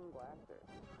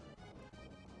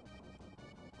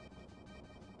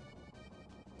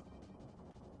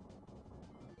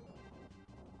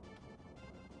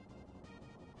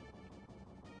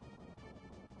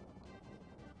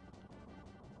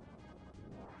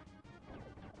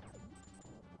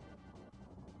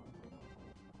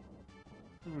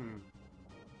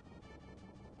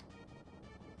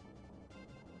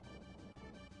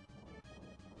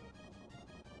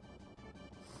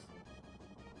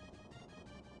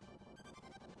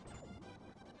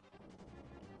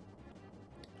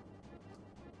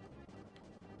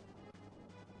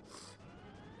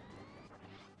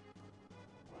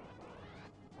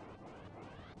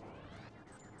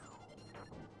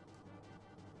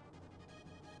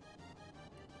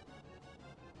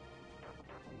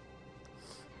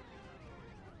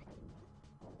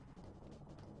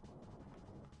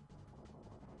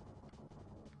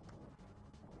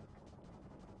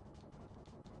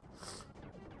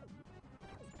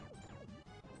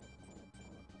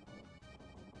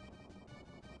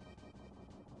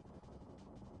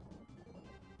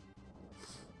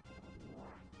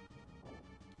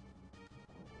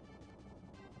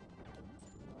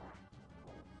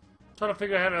 Trying to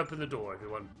figure out how to open the door,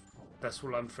 everyone. That's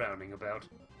what I'm frowning about.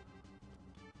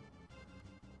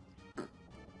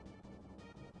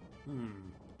 No,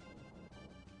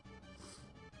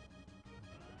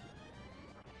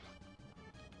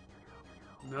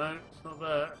 it's not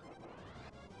that.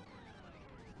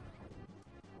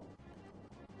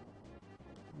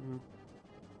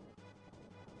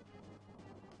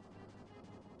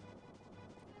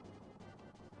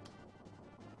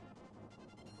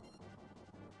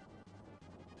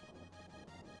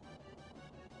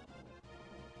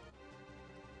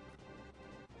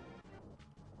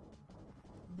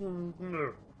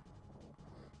 No.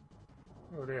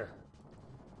 Oh dear.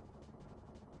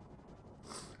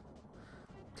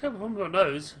 Tell me if I've got a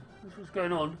nose. That's what's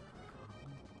going on.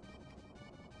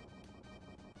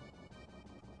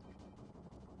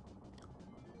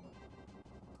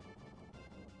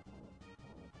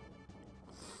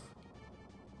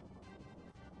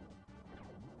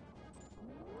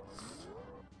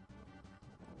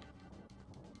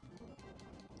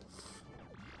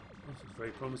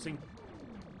 very promising.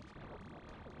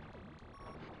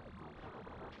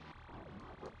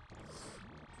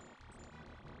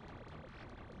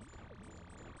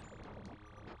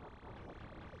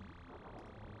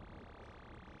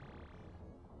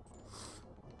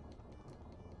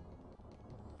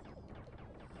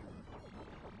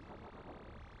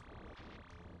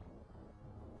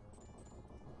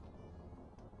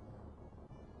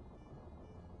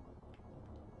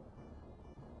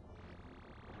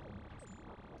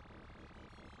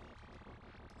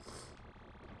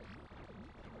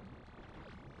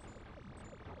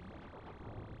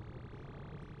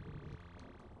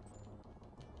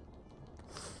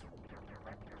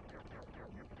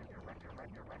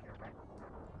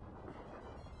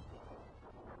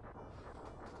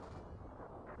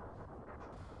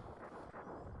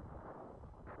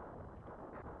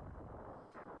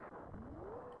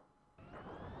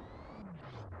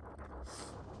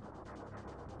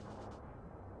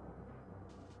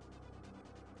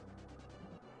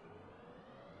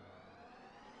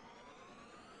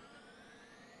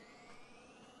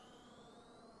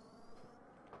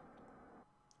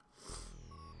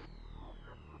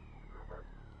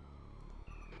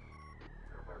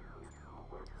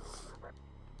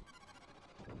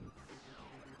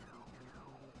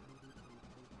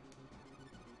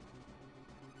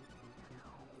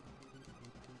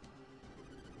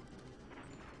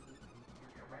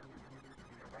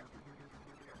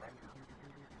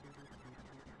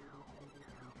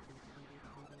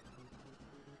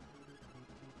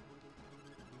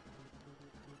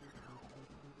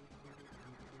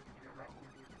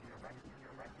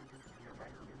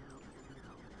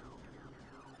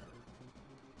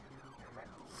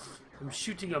 I'm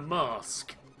shooting a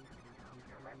mask.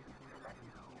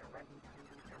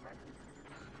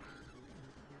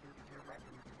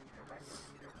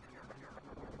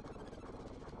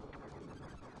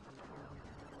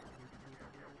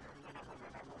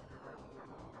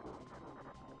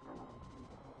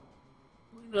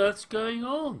 What's going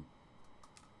on?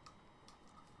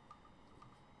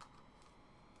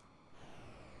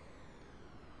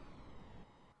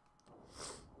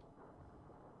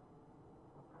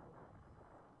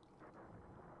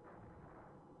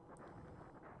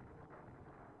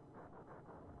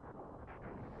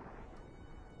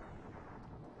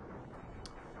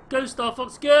 Go, Star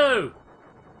Fox, go!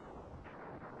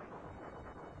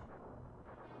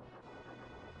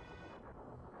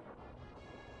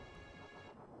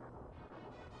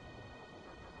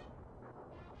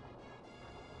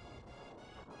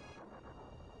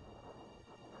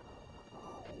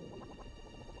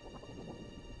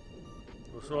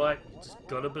 That's right, just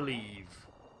gotta believe.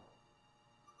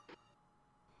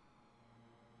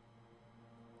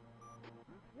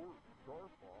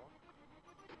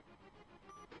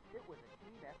 It was a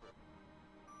team effort.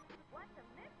 What's the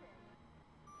mission?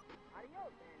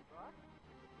 Adios, Angela.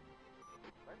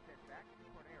 Let's head back to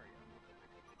the area.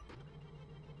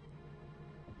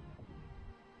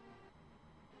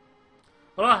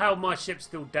 I like how my ship's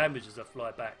still damaged as I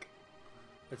fly back.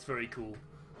 That's very cool.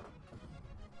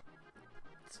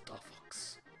 Star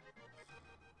Fox.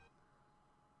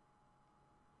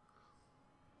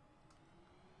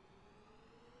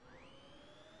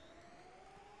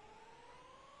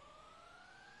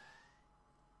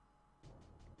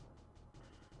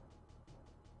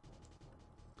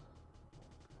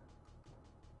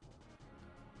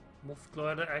 Moth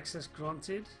glider access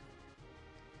granted.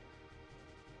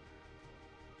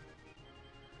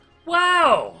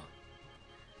 Wow!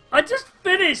 I just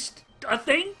finished, I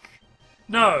think.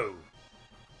 No.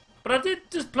 But I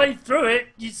did just play through it.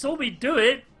 You saw me do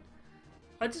it.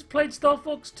 I just played Star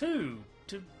Fox 2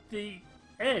 to the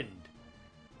end.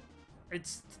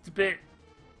 It's a bit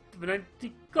of an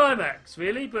anticlimax,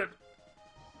 really, but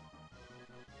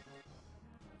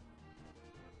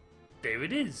there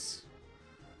it is.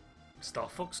 Star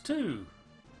Fox 2.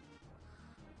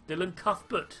 Dylan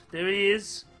Cuthbert. There he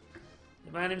is.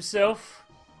 The man himself.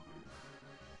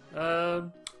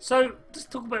 So,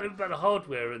 just talk about the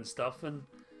hardware and stuff, and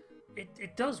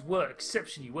it does work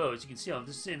exceptionally well. As you can see, I'm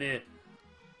just sitting here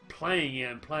playing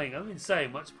it and playing. I haven't been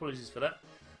saying much, apologies for that.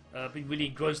 I've been really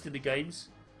engrossed in the games.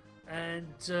 And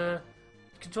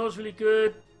control's really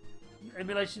good.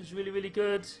 Emulation's really, really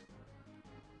good.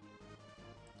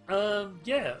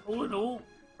 Yeah, all in all,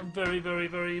 I'm very, very,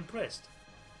 very impressed.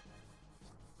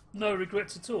 No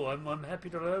regrets at all. I'm happy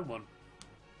that I own one.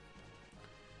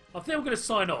 I think I'm going to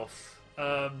sign off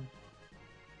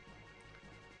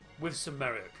with some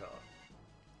Mario Kart.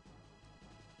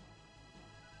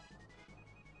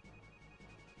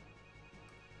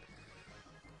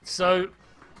 So,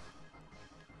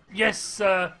 yes,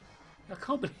 I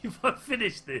can't believe I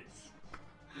finished this.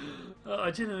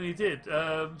 I genuinely did.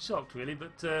 Shocked, really.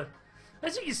 But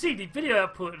as you can see, the video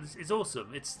output is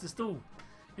awesome. It's just all,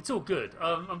 it's all good.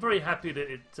 I'm very happy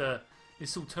that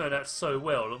it's all turned out so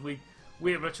well. And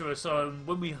we at Retro Asylum,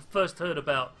 when we first heard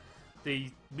about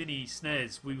the mini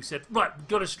SNES, we said, right, we've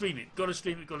got to stream it, got to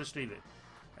stream it, got to stream it.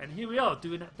 And here we are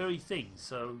doing that very thing.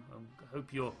 So I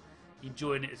hope you're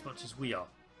enjoying it as much as we are.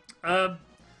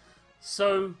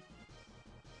 So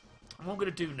what I'm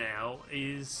going to do now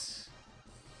is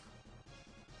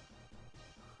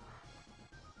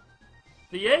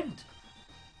the end.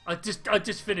 I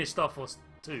just finished Star Fox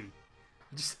 2.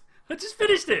 I just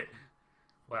finished it.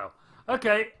 Wow.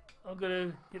 Okay, I'm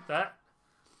going to hit that.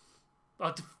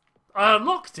 I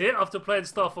unlocked it after playing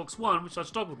Star Fox 1, which I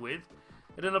struggled with.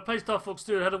 And then I played Star Fox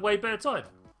 2 and had a way better time.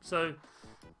 So,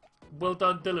 well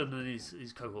done Dylan and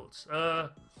his cohorts.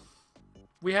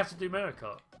 We have to do Mario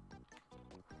Kart.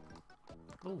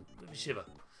 Oh, bit of a shiver.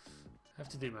 Have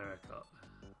to do Mario Kart.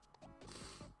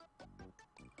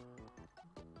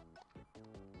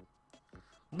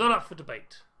 Not up for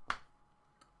debate.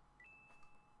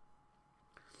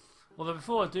 Although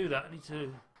before I do that, I need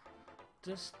to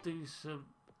just do some...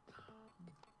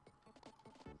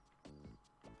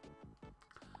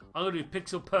 I'm going to do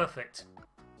Pixel Perfect.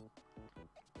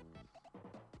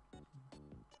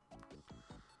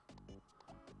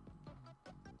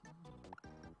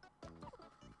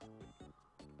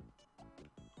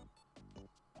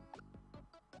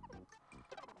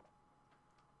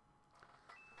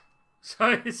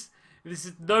 So this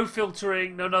is no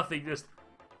filtering, no nothing, just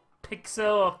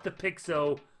pixel after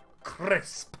pixel,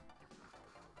 crisp.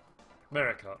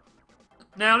 Mario Kart.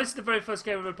 Now, this is the very first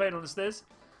game I ever played on the SNES.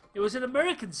 It was an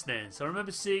American SNES. I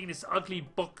remember seeing this ugly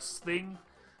box thing.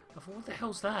 I thought, what the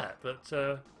hell's that?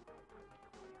 But,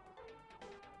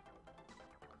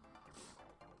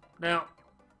 now,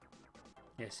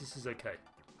 yes, this is okay.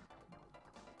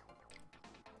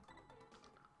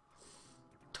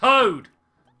 Toad!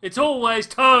 It's always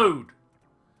Toad!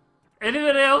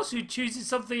 Anyone else who chooses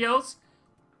something else?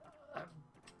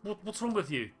 What's wrong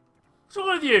with you? What's wrong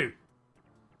with you?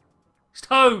 It's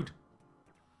Toad!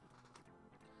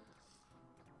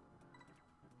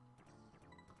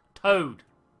 Toad.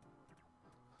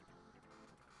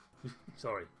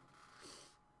 Sorry.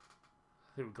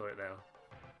 I think we've got it now.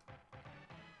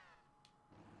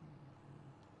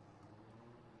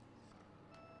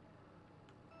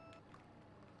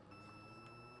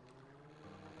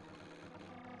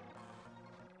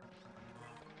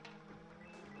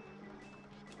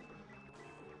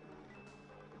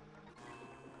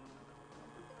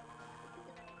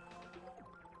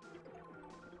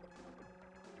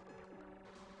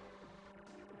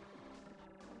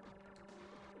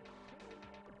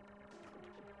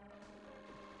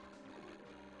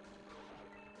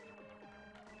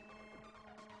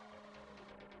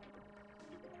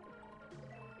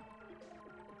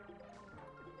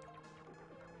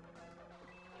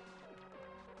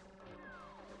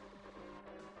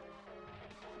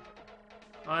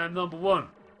 I am number one.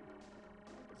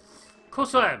 Of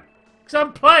course I am. Because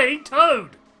I'm playing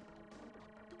Toad.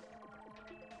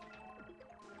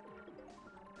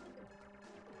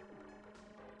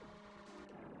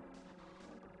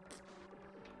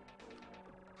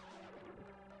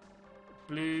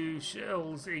 Blue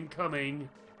shells incoming.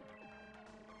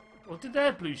 Or did they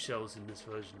have blue shells in this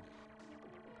version?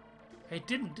 They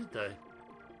didn't, did they?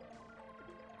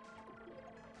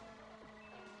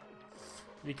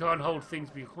 You can't hold things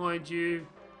behind you.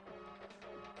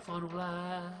 Final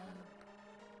lap.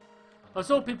 I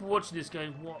saw people watching this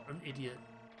going, what an idiot.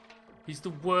 He's the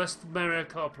worst Mario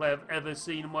Kart player I've ever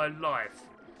seen in my life.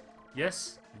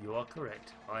 Yes, you are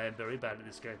correct. I am very bad at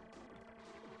this game.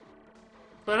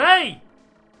 But hey!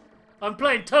 I'm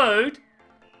playing Toad,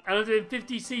 and I'm doing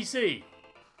 50cc.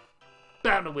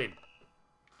 Bound to win.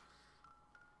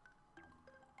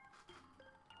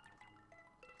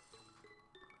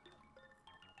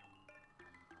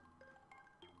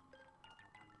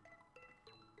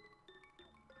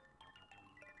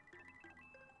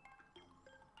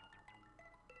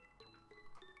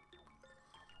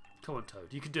 Come on, Toad.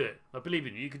 You can do it. I believe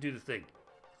in you. You can do the thing.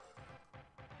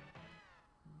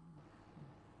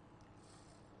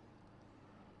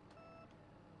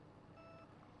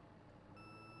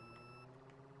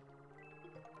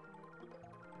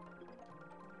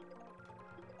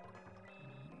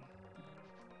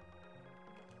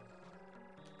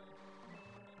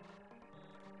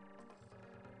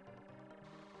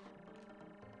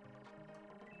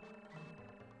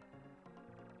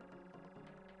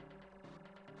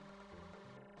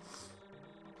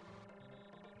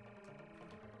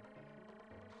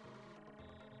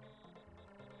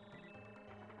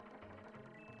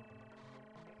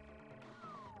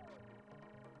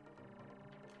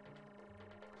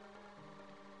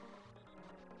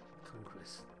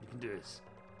 this. You can do this.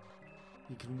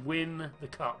 You can win the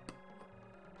cup.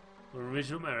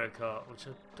 Original Mario Kart, which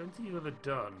I don't think you've ever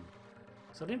done.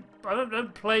 So I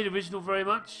don't play the original very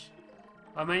much.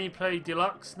 I mainly play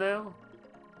Deluxe now.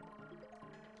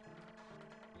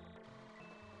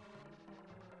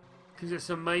 Because it's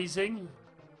amazing.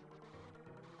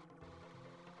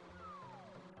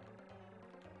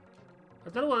 I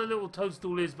don't know what the little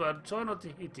toadstool is, but I'm trying not to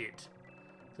hit it.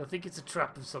 So I think it's a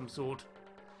trap of some sort.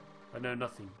 I know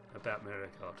nothing about Mario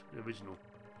Kart, the original.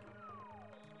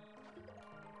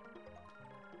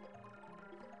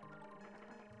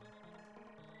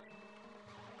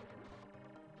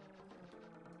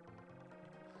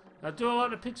 Do I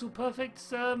like the Pixel Perfect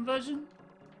version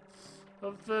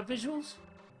of visuals?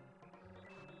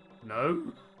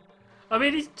 No. I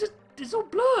mean, it's all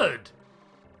blurred.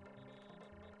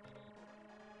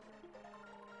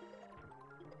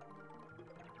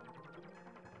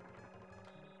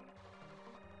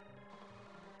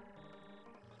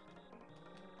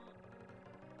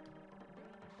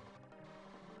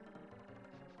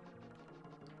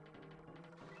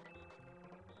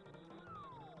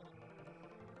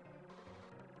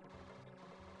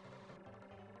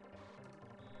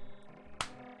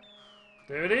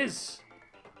 There it is.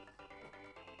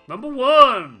 Number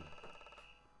 1.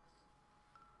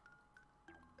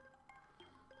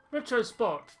 Retro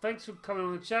Spot. Thanks for coming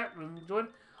on the chat and joining.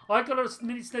 I got a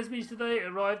mini SNES Mini today. It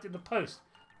arrived in the post.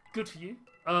 Good for you.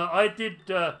 I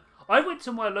went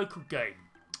to my local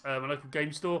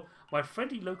game store. My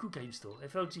friendly local game store,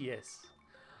 FLGS.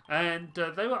 And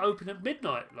they were open at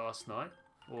midnight last night.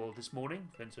 Or this morning.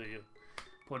 Depends on your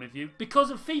point of view. Because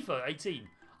of FIFA 18.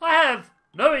 I have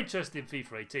no interest in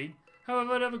FIFA 18.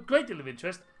 However, I have a great deal of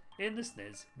interest in the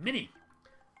SNES Mini.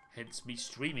 Hence me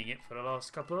streaming it for the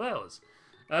last couple of hours.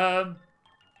 Yeah,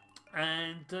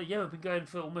 we've been going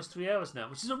for almost 3 hours now,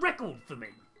 which is a record for me.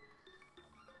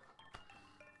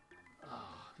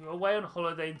 You're away on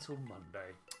holiday until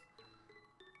Monday.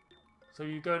 So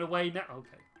you're going away now?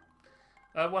 Okay.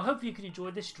 Well, hopefully you can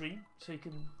enjoy this stream so you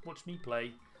can watch me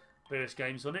play various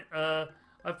games on it.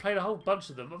 I've played a whole bunch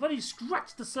of them. I've only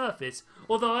scratched the surface,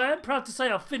 although I am proud to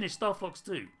say I've finished Star Fox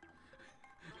 2.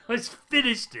 I just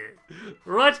finished it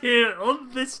right here on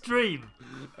this stream.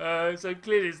 So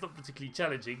clearly it's not particularly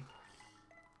challenging.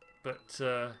 But,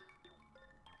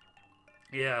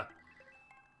 yeah.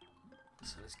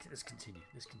 So let's continue.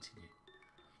 Let's continue.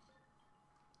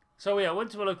 So, yeah, I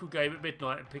went to a local game at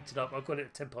midnight and picked it up. I got it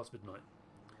at 10 past midnight.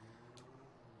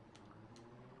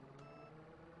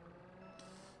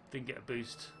 Didn't get a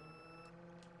boost.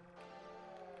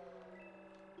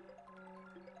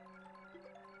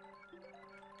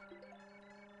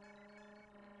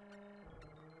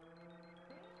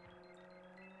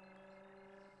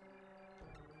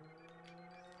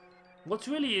 What's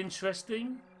really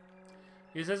interesting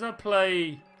is as I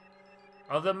play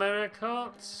other Mario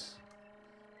Karts,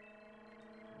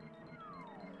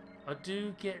 I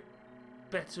do get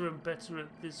better and better at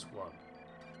this one.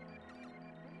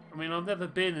 I mean, I've never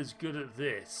been as good at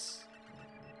this,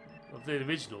 of the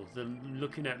original, than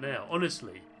looking at now.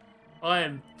 Honestly,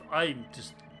 I'm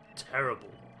just terrible.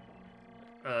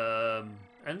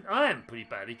 And I am pretty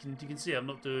bad. You can see I'm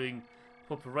not doing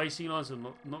proper racing lines. I'm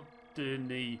not doing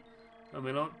the. I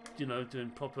mean, I'm doing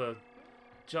proper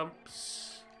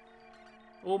jumps.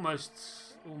 Almost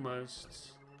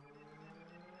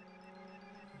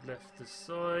left the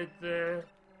side there.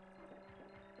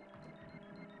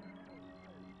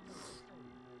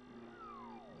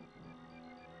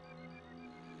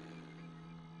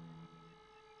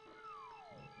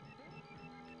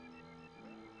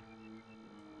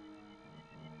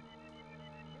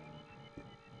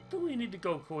 What do we need the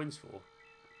gold coins for?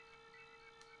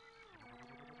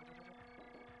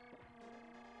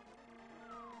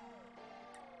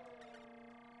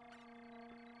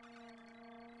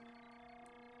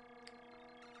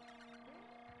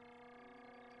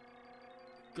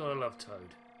 God, I love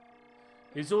Toad.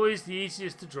 He's always the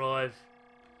easiest to drive.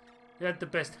 He had the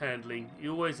best handling. He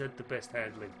always had the best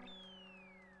handling.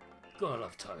 God, I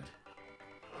love Toad.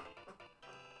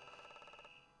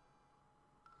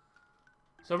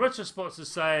 So Retro Spots is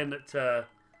saying that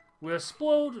we're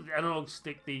spoiled with the analog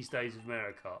stick these days of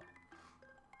Mario Kart.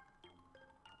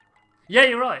 Yeah,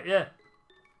 you're right.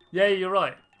 Yeah, you're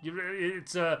right.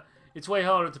 It's way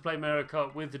harder to play Mario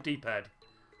Kart with the D-pad.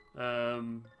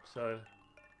 So.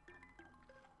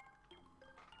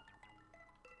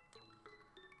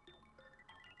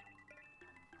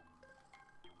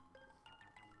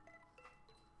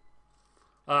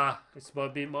 This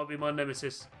might be my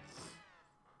nemesis.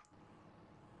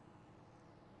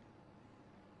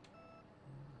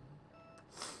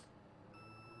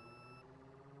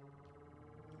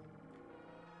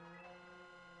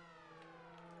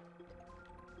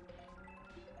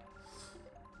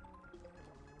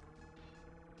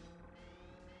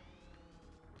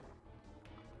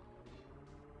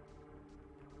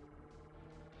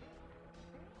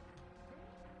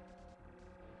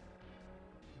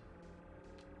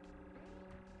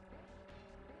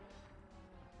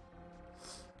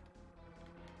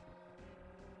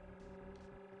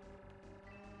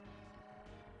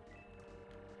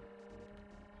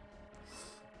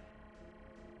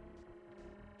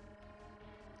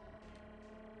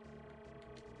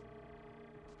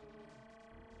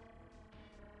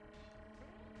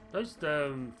 Those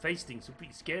face things are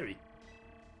pretty scary.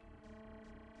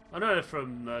 I know they're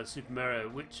from Super Mario,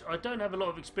 which I don't have a lot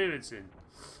of experience in.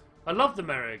 I love the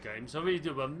Mario games, I really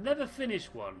do, but I've never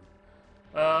finished one.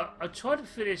 I tried to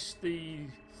finish the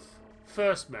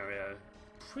first Mario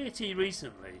pretty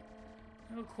recently.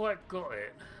 Never quite got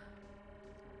it.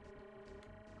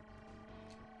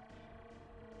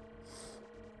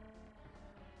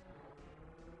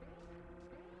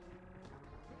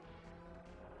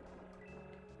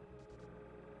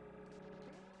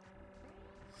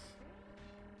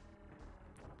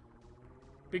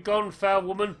 Be gone, foul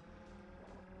woman.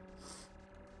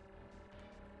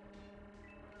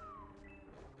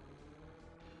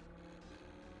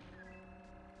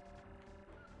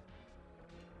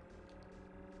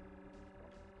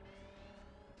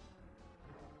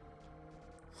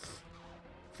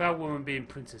 Foul woman being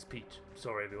Princess Peach.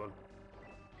 Sorry, everyone.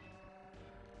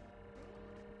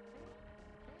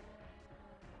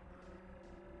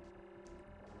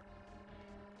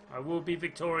 I will be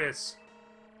victorious.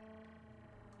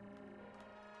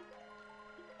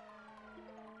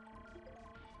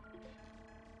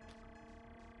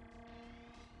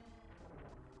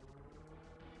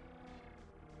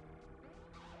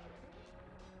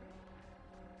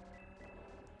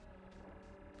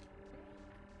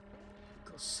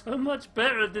 So much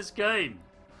better at this game.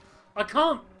 I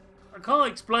can't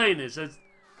explain this.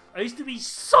 I used to be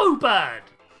so bad,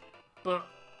 but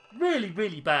really,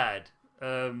 really bad.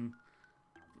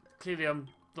 Clearly, I'm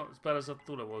not as bad as I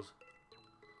thought I was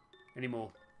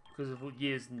anymore because of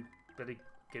years and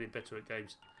getting better at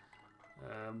games.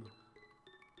 And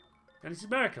it's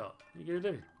America. What are you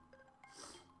gonna do?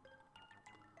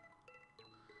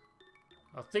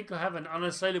 I think I have an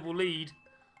unassailable lead.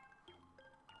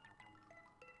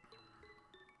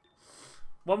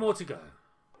 One more to go.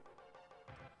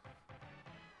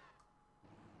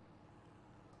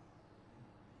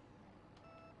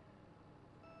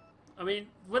 I mean,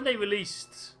 when they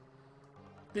released,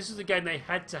 this is the game they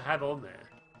had to have on there.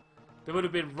 There would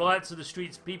have been riots in the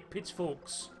streets,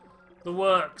 pitchforks, the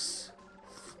works.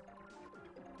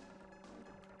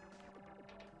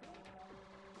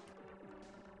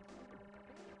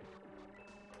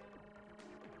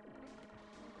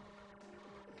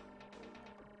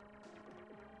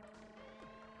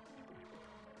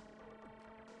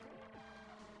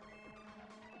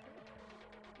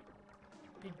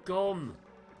 Be gone.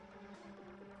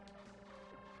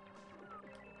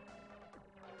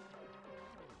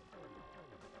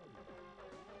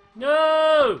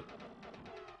 No!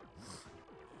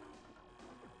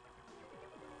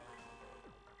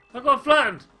 I got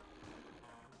flattened.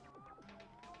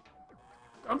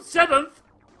 I'm 7th.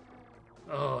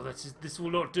 Oh, this will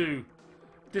not do.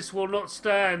 This will not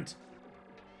stand.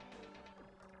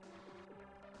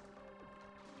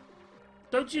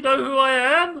 Don't you know who I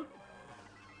am?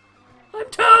 I'm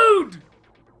Toad!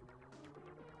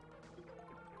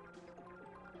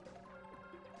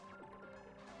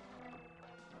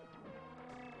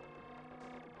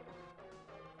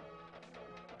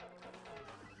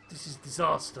 This is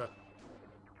disaster.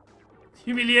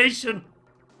 Humiliation.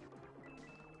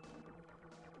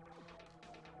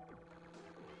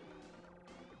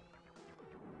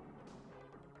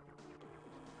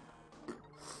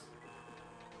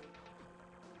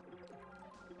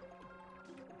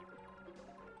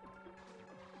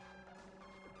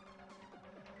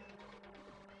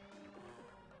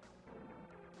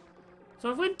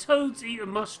 So when toads eat a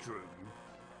mushroom,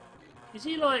 is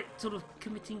he like sort of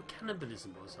committing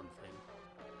cannibalism or something?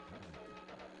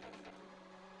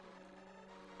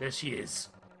 There she is.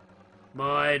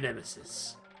 My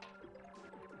nemesis.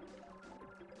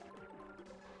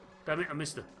 Damn it, I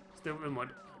missed her. Still, never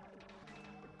mind.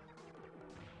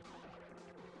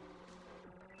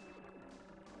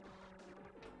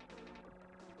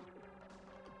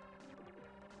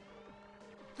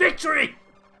 Victory!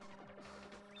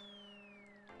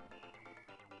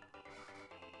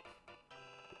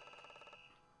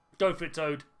 Go for it,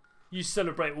 Toad. You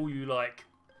celebrate all you like.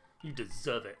 You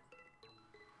deserve it.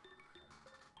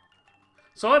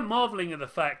 So I'm marvelling at the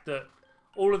fact that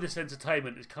all of this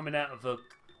entertainment is coming out of a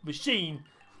machine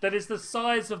that is the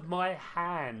size of my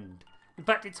hand. In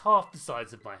fact, it's half the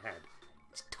size of my hand.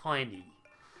 It's tiny.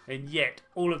 And yet,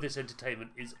 all of this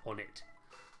entertainment is on it.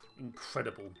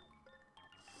 Incredible.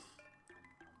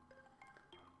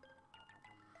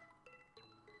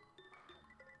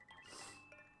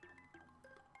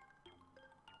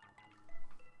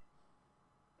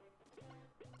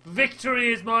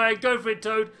 Victory is mine! Go for it,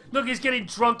 Toad! Look, he's getting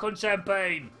drunk on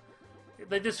champagne!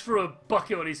 They just threw a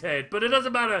bucket on his head, but it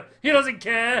doesn't matter! He doesn't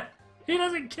care! He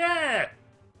doesn't care!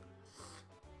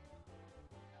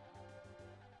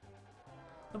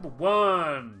 Number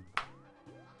 1.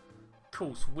 Of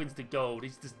course, wins the gold.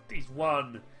 He's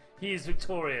won. He is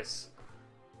victorious.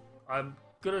 I'm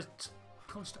gonna.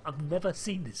 I've never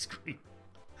seen this screen.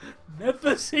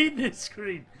 Never seen this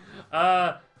screen.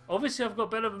 Obviously, I've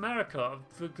got better of America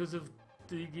because of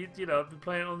the. You know, I've been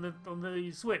playing it on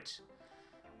the Switch.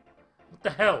 What the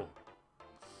hell?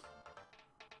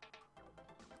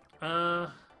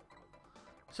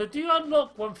 So do you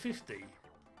unlock 150?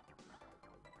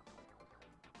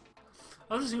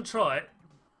 I'm just gonna try it.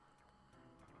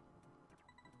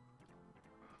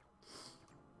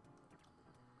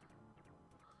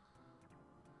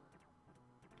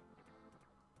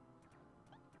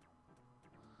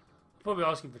 Probably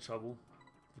asking for trouble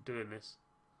for doing this.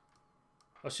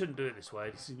 I shouldn't do it this way.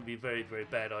 This is gonna be a very, very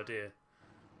bad idea.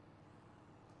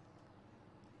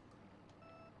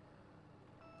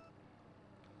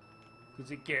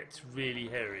 Because it gets really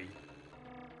hairy.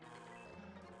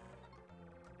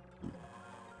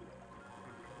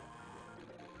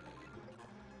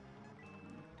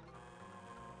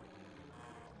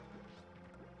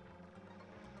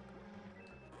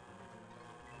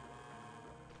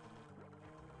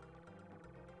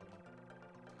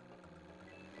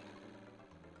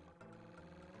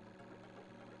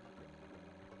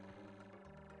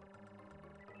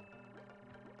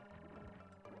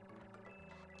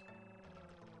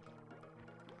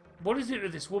 What is it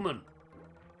with this woman?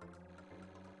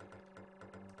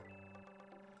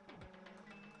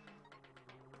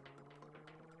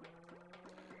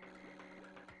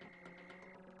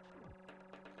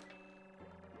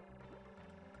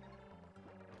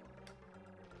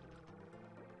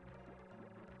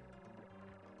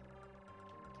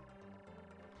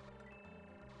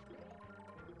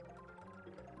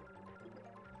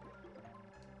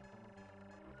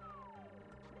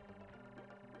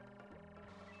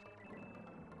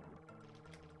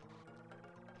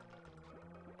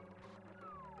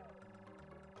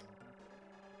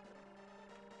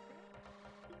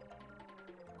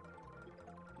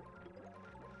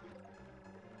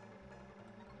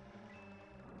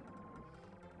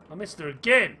 I missed her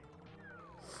again.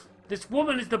 This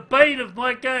woman is the bane of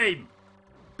my game.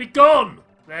 Be gone.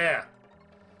 There.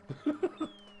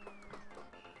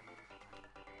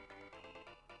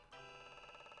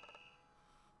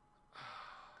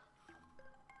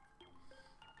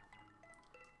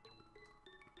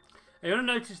 You want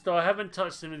to notice though, I haven't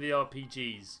touched any of the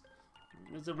RPGs.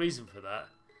 There's a reason for that.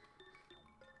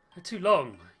 They're too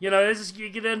long. You know, you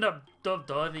could end up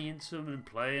diving into them and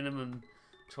playing them and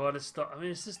trying to start. I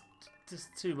mean, it's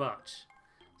just too much.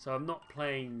 So I'm not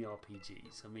playing the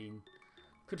RPGs. I mean,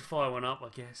 could fire one up, I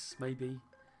guess, maybe.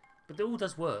 But it all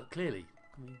does work, clearly.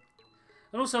 I mean,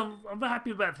 and also, I'm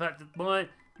happy about the fact that my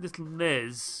little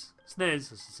SNES, I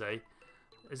should say,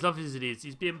 as lovely as it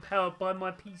is being powered by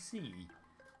my PC.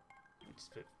 Which is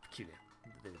a bit peculiar.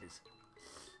 There it is.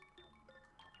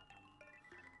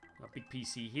 My big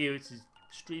PC here, it's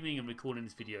streaming and recording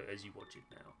this video as you watch it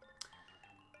now.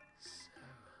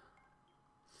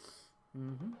 So,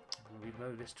 we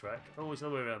know this track. Oh, it's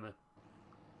all the way around there.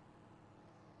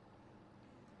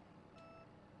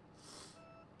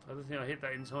 I don't think I hit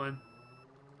that in time.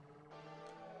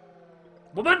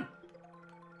 Woman!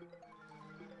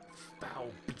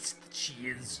 Foul beast that she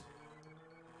is.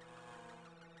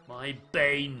 My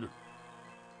bane.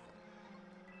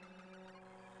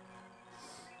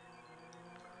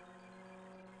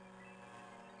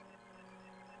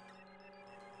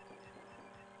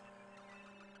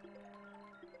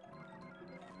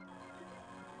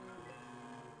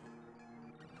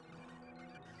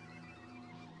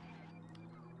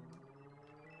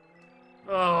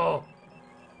 Oh.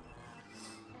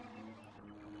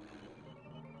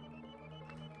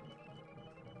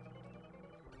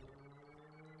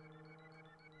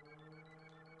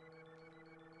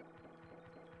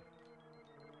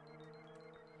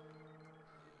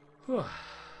 Whew.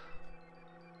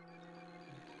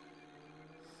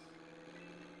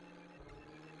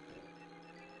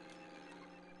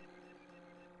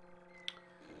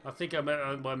 I think I'm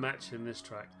at my match in this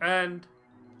track. And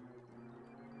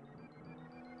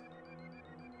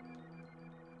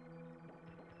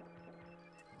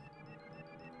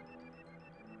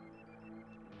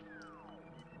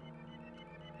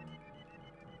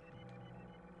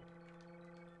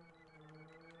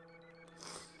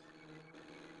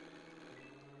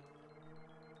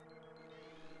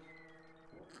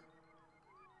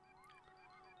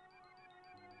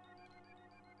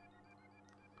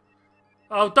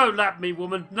oh, don't lap me,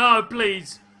 woman. No,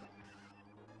 please.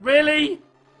 Really?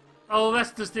 Oh,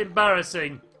 that's just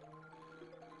embarrassing.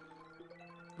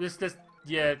 This,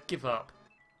 yeah, give up.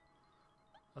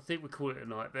 I think we call it a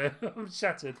night there. I'm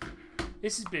shattered.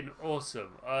 This has been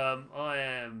awesome. I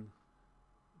am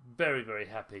very, very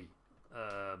happy.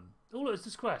 Oh, look, it's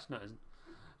just crashed. No, it isn't.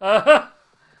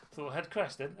 Thought I had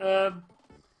crashed then.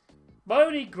 My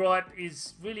only gripe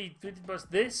is really much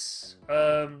this.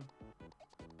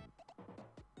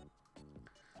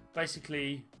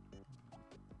 Basically,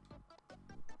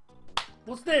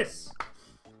 what's this?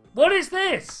 What is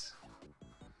this?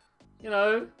 You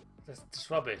know, that's just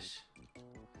rubbish.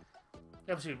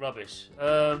 Absolute rubbish.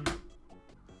 But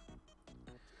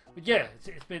yeah,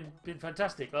 it's been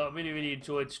fantastic. I really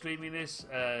enjoyed streaming this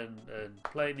and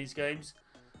playing these games.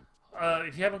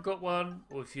 If you haven't got one,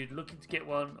 or if you're looking to get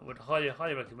one, I would highly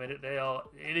recommend it.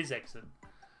 It is excellent.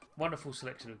 Wonderful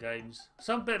selection of games.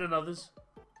 Some better than others.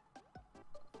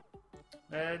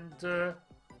 And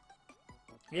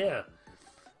yeah.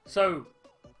 So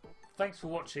thanks for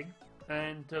watching,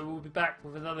 and we'll be back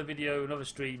with another video, another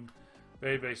stream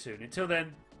very, very soon. Until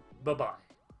then, bye bye.